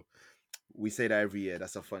being real. We say that every year.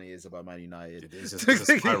 That's how funny it is about Man United. It's just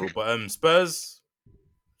a spiral. But Spurs,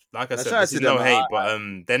 like I said, this is no hate, but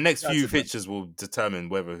their next few fixtures will determine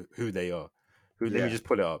who they are. Let me just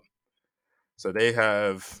pull it up. So they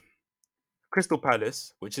have Crystal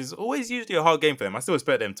Palace, which is always usually a hard game for them. I still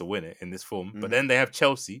expect them to win it in this form. Mm-hmm. But then they have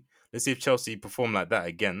Chelsea. Let's see if Chelsea perform like that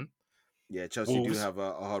again. Yeah, Chelsea Wolves, do have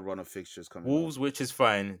a hard run of fixtures coming Wolves, which is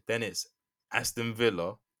fine. Then it's Aston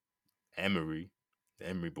Villa, the Emery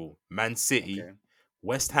Ball, Man City,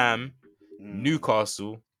 West Ham,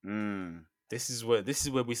 Newcastle. This is where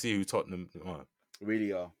we see who Tottenham are.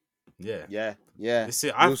 Really are. Yeah. We'll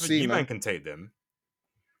see, you man can take them.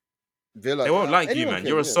 Villa, they won't like you, man.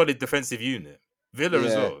 You're a solid defensive unit. Villa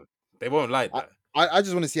as well. They won't like that. I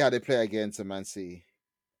just want to see how they play against Man City.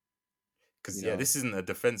 Because this isn't a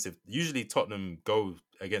defensive. Usually Tottenham go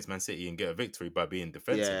against Man City and get a victory by being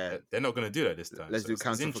defensive. Yeah. They're not going to do that this time. Let's do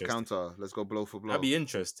counter for counter. Let's go blow for blow. That'd be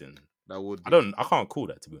interesting. That would. I can't call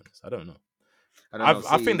that, to be honest. I don't know.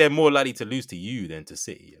 I think they're more likely to lose to you than to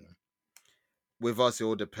City. With us, it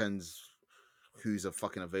all depends who's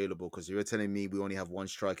fucking available. Because you're telling me we only have one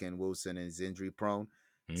striker in Wilson and he's injury prone.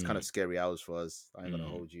 It's kind of scary hours for us. I ain't gonna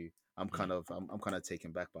hold you. I'm kind of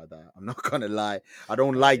taken back by that. I'm not gonna lie. I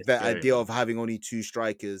don't like the idea of having only 2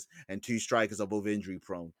 strikers and 2 strikers are both injury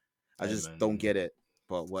prone. I just don't get it.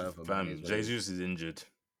 But whatever. Fam, Jesus is injured.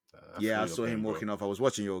 I saw him walking off. I was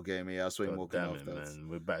watching your game. I saw him walking off. Man.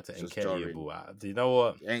 We're back to Nketiah. Do you know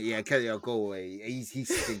what? Yeah, Nketiah, go away. He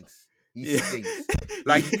stinks. He stinks.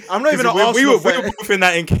 Like, I'm not even an Arsenal we were both in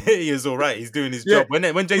that Nketiah is all right. He's doing his job. When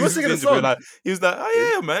Jesus was injured, he was like,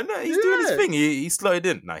 oh yeah, man, he's doing his thing. He slotted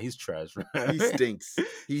in. Nah, he's trash. He stinks.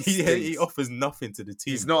 He offers nothing to the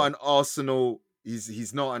team. He's not an Arsenal.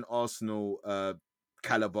 He's not an Arsenal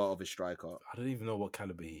caliber of a striker. I don't even know what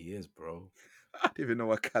caliber he is, bro. I don't even know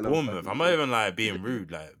what caliber. Bournemouth. I'm not even being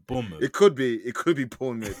rude. Like Bournemouth. It could be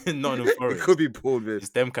Bournemouth. Nottingham Forest. It could be Bournemouth. It's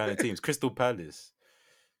them kind of teams. Crystal Palace.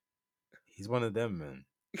 He's one of them, man.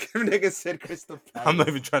 Nigga said Crystal Palace. I'm not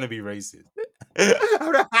even trying to be racist.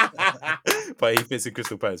 But he fits in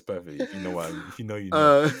Crystal Palace perfectly. If you know what I mean. If you know, you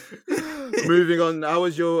know. Moving on. How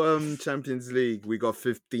was your Champions League? We got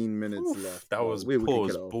 15 minutes left. That was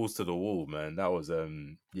balls to the wall, man. That was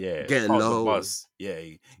get low. Buzz. Yeah.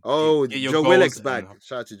 Get your Joe Willock's back.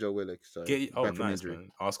 Shout out to Joe Willock. Back from injury. Man.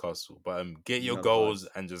 Ask Castle. But get your goals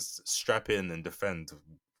and just strap in and defend.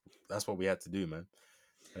 That's what we had to do, man.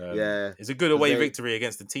 It's a good away victory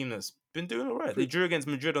against the team that's been doing all right. They drew against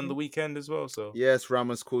Madrid on the weekend as well. So yes,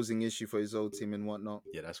 Ramos causing issue for his old team and whatnot.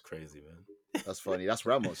 Yeah, that's crazy, man. That's funny. That's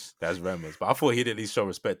Ramos. That's Ramos. But I thought he'd at least show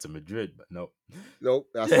respect to Madrid, but no. Nope,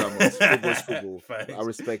 that's Ramos. Football's football. Facts. I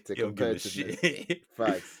respect it. Competitiveness.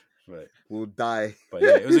 Facts. Right. We'll die. But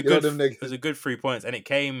yeah, it was a good 3 points, and it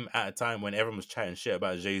came at a time when everyone was chatting shit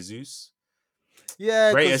about Jesus.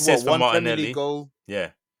 Yeah, great assist for Martinelli. Goal.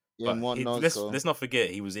 Yeah. But let's not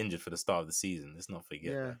forget he was injured for the start of the season. Let's not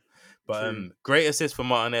forget that. But great assist for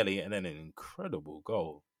Martinelli, and then an incredible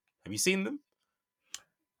goal. Have you seen them?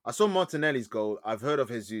 I saw Martinelli's goal. I've heard of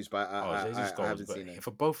Jesus, but I haven't seen it.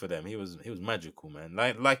 For both of them, he was magical, man.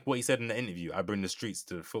 Like what he said in the interview, I bring the streets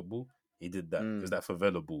to football. He did that. It was that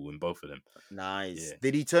favela ball in both of them. Nice. Yeah.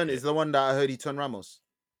 Did he turn? Is the one that I heard he turned Ramos?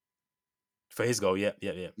 For his goal, yeah.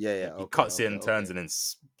 He cuts in, turns, and then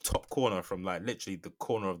top corner from literally the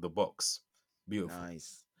corner of the box. Beautiful.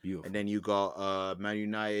 Nice. Beautiful. And then you got Man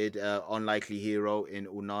United, unlikely hero in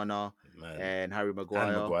Onana and Harry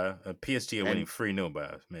Maguire. PSG are winning 3-0 by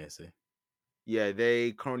us, may I say. Yeah,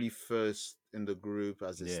 they currently first in the group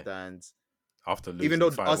as it stands. After losing even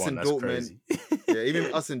though 5-1, us and Dortmund,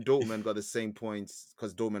 even us and Dortmund got the same points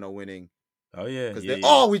because Dortmund are winning. Oh yeah,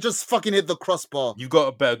 we just fucking hit the crossbar. You got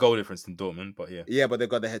a better goal difference than Dortmund, but yeah, but they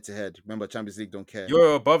got the head-to-head. Remember, Champions League don't care.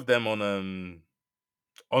 You're above them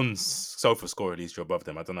on Sofa score. At least you're above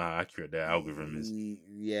them. I don't know how accurate their algorithm is.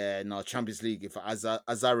 Yeah, no, Champions League. If as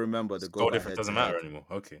I remember, the goal difference doesn't matter anymore.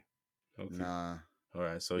 Okay. Nah. All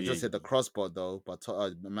right. So you just hit the crossbar though, but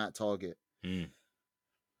Matt Target. I'm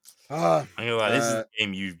gonna lie. This is the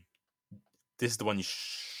game This is the one you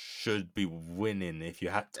should be winning if you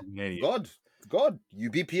had to win. God,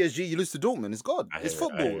 you beat PSG, you lose to Dortmund. It's God. It's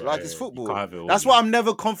football. It's football. That's why I'm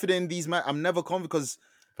never confident in these matches. I'm never confident because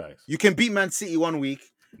you can beat Man City one week.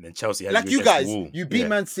 And then Chelsea had like you guys, you beat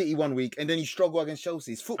Man City one week and then you struggle against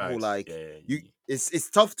Chelsea. It's football. It's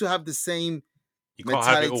tough to have the same. You can't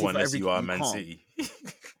have it all unless you are Man City.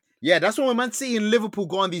 Yeah, that's why when Man City and Liverpool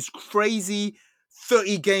go on these crazy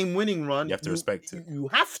 30-game winning run, you have to respect it. You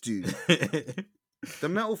have to. The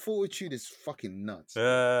mental fortitude is fucking nuts.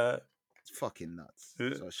 It's fucking nuts.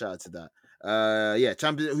 So shout out to that.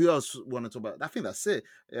 Champions. Who else want to talk about? I think that's it.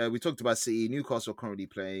 We talked about City. Newcastle currently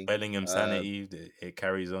playing. Bellingham sanity. It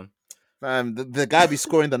carries on. The guy be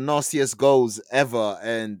scoring the nastiest goals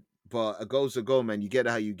ever, but a goal's a goal, man. You get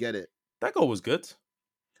it how you get it. That goal was good.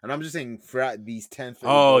 And I'm just saying, throughout these 10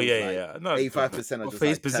 goals, No, 85% are just for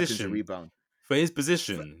his position. Rebound. For his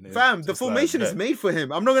position. Fam, the formation is made for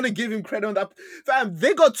him. I'm not going to give him credit on that. Fam,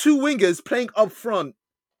 they got two wingers playing up front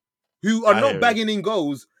who are not bagging in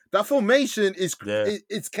goals. That formation is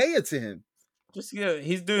it's catered to him.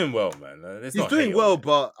 He's doing well, man. He's doing well,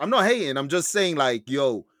 but I'm not hating. I'm just saying,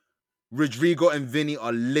 Rodrigo and Vinny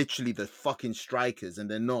are literally the fucking strikers, and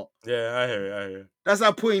they're not. Yeah, I hear you. That's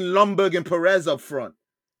like putting Lundberg and Perez up front.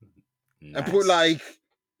 And put,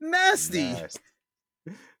 nasty.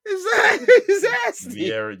 It's nasty.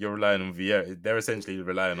 Vieira, you're relying on Vieira. They're essentially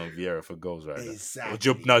relying on Vieira for goals right now. Exactly.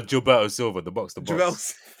 Gilberto Silva, the box to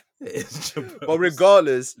box. But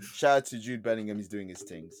regardless, shout out to Jude Bellingham. He's doing his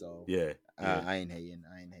thing. So I ain't hating,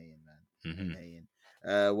 man. Mm-hmm. I ain't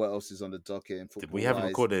hating. What else is on the docket? We haven't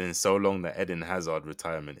recorded in so long that Eden Hazard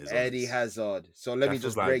retirement is Eddie Hazard. So let me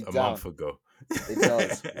just break down. A month ago. It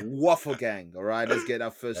does. Waffle gang. All right, let's get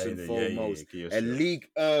that first and foremost. A League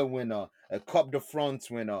winner, a Coupe de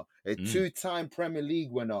France winner, a two-time Premier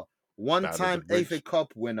League winner, one-time FA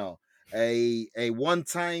Cup winner, a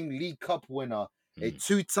one-time League Cup winner, a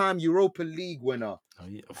two-time Europa League winner.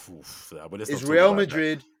 It's Real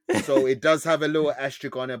Madrid, so it does have a little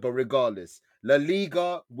asterisk on it, but regardless. La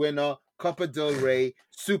Liga winner, Copa del Rey,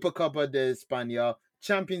 Super Copa de España,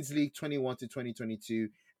 Champions League 21 to 2022,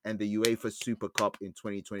 and the UEFA Super Cup in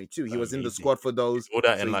 2022. He was in the squad for those. All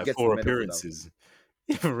that in 4 appearances.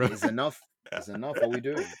 It's enough. It's enough. What are we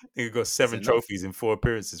doing? He got 7 trophies in 4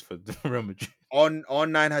 appearances for Real Madrid.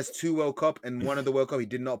 On9 has 2 World Cup, and one of the World Cup he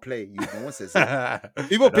did not play. No one says that.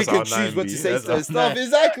 People pick and choose what to say to stuff.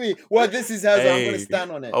 Exactly. Well, this is how I'm going to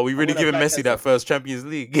stand on it. Oh, we really giving Messi that first Champions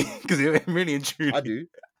League because he really and truly.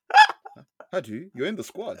 I do. You're in the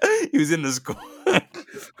squad. He was in the squad.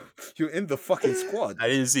 You're in the fucking squad. I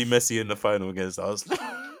didn't see Messi in the final against Arsenal.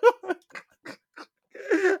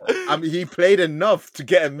 I mean, he played enough to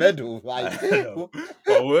get a medal. What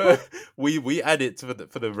we add it for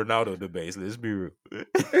the Ronaldo debate. Let's be real.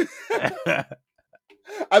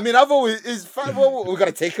 I mean, I've always is 5-0. We're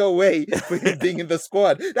gonna take away for him being in the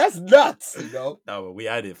squad. That's nuts, you know. No, but we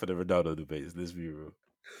add it for the Ronaldo debates. Let's be real.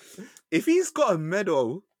 If he's got a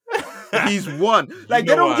medal, he's won. Like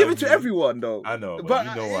they don't give it to everyone, though. I know, but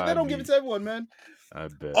you know they don't give it to everyone, man. I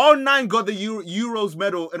bet. R9 got the Euros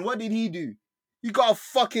medal, and what did he do? He got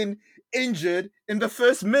fucking injured in the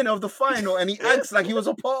first minute of the final, and he acts like he was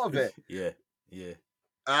a part of it. Yeah.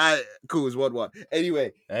 Cool. It's 1-1.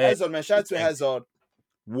 Anyway, Hazard, man. Shout out to Hazard.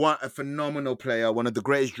 A phenomenal player, one of the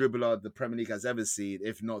greatest dribbler the Premier League has ever seen,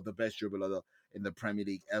 if not the best dribbler in the Premier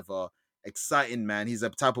League ever. Exciting, man. He's a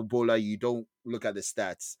type of bowler you don't look at the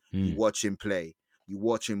stats. You watch him play. You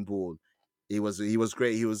watch him ball. He was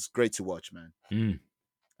great. He was great to watch, man.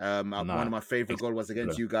 One of my favorite goals was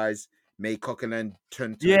against you guys. May Coquelin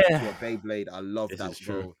turned to a Beyblade. I love that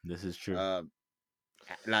goal. This is true.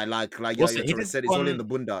 Like you said, it's all in the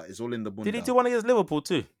bunda. It's all in the bunda. Did he do one against Liverpool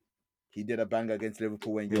too? He did a banger against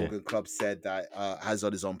Liverpool when Jurgen Klopp said that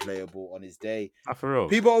Hazard is unplayable on his day. For real.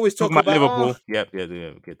 People always talk about Liverpool. Yep,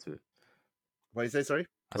 we'll get to it. What did you say, sorry?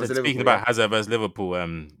 I said, speaking about Hazard versus Liverpool,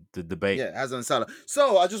 the debate. Yeah, Hazard and Salah.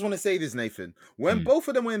 So, I just want to say this, Nathan. When both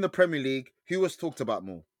of them were in the Premier League, who was talked about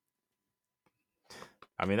more?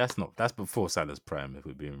 I mean, that's before Salah's prime, if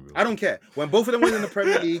we're being real. I don't care. When both of them were in the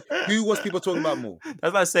Premier League, who was people talking about more?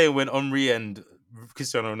 That's like saying when Henry and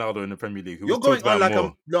Cristiano Ronaldo in the Premier League. You're going on like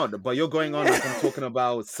but you're going on like I'm talking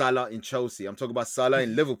about Salah in Chelsea. I'm talking about Salah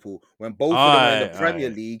in Liverpool. When both of them were in the Premier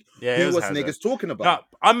League, who was niggas talking about?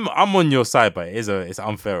 No, I'm on your side, but it's an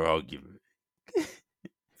unfair argument.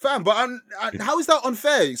 Fam, but how is that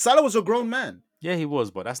unfair? Salah was a grown man. Yeah, he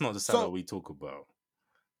was, but that's not the Salah we talk about.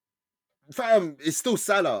 Fam, it's still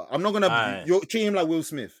Salah. I'm not gonna. You're treating him like Will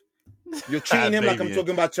Smith. You're treating him like I'm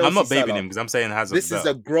talking about Chelsea. I'm not babying Salah. him because I'm saying Hazard. This is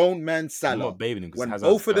a grown man Salah. I'm not babying him because when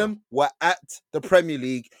both of them were at the Premier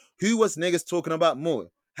League, who was niggas talking about more?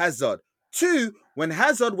 Hazard. 2, when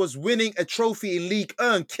Hazard was winning a trophy in League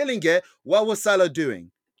 1, killing it, what was Salah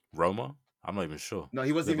doing? Roma? I'm not even sure. No,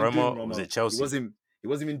 he wasn't even doing Roma. Was it Chelsea? He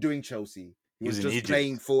wasn't even doing Chelsea. He was just Egypt.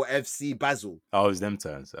 playing for FC Basel. Oh, it was them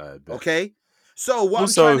turns. Okay. So what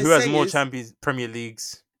also, I'm trying to who has say more is, Champions Premier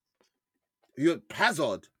Leagues?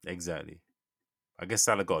 Hazard. Exactly. I guess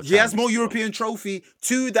Salah got. He has more European trophy,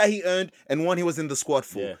 2 that he earned, and 1 he was in the squad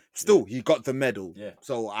for. Yeah. Still, he got the medal. Yeah.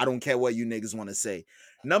 So I don't care what you niggas want to say.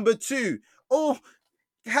 Number 2,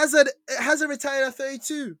 Hazard retired at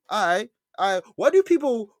 32. All right. Why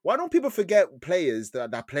don't people forget players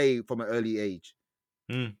that play from an early age?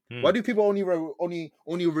 Why do people only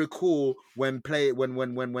recall when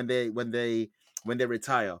they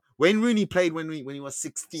retire? Wayne Rooney played when he was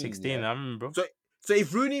 16. 16, I remember. So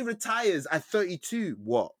if Rooney retires at 32,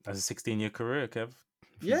 what? That's a 16-year career, Kev.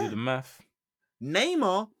 If you do the math.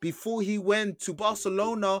 Neymar, before he went to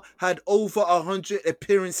Barcelona, had over 100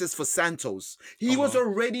 appearances for Santos. He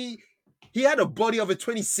had a body of a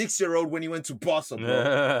 26-year-old when he went to Barca,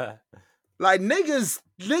 bro. Like, niggas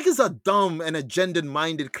are dumb and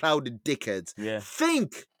agenda-minded, clouded dickheads. Yeah.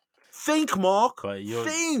 Think, Mark.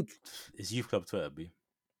 Think. It's Youth Club Twitter, B.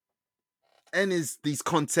 And these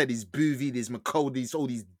content, these Boovie, these McCall, all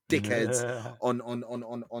these dickheads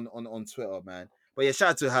on Twitter, man. But yeah, shout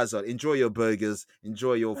out to Hazard. Enjoy your burgers.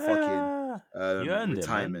 Enjoy your fucking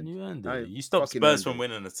retirement. You earned it. You stopped Spurs from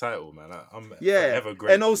winning the title, man. I'm forever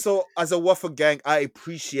grateful. And also, as a Waffle gang, I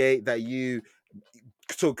appreciate that you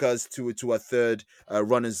took us to a third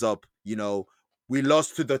runners-up. You know, we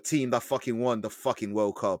lost to the team that fucking won the fucking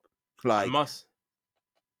World Cup. Like, I must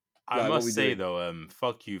say though,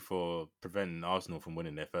 fuck you for preventing Arsenal from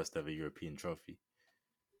winning their first ever European trophy.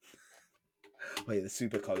 Oh yeah, the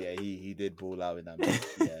Super Cup. Yeah, he did ball out in that match.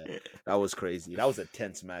 Yeah, that was crazy. That was a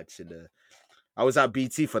tense match. I was at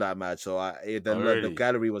BT for that match, so the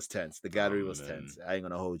gallery was tense. The gallery was tense. I ain't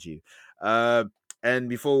gonna hold you. And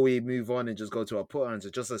before we move on and just go to our put-ons,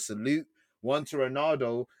 just a salute. One to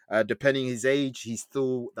Ronaldo. Depending his age, he's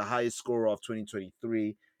still the highest scorer of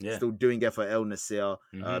 2023. Yeah. Still doing it for El Nasser.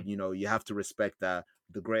 You know, you have to respect that.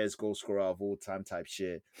 The greatest goal scorer of all time type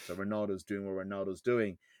shit. So Ronaldo's doing what Ronaldo's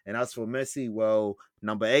doing. And as for Messi, well,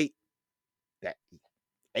 number 8, that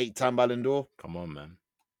 8-time Ballon d'Or. Come on, man.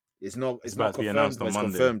 It's not about to be announced on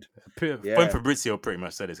Monday. Confirmed. When Fabrizio pretty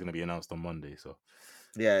much said it's going to be announced on Monday. So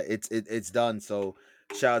yeah, it's done. So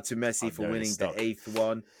shout out to Messi for winning the 8th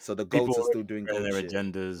one. So the goals are still doing their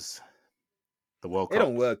agendas. The World Cup. It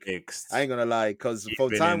don't work. Fixed. I ain't gonna lie, because for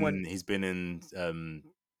time when he's been in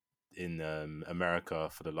America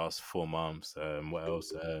for the last 4 months. What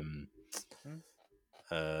else?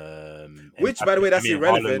 Which, by the way, that's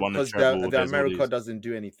irrelevant because the America doesn't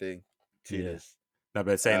do anything. Cheaters. No, but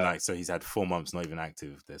they're saying so he's had 4 months not even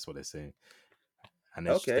active. That's what they're saying. And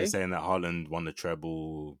they're saying that Haaland won the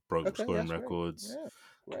treble, broke scoring records.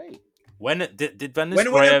 Great. Great. When did Van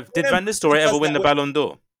Nistelrooy ever win the Ballon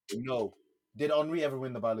d'Or? No. Did Henry ever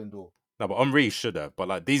win the Ballon d'Or? No, but Henry should have. But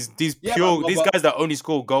like these guys that only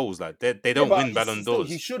score goals, like they don't win Ballon d'Ors.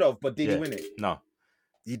 He should have, but did he win it? No.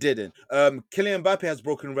 He didn't. Kylian Mbappe has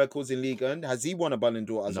broken records in Ligue 1. Has he won a Ballon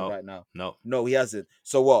d'Or as of right now? No, he hasn't.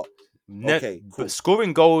 So what? Okay, cool. But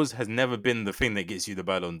scoring goals has never been the thing that gets you the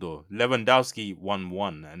Ballon d'Or. Lewandowski won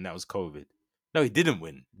one, and that was COVID. No, he didn't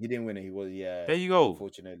win. He didn't win it. He was, There you go.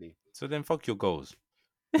 Unfortunately. So then fuck your goals.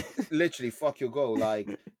 Literally, fuck your goal.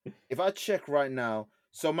 Like, if I check right now,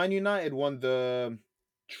 so Man United won the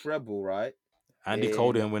treble, right? Andy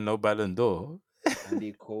Cole didn't win no Ballon d'Or.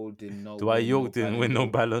 Andy Cole did not Dwight York didn't win no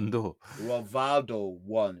Ballon d'Or. Rivaldo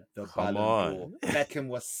won the Ballon d'Or. Beckham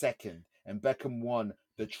was second, and Beckham won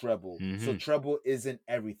the treble. So treble isn't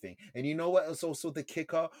everything. And you know what is also the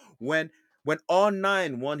kicker? When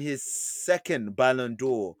R9 won his second Ballon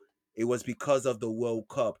d'Or, it was because of the World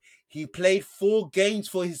Cup. He played 4 games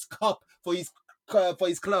for his club. It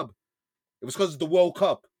was because of the World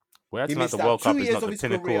Cup. Well, that's like the World Cup is not the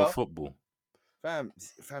pinnacle of football. Fam,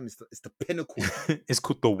 it's the pinnacle. It's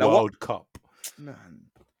called the World Cup. Man.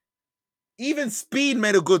 Even Speed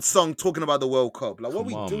made a good song talking about the World Cup. Like, what are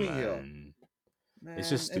we doing here? Man, it's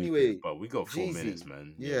just stupid. Anyway, but we got 4 minutes,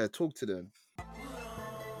 man. Yeah, talk to them.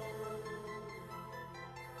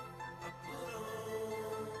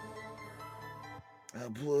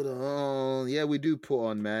 Put on. Yeah, we do put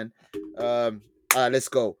on, man. All right, let's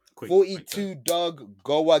go. 42 Doug,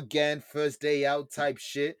 go again. First day out type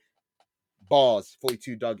shit. Bars.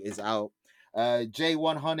 42 Doug is out.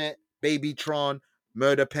 J100, Baby Tron,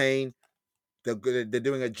 Murder Pain. They're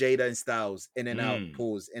doing a Jada and Styles. In and out.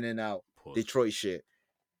 Pause. In and out. Pause. Detroit shit.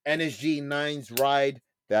 NSG 9's Ride.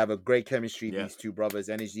 They have a great chemistry, these two brothers.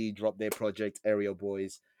 NSG dropped their project, Aerial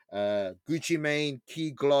Boys. Gucci Mane,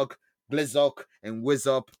 Key Glock, Blizzok, and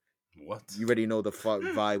Wizup. What? You already know the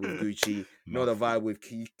vibe with Gucci. Know the vibe with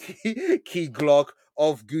Key Glock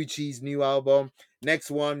of Gucci's new album.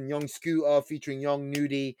 Next one, Young Scooter featuring Young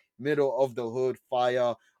Nudie, Middle of the Hood,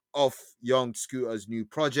 Fire off Young Scooter's new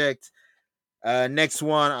project. Next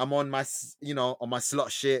one, I'm on my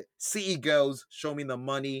slot shit. City Girls, Show Me the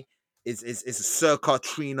Money. It's a circa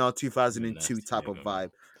Trina 2002 type of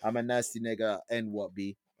vibe. I'm a nasty nigga. And what,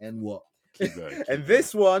 B? And what? Keep going. And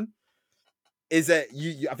this one is I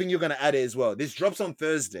think you're gonna add it as well. This drops on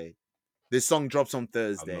Thursday. This song drops on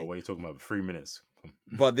Thursday. I don't know what you're talking about. 3 minutes.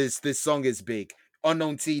 But this song is big.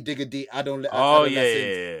 Unknown T, Digga D. I'm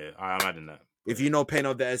adding that. If you know Pain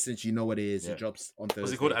of the Essence, you know what it is. Yeah. It drops on Thursday.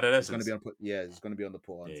 What's it called? Adolescence? It's gonna be on the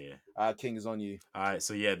Put Ons. Yeah. King is on you. Alright,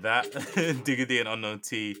 so that Digga D and Unknown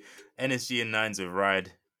T, NSG and Nines with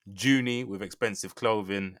Ride, Joony with Expensive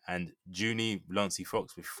Clothing, and Joony Lancey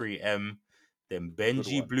Fox with 3M, then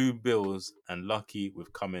Benji Blue Bills and Lucky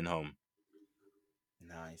with Coming Home.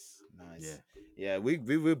 Nice. Yeah, we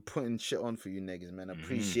were putting shit on for you niggas, man.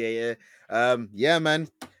 Appreciate it. Yeah, man.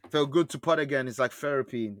 Felt good to pod again. It's like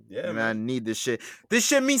therapy. Yeah, man. Need this shit. This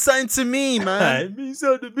shit means something to me, man. It means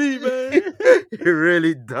something to me, man. It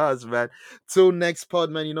really does, man. Till next pod,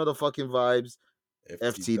 man. You know the fucking vibes.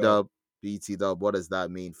 FT dub, BT dub. What does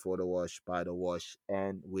that mean? For the wash, by the wash,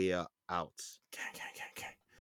 and we are out. Gang.